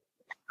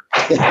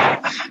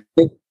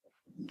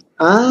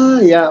 I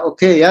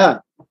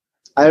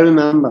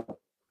remember.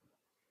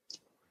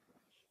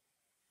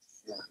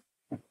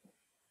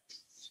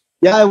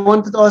 Yeah, I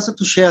wanted also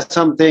to share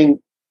something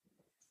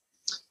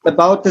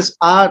about this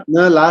art.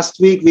 Last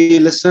week we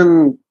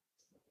listened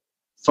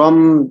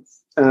from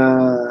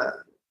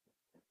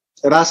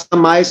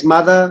Rasamai's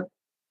mother,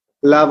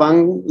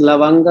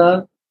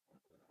 Lavanga.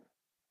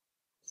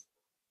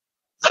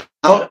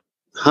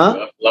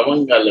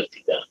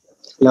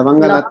 Lavanga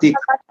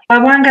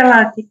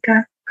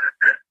Latika.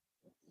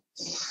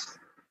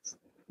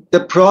 The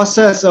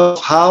process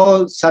of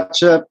how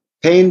such a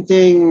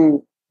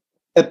painting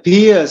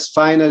appears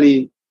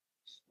finally.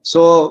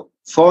 So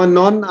for a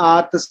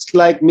non-artist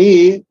like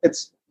me,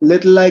 it's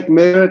little like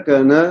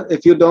miracle. No?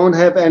 If you don't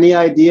have any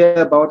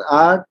idea about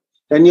art,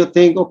 then you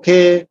think,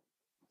 okay,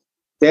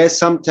 there's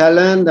some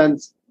talent and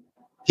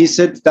he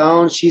sits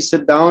down, she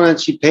sits down and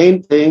she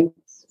painting.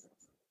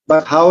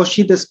 But how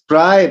she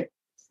described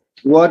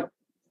what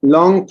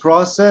long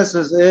process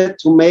is it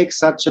to make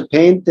such a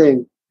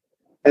painting,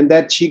 and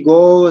that she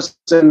goes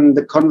in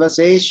the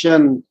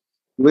conversation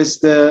with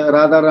the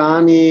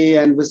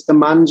Radharani and with the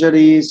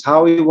Manjaris,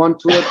 how you want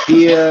to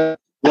appear,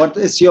 what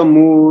is your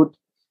mood,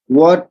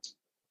 what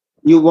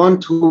you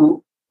want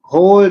to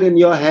hold in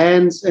your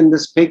hands in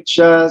these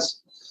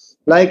pictures.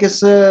 Like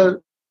it's a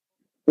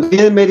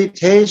real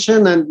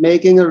meditation and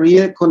making a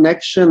real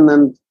connection.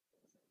 And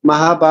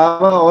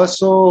Mahababa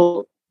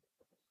also,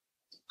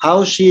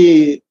 how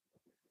she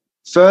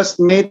first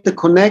made the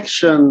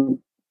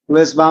connection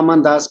with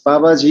Vaman Das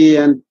Babaji,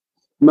 and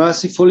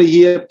mercifully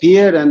he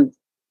appeared. And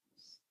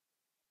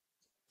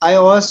I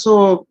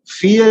also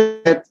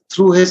feel that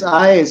through his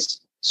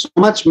eyes, so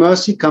much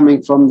mercy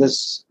coming from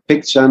this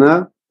picture.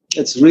 No?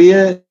 Its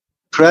real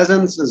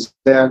presence is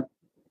there.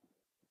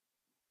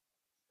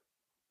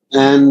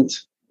 And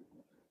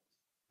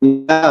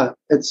yeah,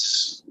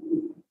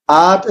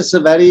 art is a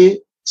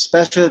very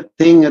special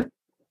thing.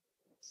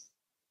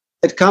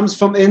 It comes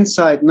from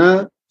inside.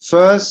 No?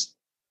 First,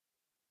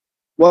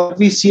 what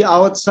we see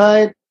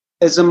outside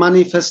is a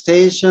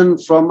manifestation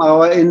from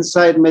our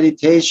inside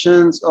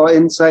meditations or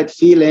inside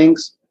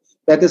feelings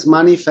that is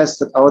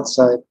manifested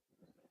outside.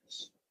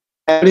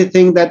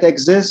 Everything that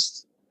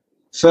exists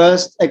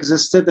first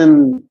existed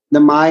in the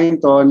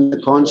mind or in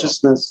the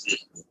consciousness.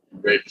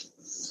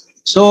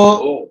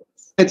 So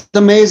it's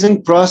an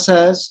amazing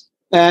process,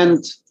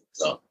 and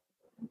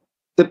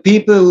the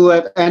people who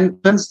have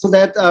entrance to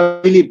that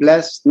are really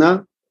blessed.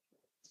 No?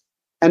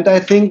 And I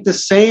think the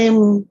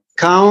same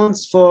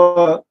counts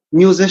for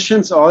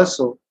musicians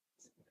also.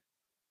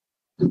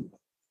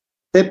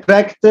 They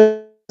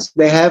practice,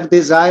 they have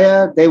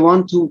desire, they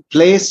want to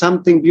play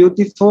something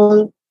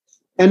beautiful,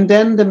 and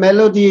then the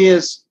melody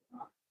is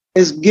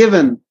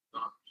given.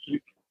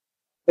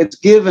 It's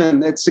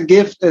given, it's a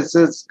gift,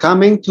 it's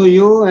coming to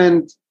you,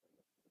 and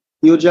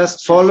you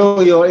just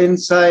follow your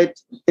inside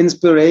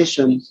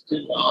inspiration.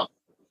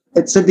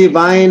 It's a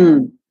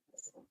divine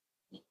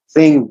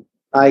thing,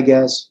 I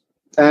guess.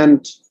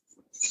 And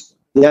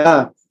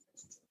yeah,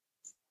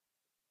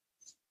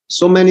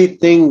 so many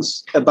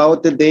things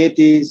about the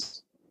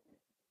deities.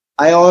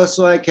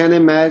 I can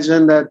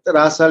imagine that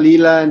Rasa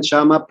Leela and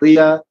Shama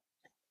Priya,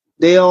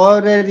 they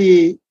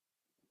already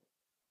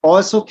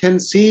also can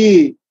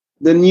see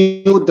the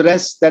new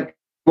dress that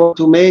they want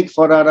to make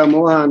for Radha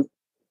Mohan.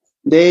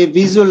 They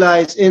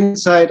visualize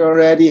inside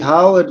already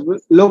how it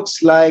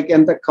looks like,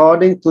 and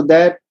according to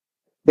that,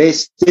 they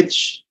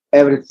stitch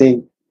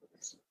everything.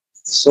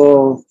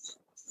 So,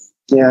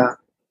 yeah.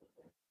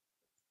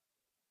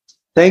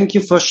 Thank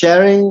you for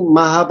sharing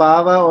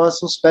Mahabhava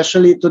also,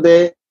 especially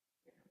today,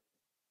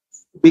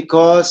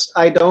 because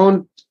I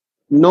don't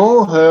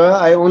know her.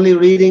 I only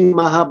reading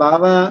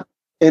Mahabhava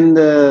in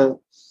the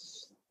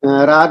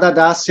Radha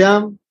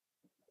Dashyam,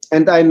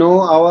 and I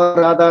know our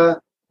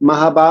Radha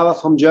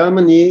Mahabhava from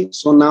Germany.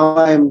 So now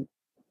I'm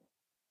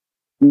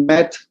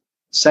met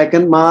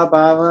second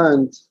Mahabhava,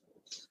 and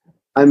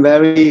I'm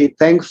very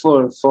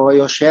thankful for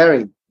your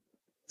sharing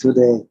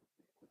today.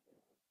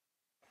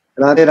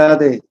 Radhe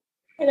Radhe.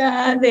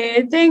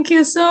 Radhe, thank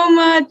you so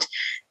much.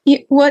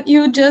 What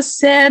you just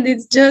said,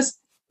 it's just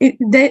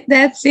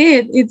that's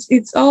it.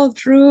 It's all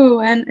true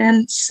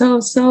and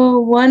so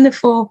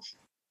wonderful.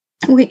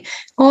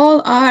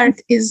 All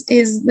art is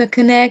the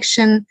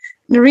connection.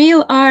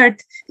 Real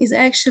art is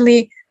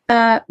actually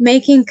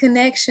making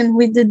connection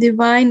with the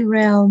divine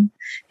realm,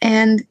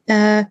 and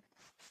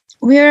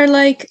we are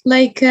like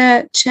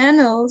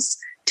channels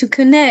to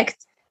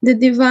connect the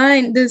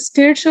divine, the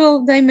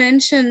spiritual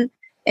dimension,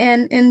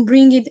 and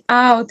bring it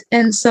out,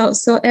 and so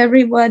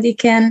everybody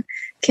can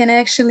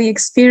actually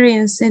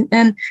experience it,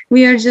 and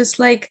we are just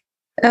like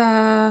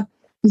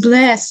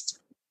blessed.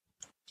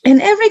 And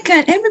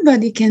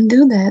everybody can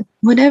do that.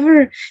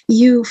 Whatever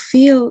you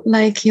feel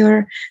like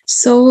your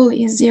soul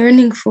is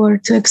yearning for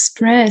to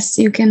express,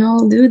 you can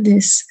all do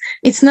this.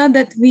 It's not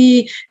that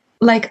we,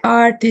 like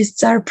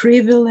artists, are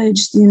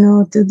privileged,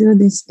 to do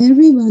this.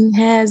 Everyone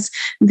has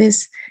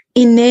this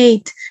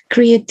innate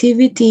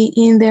creativity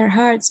in their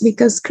hearts,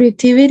 because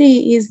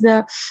creativity is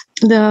the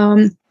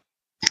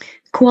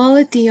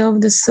quality of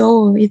the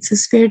soul. It's a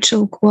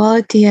spiritual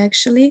quality,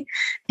 actually,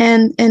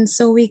 and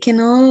so we can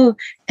all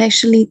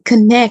actually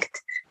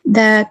connect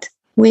that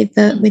with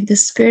the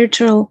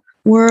spiritual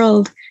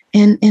world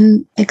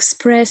and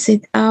express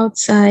it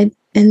outside.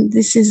 And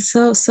this is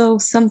so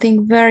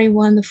something very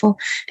wonderful.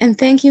 And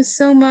thank you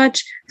so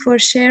much for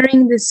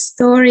sharing this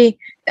story,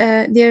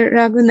 dear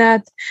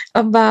Raghunath,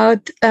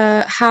 about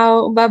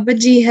how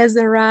Babaji has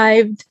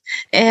arrived,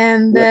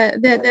 and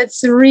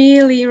that's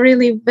really,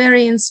 really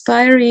very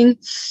inspiring.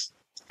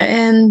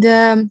 And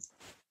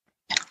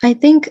I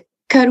think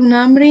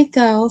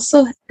Karunamrita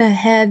also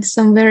had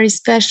some very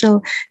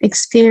special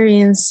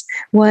experience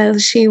while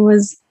she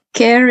was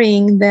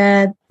carrying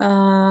that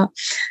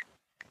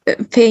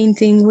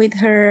painting with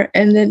her,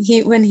 and then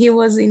when he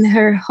was in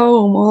her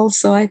home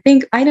also. I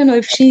don't know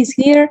if she's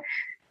here.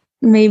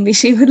 Maybe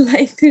she would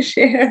like to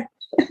share.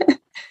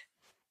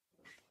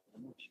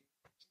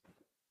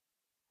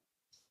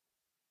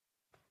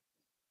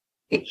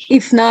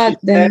 If not,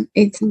 then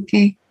it's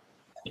okay.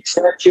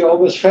 She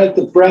always felt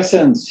the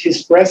presence,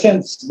 his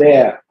presence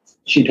there.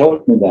 She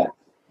told me that.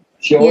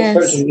 She always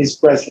felt his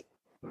presence.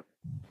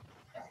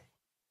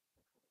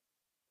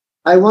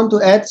 I want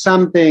to add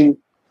something.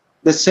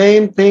 The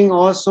same thing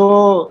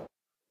also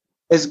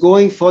is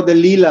going for the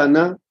Leela,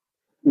 no?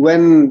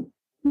 When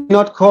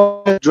not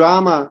call it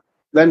drama,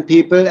 when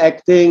people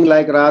acting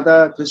like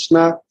Radha,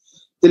 Krishna,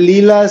 the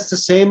Leela is the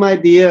same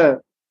idea,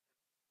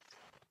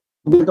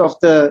 bit of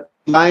the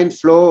line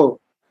flow.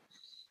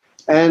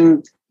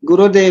 And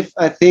Gurudev,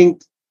 I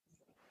think,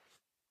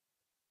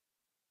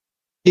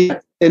 in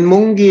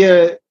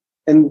Mungir,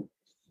 in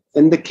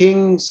the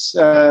king's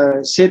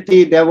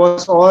city, there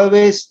was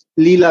always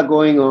Leela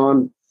going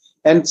on.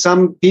 And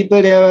some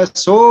people, there were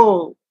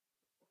so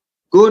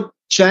good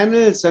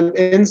channels and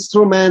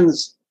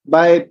instruments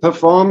by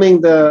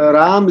performing the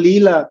Ram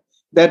Leela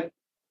that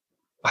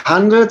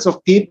hundreds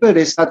of people,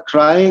 they start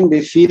crying,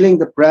 they feeling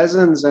the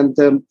presence and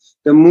the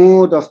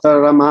mood of the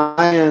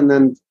Ramayana,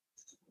 and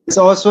it's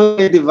also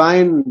a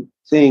divine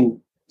thing.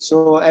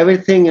 So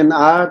everything in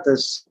art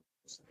is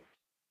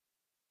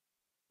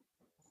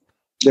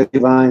the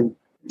divine,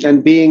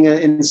 and being an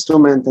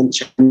instrument and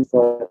chant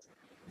for it.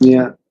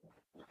 Yeah.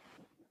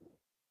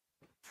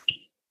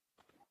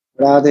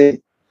 Radha.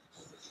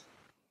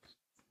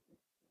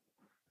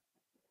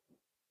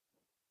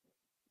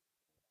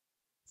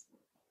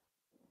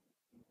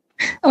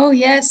 Oh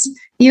yes,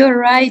 you're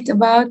right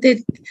about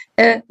it.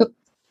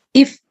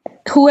 If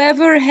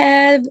whoever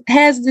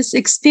has this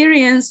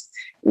experience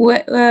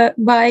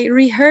by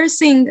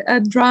rehearsing a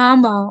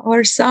drama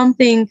or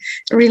something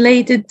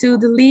related to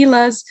the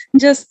Leelas,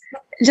 just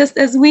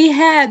as we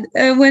had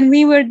when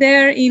we were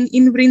there in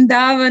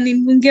Vrindavan,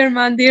 in Mungir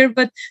Mandir,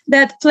 but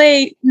that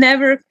play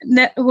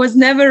was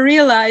never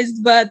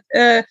realized. But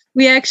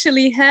we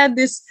actually had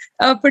this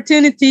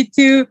opportunity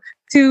to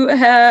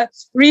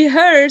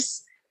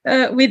rehearse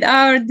with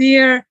our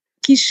dear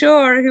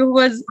Kishore,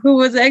 who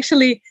was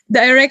actually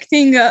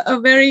directing a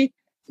very,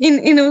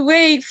 in a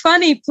way,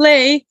 funny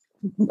play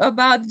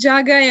about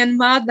Jagai and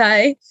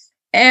Madai.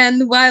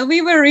 And while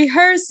we were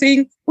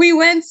rehearsing, we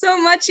went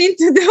so much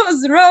into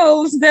those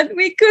roles that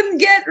we couldn't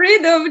get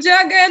rid of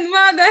Jagai and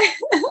Madai.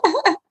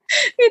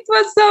 It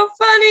was so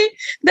funny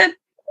that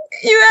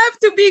you have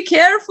to be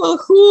careful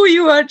who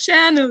you are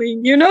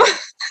channeling, you know?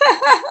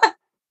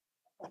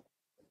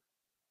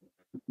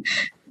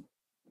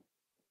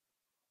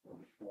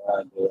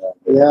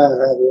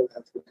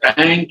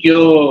 Thank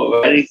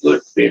you. Very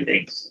good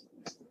feelings.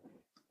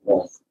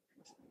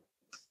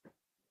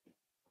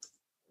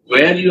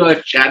 Where you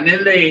are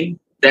channeling,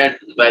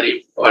 that's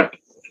very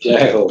important.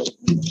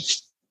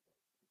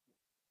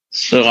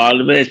 So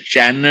always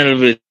channel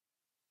with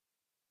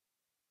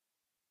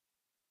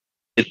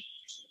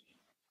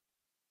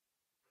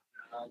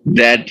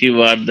that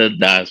you are the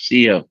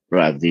Dasi of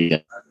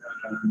Radha.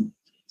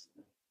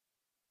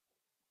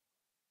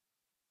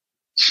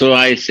 So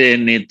I say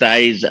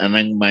Nitai is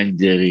Anang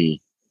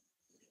Manjari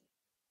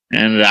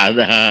and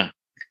Radha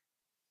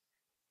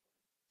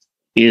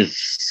is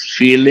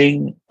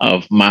feeling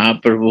of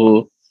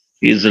Mahaprabhu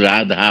is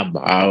Radha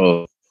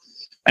Bhav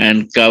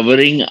and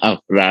covering of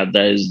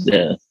Radha is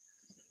there.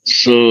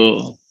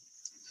 So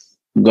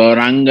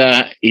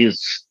Gauranga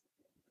is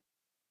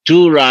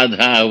two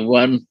Radha,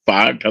 one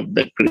part of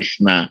the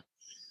Krishna.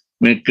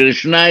 I mean,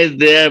 Krishna is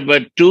there,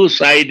 but two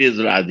sides is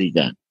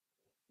Radhika.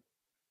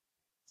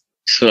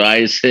 So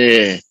I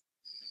say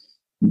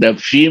the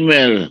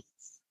female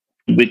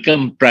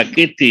become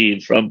Prakriti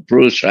from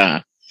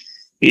Purusha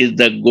is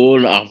the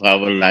goal of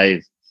our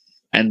life.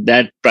 And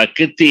that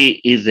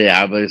Prakriti is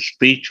our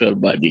spiritual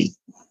body.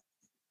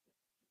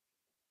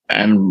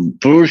 And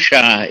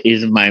Purusha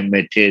is my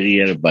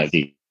material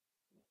body.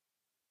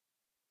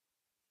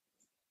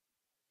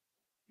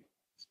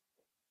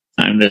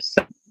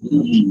 Understand?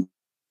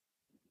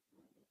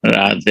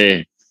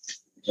 Radhe.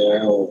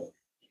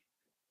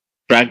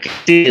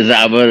 Prakriti is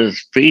our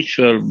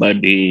spiritual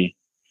body.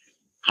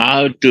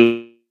 How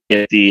to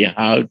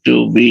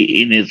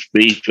be in a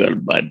spiritual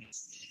body.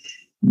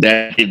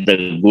 That is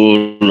the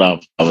goal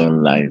of our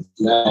life.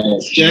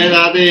 Jai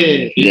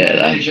Radhe. Jai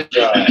Radhe.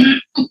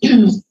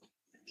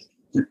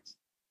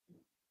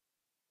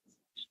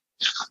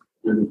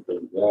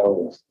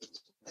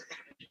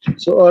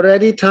 So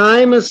already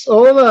time is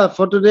over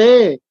for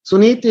today.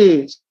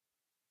 Suniti.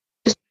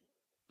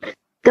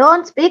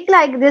 Don't speak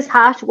like these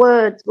harsh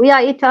words. We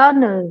are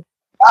eternal.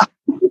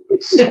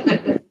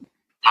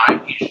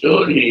 I'm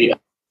sorry.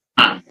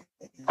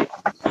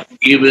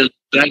 Give us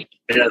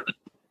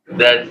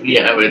that we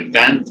have a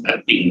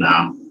 10:30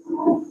 now.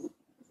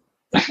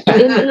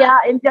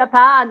 In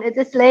Japan, it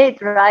is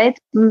late, right?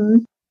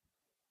 Mm.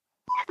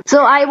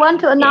 So I want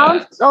to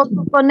announce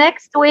also for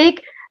next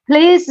week,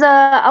 Please,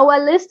 our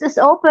list is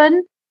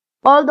open.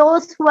 All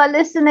those who are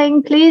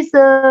listening, please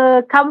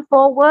come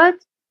forward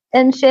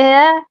and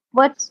share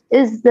what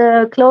is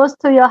close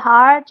to your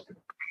heart,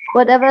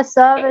 whatever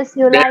service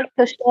you like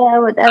to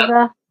share,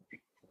 whatever.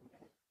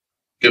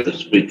 Give a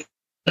speak.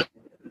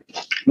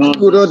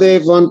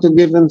 Gurudev want to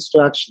give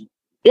instruction.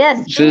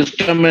 Yes.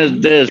 System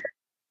is this.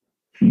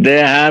 They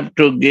have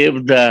to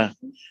give the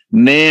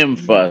name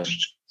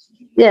first.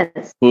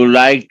 Yes. Who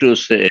like to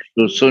say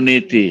to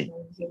Suniti.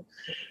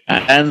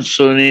 And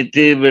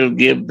Suniti will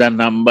give the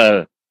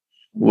number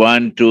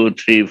 1, 2,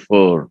 3,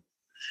 4.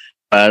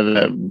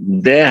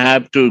 They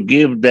have to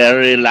give their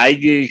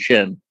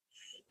realization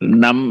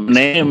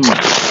name,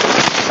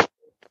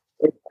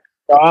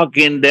 talk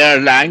in their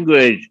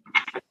language,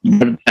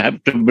 but they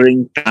have to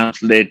bring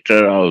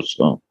translator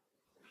also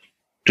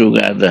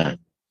together.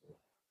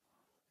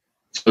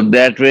 So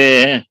that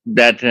way,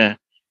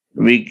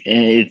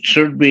 it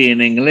should be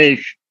in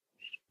English,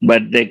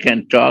 but they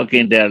can talk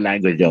in their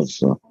language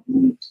also.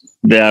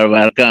 They are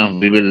welcome.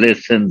 We will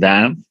listen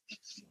them.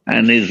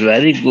 And it's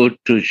very good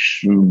to,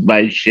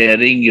 by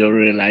sharing your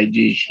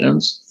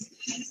realizations,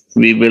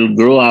 we will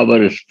grow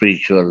our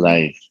spiritual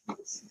life.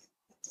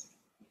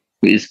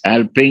 It's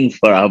helping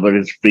for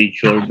our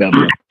spiritual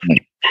development.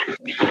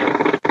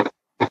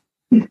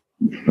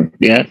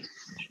 Yeah,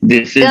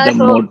 this is the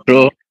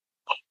motto of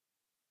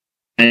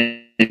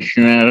the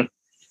National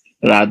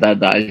Radha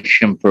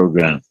Dashyam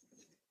program.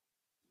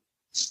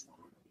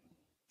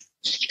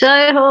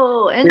 Jai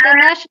Ho!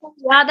 International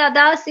Radha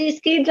Dasis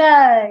ki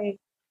Jai!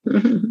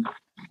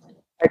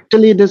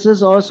 Actually, this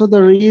is also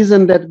the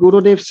reason that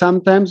Gurudev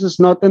sometimes is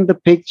not in the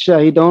picture.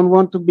 He don't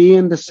want to be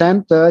in the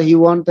center. He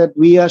wants that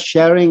we are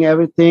sharing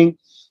everything.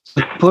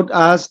 Put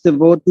us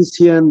devotees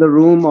here in the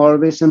room,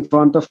 always in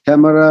front of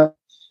camera.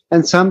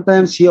 And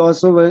sometimes he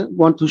also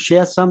want to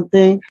share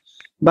something.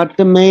 But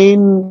the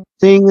main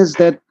thing is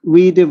that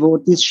we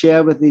devotees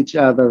share with each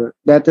other.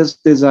 That is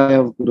the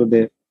desire of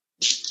Gurudev.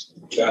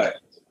 Right.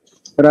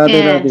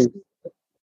 Radhe Radhe.